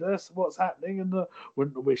horrendous what's happening, and I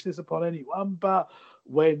wouldn't wish this upon anyone. But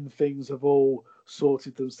when things have all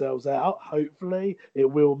sorted themselves out, hopefully it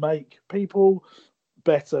will make people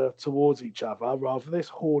better towards each other, rather than this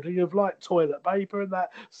hoarding of like toilet paper and that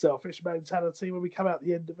selfish mentality when we come out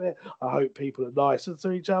the end of it. I hope people are nicer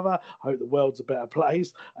to each other. I hope the world's a better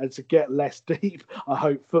place. And to get less deep, I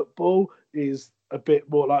hope football is a bit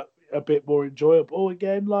more enjoyable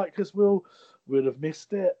again, like, because we'll have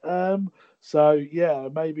missed it. So yeah,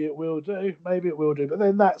 maybe it will do. But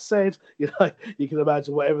then that said, you can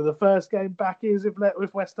imagine whatever the first game back is, if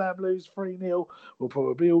West Ham lose 3-0, we'll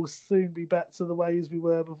probably all soon be back to the ways we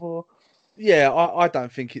were before. Yeah, I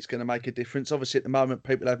don't think it's going to make a difference. Obviously, at the moment,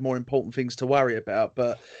 people have more important things to worry about.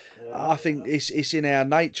 But I think it's in our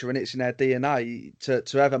nature and it's in our DNA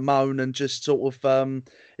to have a moan and just sort of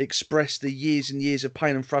express the years and years of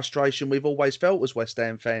pain and frustration we've always felt as West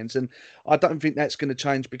Ham fans. And I don't think that's going to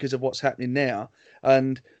change because of what's happening now.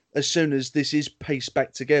 And as soon as this is pieced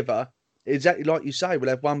back together, exactly like you say,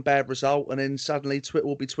 we'll have one bad result and then suddenly Twitter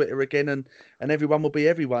will be Twitter again and everyone will be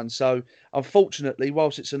everyone. So unfortunately,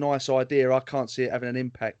 whilst it's a nice idea, I can't see it having an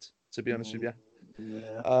impact, to be honest with you.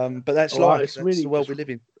 Yeah. But that's that's the world we live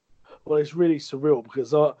in. Well, it's really surreal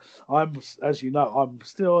because I'm, as you know, I'm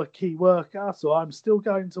still a key worker, so I'm still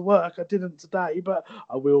going to work. I didn't today, but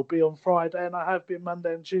I will be on Friday, and I have been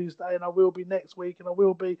Monday and Tuesday, and I will be next week, and I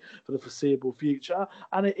will be for the foreseeable future.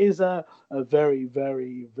 And it is a very,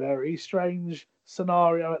 very, very strange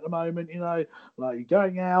scenario at the moment, like you're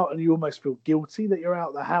going out and you almost feel guilty that you're out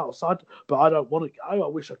of the house. But I don't want to go. I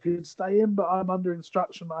wish I could stay in, but I'm under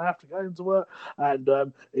instruction that I have to go into work, and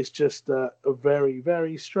it's just a very,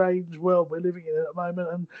 very strange world we're living in at the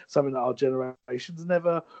moment, and something that our generations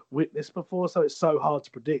never witnessed before. So it's so hard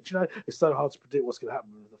to predict. It's so hard to predict what's going to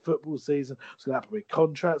happen with the football season, what's going to happen with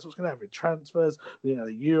contracts, what's going to happen with transfers. The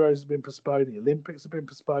Euros have been postponed, the Olympics have been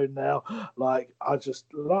postponed now. Like, I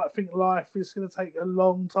think life is going to take a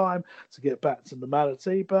long time to get back to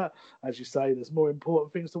normality, but as you say, there's more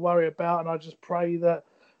important things to worry about, and I just pray that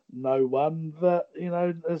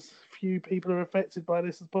as few people are affected by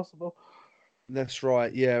this as possible. That's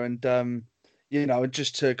right, yeah. And and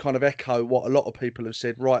just to kind of echo what a lot of people have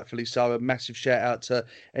said, rightfully so, a massive shout out to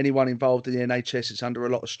anyone involved in the NHS. It's under a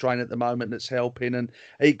lot of strain at the moment, that's helping, and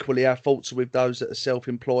equally our thoughts are with those that are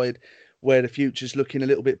self-employed, where the future's looking a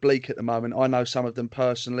little bit bleak at the moment. I know some of them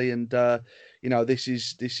personally, and this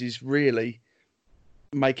is really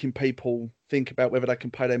making people think about whether they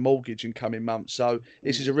can pay their mortgage in coming months. So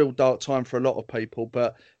this is a real dark time for a lot of people,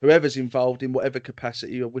 but whoever's involved in whatever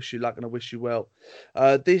capacity, I wish you luck and I wish you well.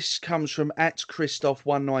 This comes from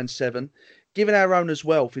 @Christoph197. Given our owners'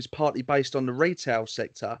 wealth is partly based on the retail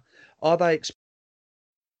sector, are they expenses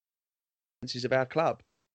of our club?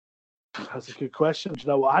 That's a good question. Do you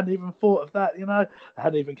know what? I hadn't even thought of that. It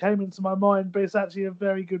hadn't even came into my mind, but it's actually a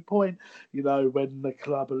very good point. When the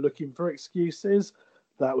club are looking for excuses,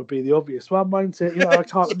 that would be the obvious one, won't it? I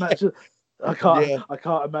can't imagine. I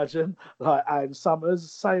can't imagine like Anne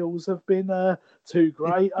Summers' sales have been too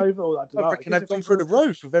great over. I reckon they've gone through the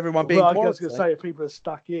roof with everyone being. Well, I was going to say if people are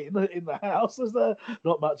stuck in the house, there's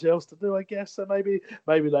not much else to do, I guess. So maybe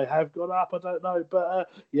they have gone up. I don't know, but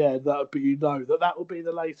that will be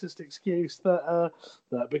the latest excuse that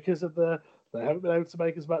because of they haven't been able to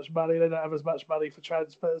make as much money. They don't have as much money for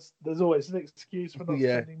transfers. There's always an excuse for not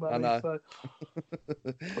spending money. I know. So.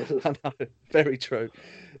 I know. Very true.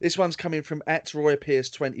 This one's coming from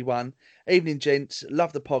 @RoyPierce21. Evening, gents.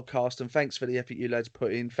 Love the podcast and thanks for the effort you lads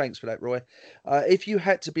put in. Thanks for that, Roy. If you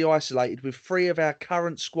had to be isolated with 3 of our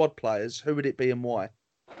current squad players, who would it be and why?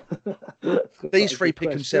 These three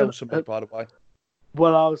pick themselves for me, by the way.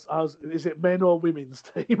 Well, I was. Is it men or women's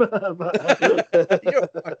team? You're a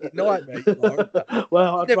fucking nightmare.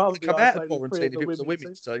 Well, I'd You'd never rather come out of quarantine if it was a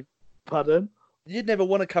women's team. Pardon? You'd never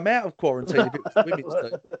want to come out of quarantine if it was a women's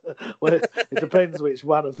team. Well, it depends which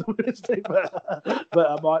one of them is, but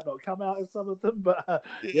I might not come out in some of them. But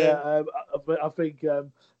but I think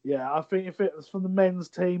I think if it was from the men's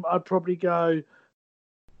team, I'd probably go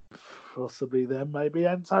possibly them, maybe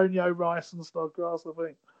Antonio, Rice, and Snodgrass. I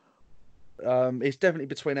think. It's definitely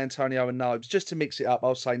between Antonio and Nobes. Just to mix it up,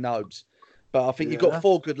 I'll say Nobes. But I think you've got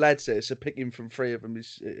four good lads there, so picking from three of them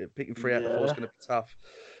is picking three out of four is going to be tough.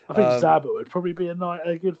 I think Zabit would probably be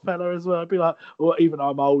a good fella as well. I'd be like, or even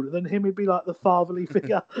I'm older than him, he'd be like the fatherly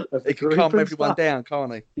figure. He can calm everyone down,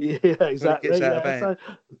 can't he? Yeah, exactly. So,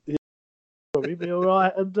 probably be all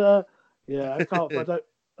right. And I can't.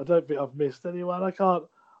 I don't think I've missed anyone. I can't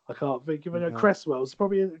think of any. Cresswell's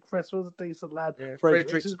a decent lad. Yeah,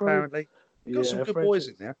 Fredericks apparently. Got some good boys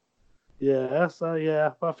in there. Yeah, so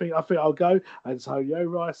I think I'll go Antonio,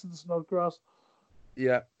 Rice, and Snodgrass.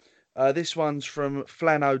 Yeah, this one's from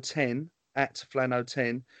Flano10 at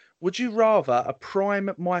Flano10. Would you rather a prime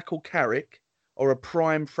Michael Carrick or a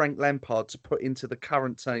prime Frank Lampard to put into the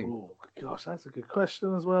current team? Oh gosh, that's a good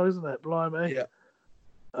question as well, isn't it? Blimey.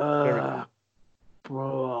 Yeah.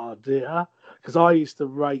 Oh dear, because I used to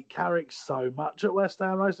rate Carrick so much at West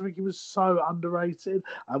Ham. I used to think he was so underrated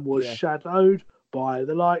and was shadowed by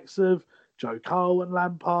the likes of Joe Cole and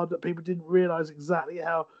Lampard that people didn't realise exactly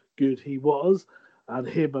how good he was. And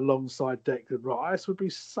him alongside Declan Rice would be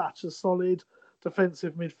such a solid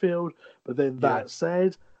defensive midfield. But then that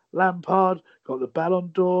said, Lampard got the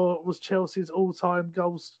Ballon d'Or, was Chelsea's all-time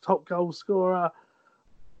top goal scorer.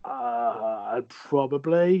 And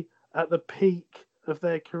probably at the peak of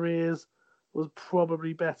their careers was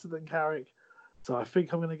probably better than Carrick. So I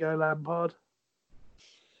think I'm going to go Lampard.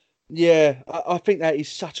 Yeah, I think that is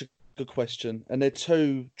such a good question. And they're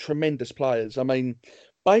two tremendous players. I mean,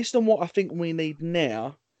 based on what I think we need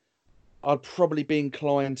now, I'd probably be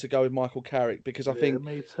inclined to go with Michael Carrick because I think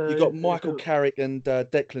you've got Michael Carrick and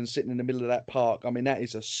Declan sitting in the middle of that park. I mean, that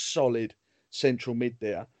is a solid central mid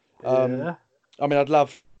there. I mean, I'd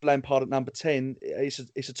love Lampard at number 10.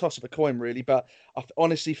 It's a toss of a coin, really. But I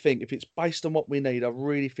honestly think if it's based on what we need, I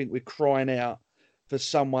really think we're crying out for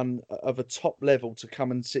someone of a top level to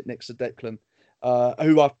come and sit next to Declan,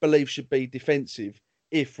 who I believe should be defensive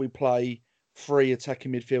if we play 3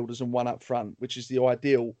 attacking midfielders and 1 up front, which is the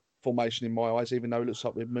ideal formation in my eyes, even though it looks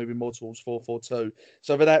like we're moving more towards 4-4-2.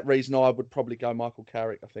 So for that reason, I would probably go Michael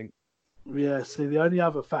Carrick, I think. Yeah, see, the only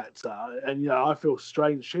other factor, and I feel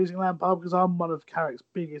strange choosing Lampard because I'm one of Carrick's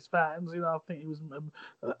biggest fans. I think he was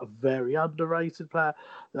a very underrated player.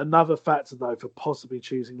 Another factor, though, for possibly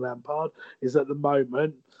choosing Lampard is at the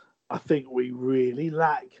moment, I think we really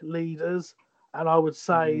lack leaders. And I would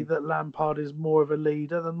say that Lampard is more of a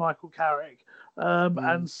leader than Michael Carrick.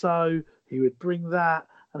 And so he would bring that,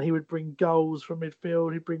 and he would bring goals from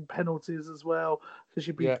midfield. He'd bring penalties as well, because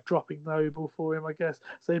you'd be dropping Noble for him, I guess.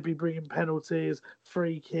 So he'd be bringing penalties,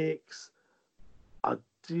 free kicks. I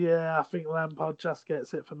think Lampard just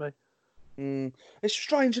gets it for me. It's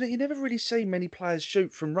strange, isn't it? You never really see many players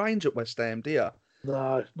shoot from range at West Ham, do you?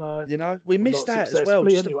 No. We missed that as well.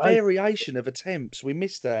 Just a variation of attempts. We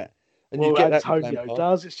missed that. And you get Antonio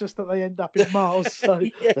does. It's just that they end up in miles. So.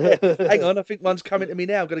 Hang on, I think one's coming to me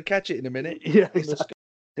now. I'm going to catch it in a minute. Yeah,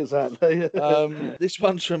 exactly. This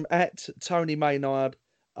one's from at Tony Maynard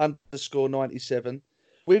 _97.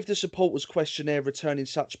 With the supporters questionnaire returning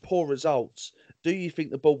such poor results, do you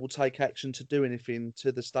think the board will take action to do anything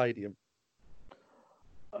to the stadium?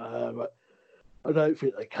 I don't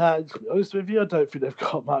think they can, to be honest with you. I don't think they've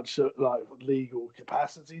got much legal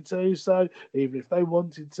capacity to. So even if they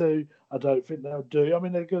wanted to, I don't think they'll do. I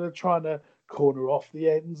mean, they're going to try to corner off the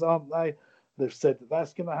ends, aren't they? They've said that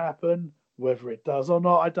that's going to happen. Whether it does or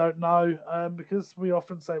not, I don't know, because we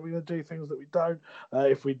often say we're going to do things that we don't.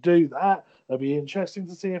 If we do that, it'll be interesting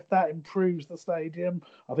to see if that improves the stadium.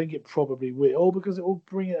 I think it probably will, because it will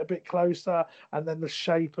bring it a bit closer, and then the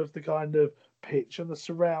shape of the kind of pitch and the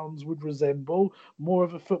surrounds would resemble more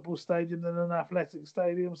of a football stadium than an athletic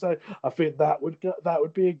stadium. So I think that would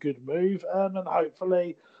be a good move, and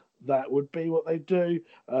hopefully that would be what they do.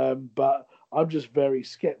 But I'm just very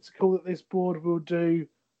sceptical that this board will do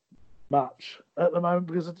much at the moment,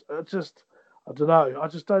 because I don't know. I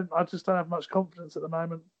just don't have much confidence at the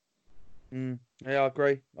moment. Yeah,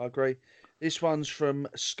 I agree. This one's from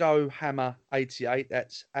ScoHammer88.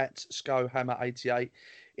 That's at ScoHammer88.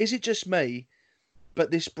 Is it just me,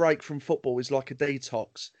 but this break from football is like a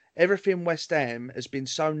detox? Everything West Ham has been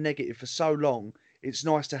so negative for so long. it's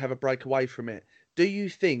nice to have a break away from it. Do you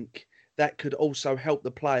think that could also help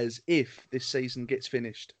the players if this season gets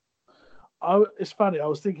finished? It's funny, I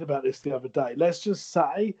was thinking about this the other day. Let's just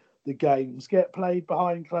say the games get played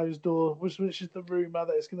behind closed doors, which is the rumour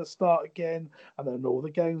that it's going to start again, and then all the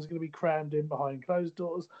games are going to be crammed in behind closed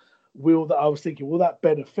doors. Will that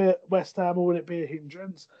benefit West Ham, or will it be a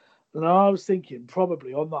hindrance? And I was thinking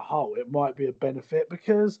probably on the whole it might be a benefit,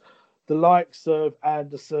 because the likes of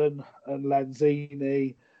Anderson and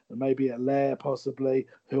Lanzini and maybe Allaire possibly,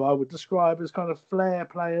 who I would describe as kind of flair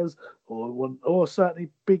players or certainly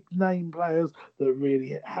big name players that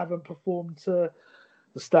really haven't performed to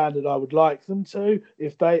the standard I would like them to.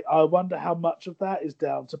 I wonder how much of that is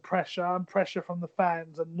down to pressure from the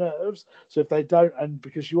fans and nerves. So if they don't, and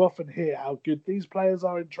because you often hear how good these players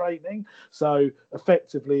are in training, so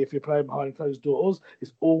effectively, if you're playing behind closed doors,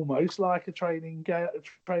 it's almost like a training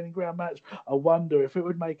ground match. I wonder if it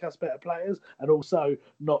would make us better players, and also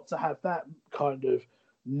not to have that kind of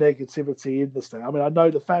negativity in the stand. I mean, I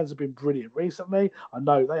know the fans have been brilliant recently. I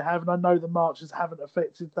know they have, and I know the marches haven't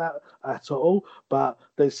affected that at all. But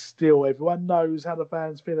there's still, everyone knows how the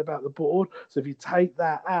fans feel about the board. So if you take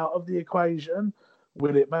that out of the equation,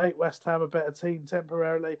 will it make West Ham a better team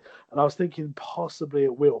temporarily? And I was thinking possibly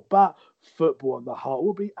it will. But football on the whole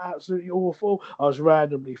will be absolutely awful. I was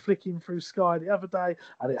randomly flicking through Sky the other day,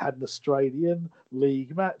 and it had an Australian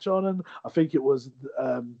League match on, and I think it was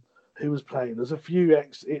who was playing. There's a few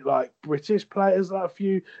British players, like a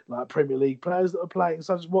few like Premier League players that were playing.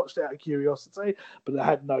 So I just watched it out of curiosity, but it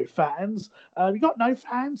had no fans. You got no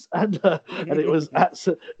fans, and it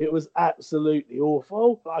was absolutely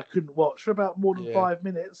awful. I couldn't watch for about more than 5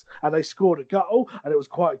 minutes, and they scored a goal, and it was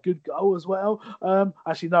quite a good goal as well.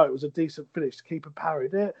 Actually, no, it was a decent finish. The keeper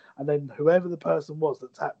parried it, and then whoever the person was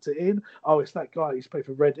that tapped it in, it's that guy who used to play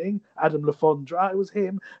for Reading, Adam Lafondra. It was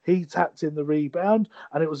him. He tapped in the rebound,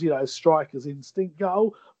 and it was a striker's instinct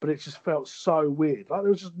goal, but it just felt so weird. Like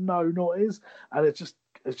there was just no noise, and it's just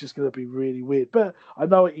going to be really weird. But I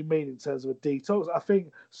know what you mean in terms of a detox. I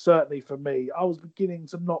think certainly for me, I was beginning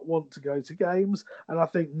to not want to go to games, and I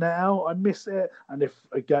think now I miss it. And if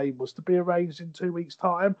a game was to be arranged in 2 weeks'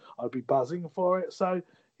 time, I'd be buzzing for it. So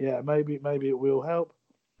yeah, maybe it will help.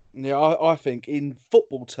 Yeah, I think in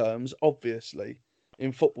football terms, obviously,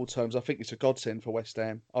 I think it's a godsend for West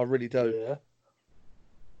Ham. I really do.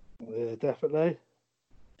 Yeah, definitely.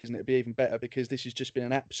 Isn't it? It'd be even better, because this has just been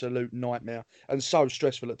an absolute nightmare and so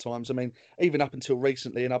stressful at times. I mean, even up until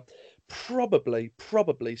recently, and I probably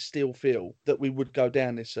still feel that we would go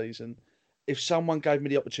down this season. If someone gave me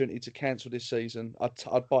the opportunity to cancel this season,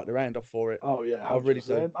 I'd bite their hand off for it. Oh yeah, 100%. I really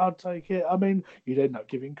do. I'd take it. I mean, you'd end up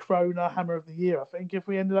giving Corona Hammer of the Year, I think, if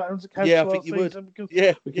we ended up as a cancel. Yeah, I think you would.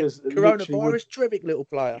 Because coronavirus, terrific little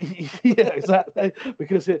player. Yeah, exactly.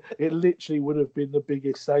 Because it literally would have been the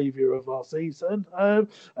biggest saviour of our season, and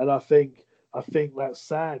I think that's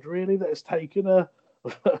sad, really, that it's taken a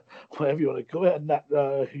whatever you want to call it,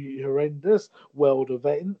 a horrendous world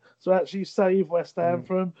event to actually save West Ham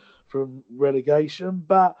from relegation.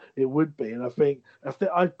 But it would be, and I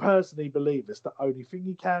personally believe it's the only thing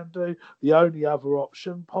you can do. The only other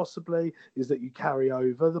option possibly is that you carry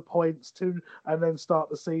over the points and then start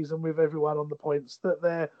the season with everyone on the points that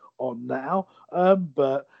they're on now.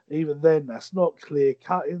 But even then, that's not clear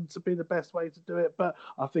cutting to be the best way to do it. But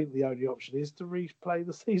I think the only option is to replay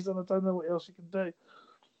the season. I don't know what else you can do.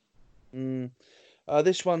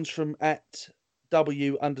 This one's from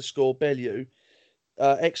 @W_Bellew.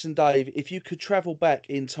 X and Dave, if you could travel back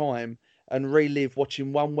in time and relive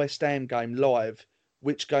watching one West Ham game live,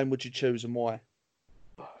 which game would you choose and why?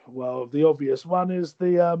 Well, the obvious one is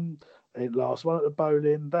the last one at the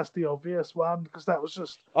Boleyn. That's the obvious one, because that was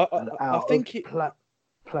just planet.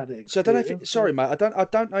 So I don't know if sorry, mate. I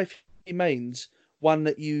don't know if he means one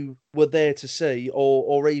that you were there to see,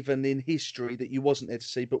 or even in history that you wasn't there to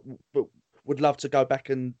see, but would love to go back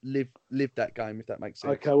and live that game, if that makes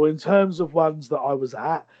sense. Okay, well, in terms of ones that I was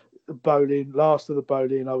at, Boleyn, last of the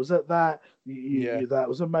Boleyn, I was at that. That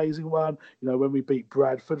was an amazing one. When we beat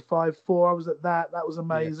Bradford 5-4, I was at that. That was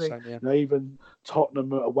amazing. Yeah, same, even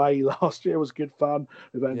Tottenham away last year was good fun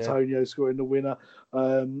with Antonio scoring the winner.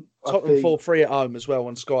 Tottenham 4-3 at home as well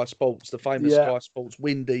on Sky Sports, the famous Sky Sports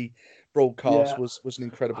windy broadcast was an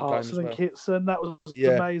incredible game as well. And Kitson, that was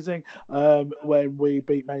amazing. When we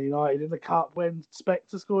beat Man United in the Cup, when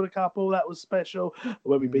Spectre scored a couple, that was special.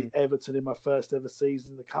 When we beat Everton in my first ever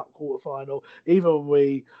season in the Cup quarter-final, even when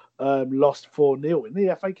we lost 4-0 in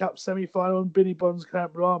the FA Cup semi-final and Billy Bonds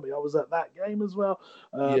Camp Army, I was at that game as well.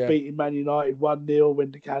 Beating Man United 1-0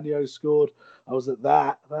 when Di Canio scored, I was at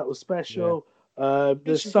that. That was special.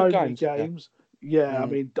 There's so many games. I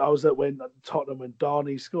mean, I was at when Tottenham when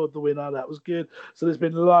Darney scored the winner. That was good. So there's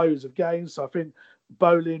been loads of games. So I think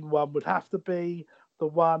Boleyn one would have to be the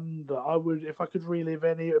one that I would, if I could relive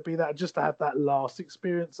any, it would be that, just to have that last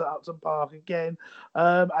experience at Upton Park again,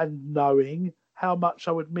 and knowing how much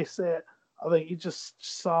I would miss it. I think you just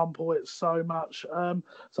sample it so much.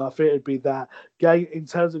 So I think it'd be that game. In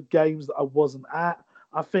terms of games that I wasn't at,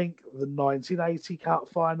 I think the 1980 Cup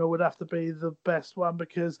final would have to be the best one,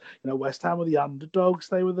 because, you know, West Ham were the underdogs.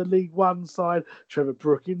 They were the League One side. Trevor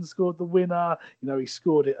Brookins scored the winner. You know, he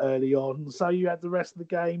scored it early on. So you had the rest of the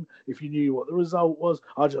game if you knew what the result was.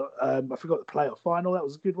 I forgot the playoff final. That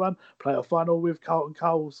was a good one. Playoff final with Carlton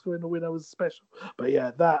Cole scoring the winner was special. But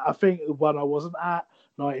yeah, that, I think the one I wasn't at,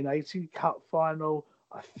 1980 Cup final,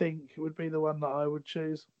 I think would be the one that I would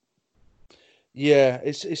choose. Yeah,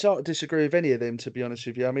 it's hard to disagree with any of them, to be honest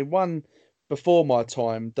with you. I mean, one before my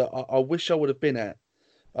time that I wish I would have been at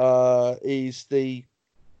is the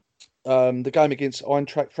game against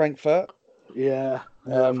Eintracht Frankfurt. Yeah,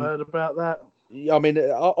 I've heard about that. I mean,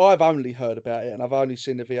 I've only heard about it, and I've only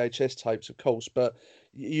seen the VHS tapes, of course. But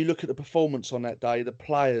you look at the performance on that day, the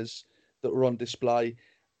players that were on display.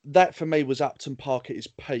 That for me was Upton Park at its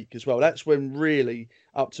peak as well. That's when really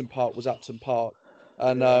Upton Park was Upton Park,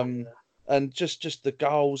 and and just the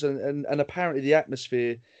goals and apparently the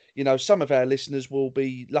atmosphere. You know, some of our listeners will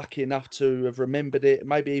be lucky enough to have remembered it,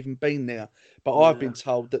 maybe even been there. But I've been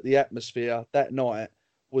told that the atmosphere that night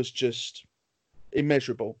was just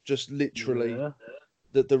immeasurable, just literally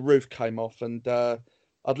that the roof came off. And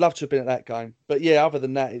I'd love to have been at that game. But yeah, other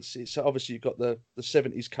than that, it's obviously you've got the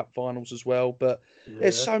 70s Cup finals as well. But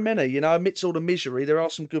there's so many, you know, amidst all the misery, there are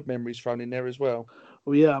some good memories thrown in there as well.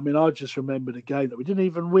 Well, yeah, I mean, I just remember the game that we didn't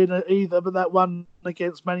even win it either, but that one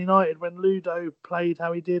against Man United when Ludo played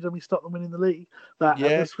how he did and we stopped them winning the league. That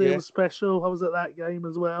atmosphere was special. I was at that game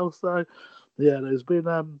as well. So, yeah, there's been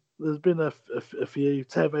a few.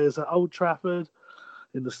 Tevez at Old Trafford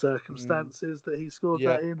in the circumstances that he scored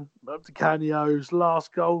that in. Di Canio's last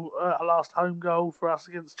home goal for us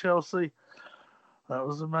against Chelsea. That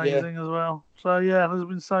was amazing as well. So, yeah, there's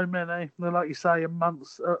been so many. And like you say,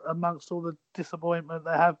 amongst all the disappointment,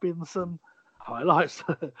 there have been some highlights.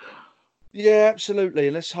 Yeah, absolutely.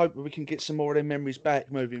 And let's hope we can get some more of their memories back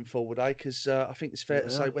moving forward, Because I think it's fair to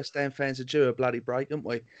say West Ham fans are due a bloody break, aren't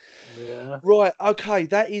we? Yeah. Right, okay,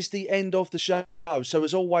 that is the end of the show. So,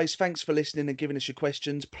 as always, thanks for listening and giving us your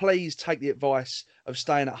questions. Please take the advice of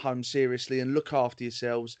staying at home seriously and look after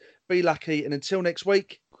yourselves. Be lucky, and until next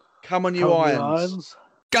week, come on, you Irons.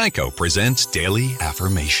 Geico presents Daily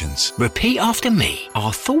Affirmations. Repeat after me.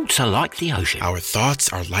 Our thoughts are like the ocean. Our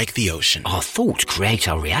thoughts are like the ocean. Our thoughts create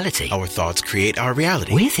our reality. Our thoughts create our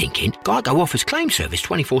reality. We're thinking Geico offers claim service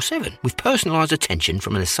 24/7 with personalised attention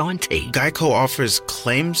from an assigned team. Geico offers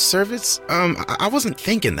claim service? I wasn't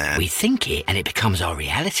thinking that. We think it and it becomes our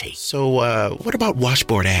reality. So, what about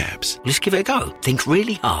washboard abs? Just give it a go. Think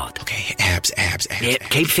really hard. Okay, abs. Yep,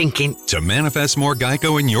 keep thinking. To manifest more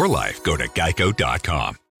Geico in your life, go to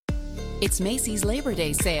geico.com. It's Macy's Labor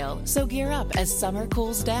Day sale, so gear up as summer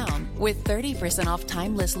cools down with 30% off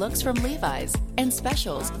timeless looks from Levi's and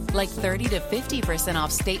specials like 30 to 50%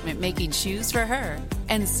 off statement-making shoes for her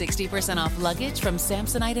and 60% off luggage from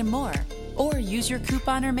Samsonite and more. Or use your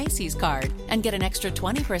coupon or Macy's card and get an extra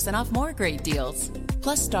 20% off more great deals.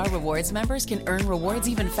 Plus, Star Rewards members can earn rewards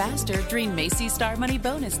even faster during Macy's Star Money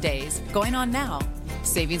Bonus Days, going on now.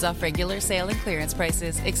 Savings off regular sale and clearance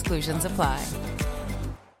prices. Exclusions apply.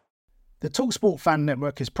 The TalkSport Fan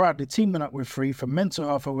Network is proudly teaming up with Free for Mental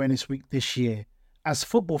Health Awareness Week this year. As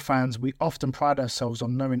football fans, we often pride ourselves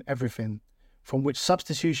on knowing everything, from which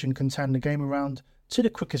substitution can turn the game around to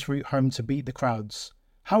the quickest route home to beat the crowds.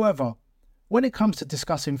 However, when it comes to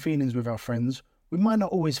discussing feelings with our friends, we might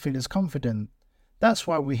not always feel as confident. That's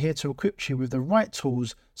why we're here to equip you with the right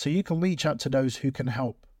tools so you can reach out to those who can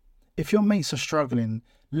help. If your mates are struggling,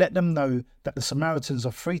 let them know that the Samaritans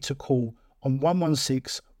are free to call on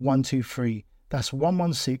 116-123. That's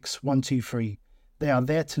 116-123. They are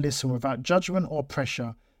there to listen without judgment or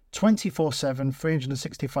pressure, 24/7,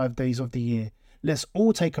 365 days of the year. Let's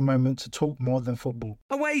all take a moment to talk more than football.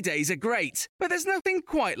 Away days are great, but there's nothing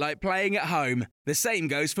quite like playing at home. The same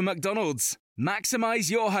goes for McDonald's. Maximise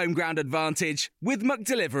your home ground advantage with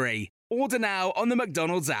McDelivery. Order now on the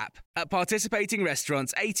McDonald's app. At participating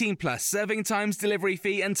restaurants, 18+, serving times, delivery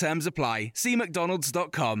fee and terms apply. See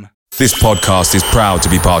mcdonalds.com. This podcast is proud to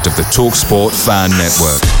be part of the TalkSport Fan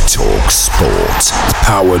Network. TalkSport.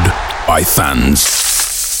 Powered by fans.